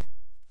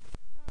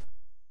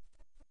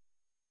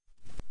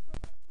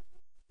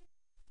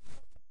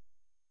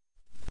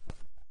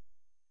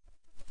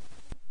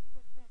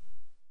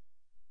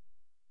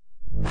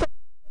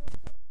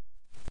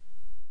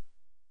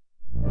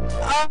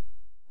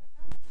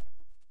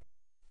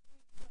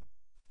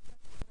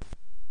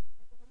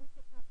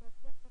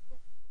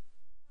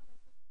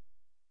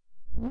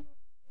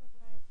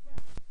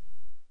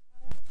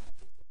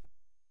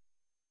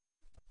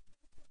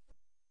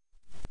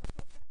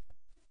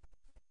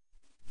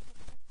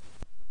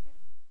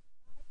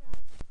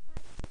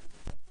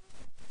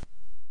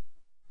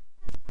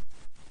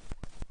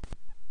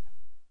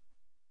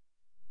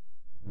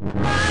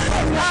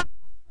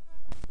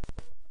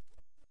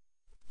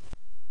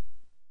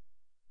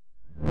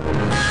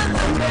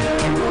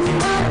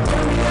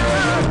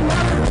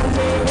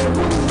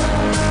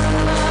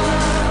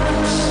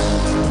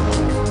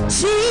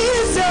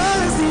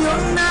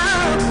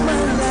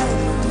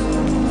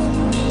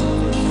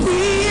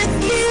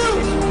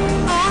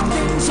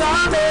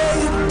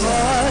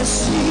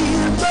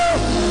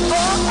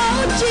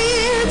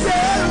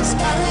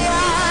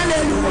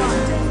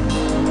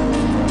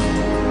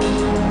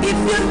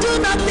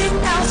nothing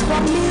else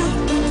from me.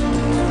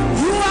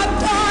 You have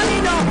done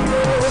it all.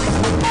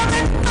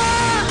 Open,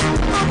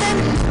 open,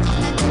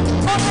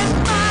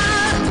 open,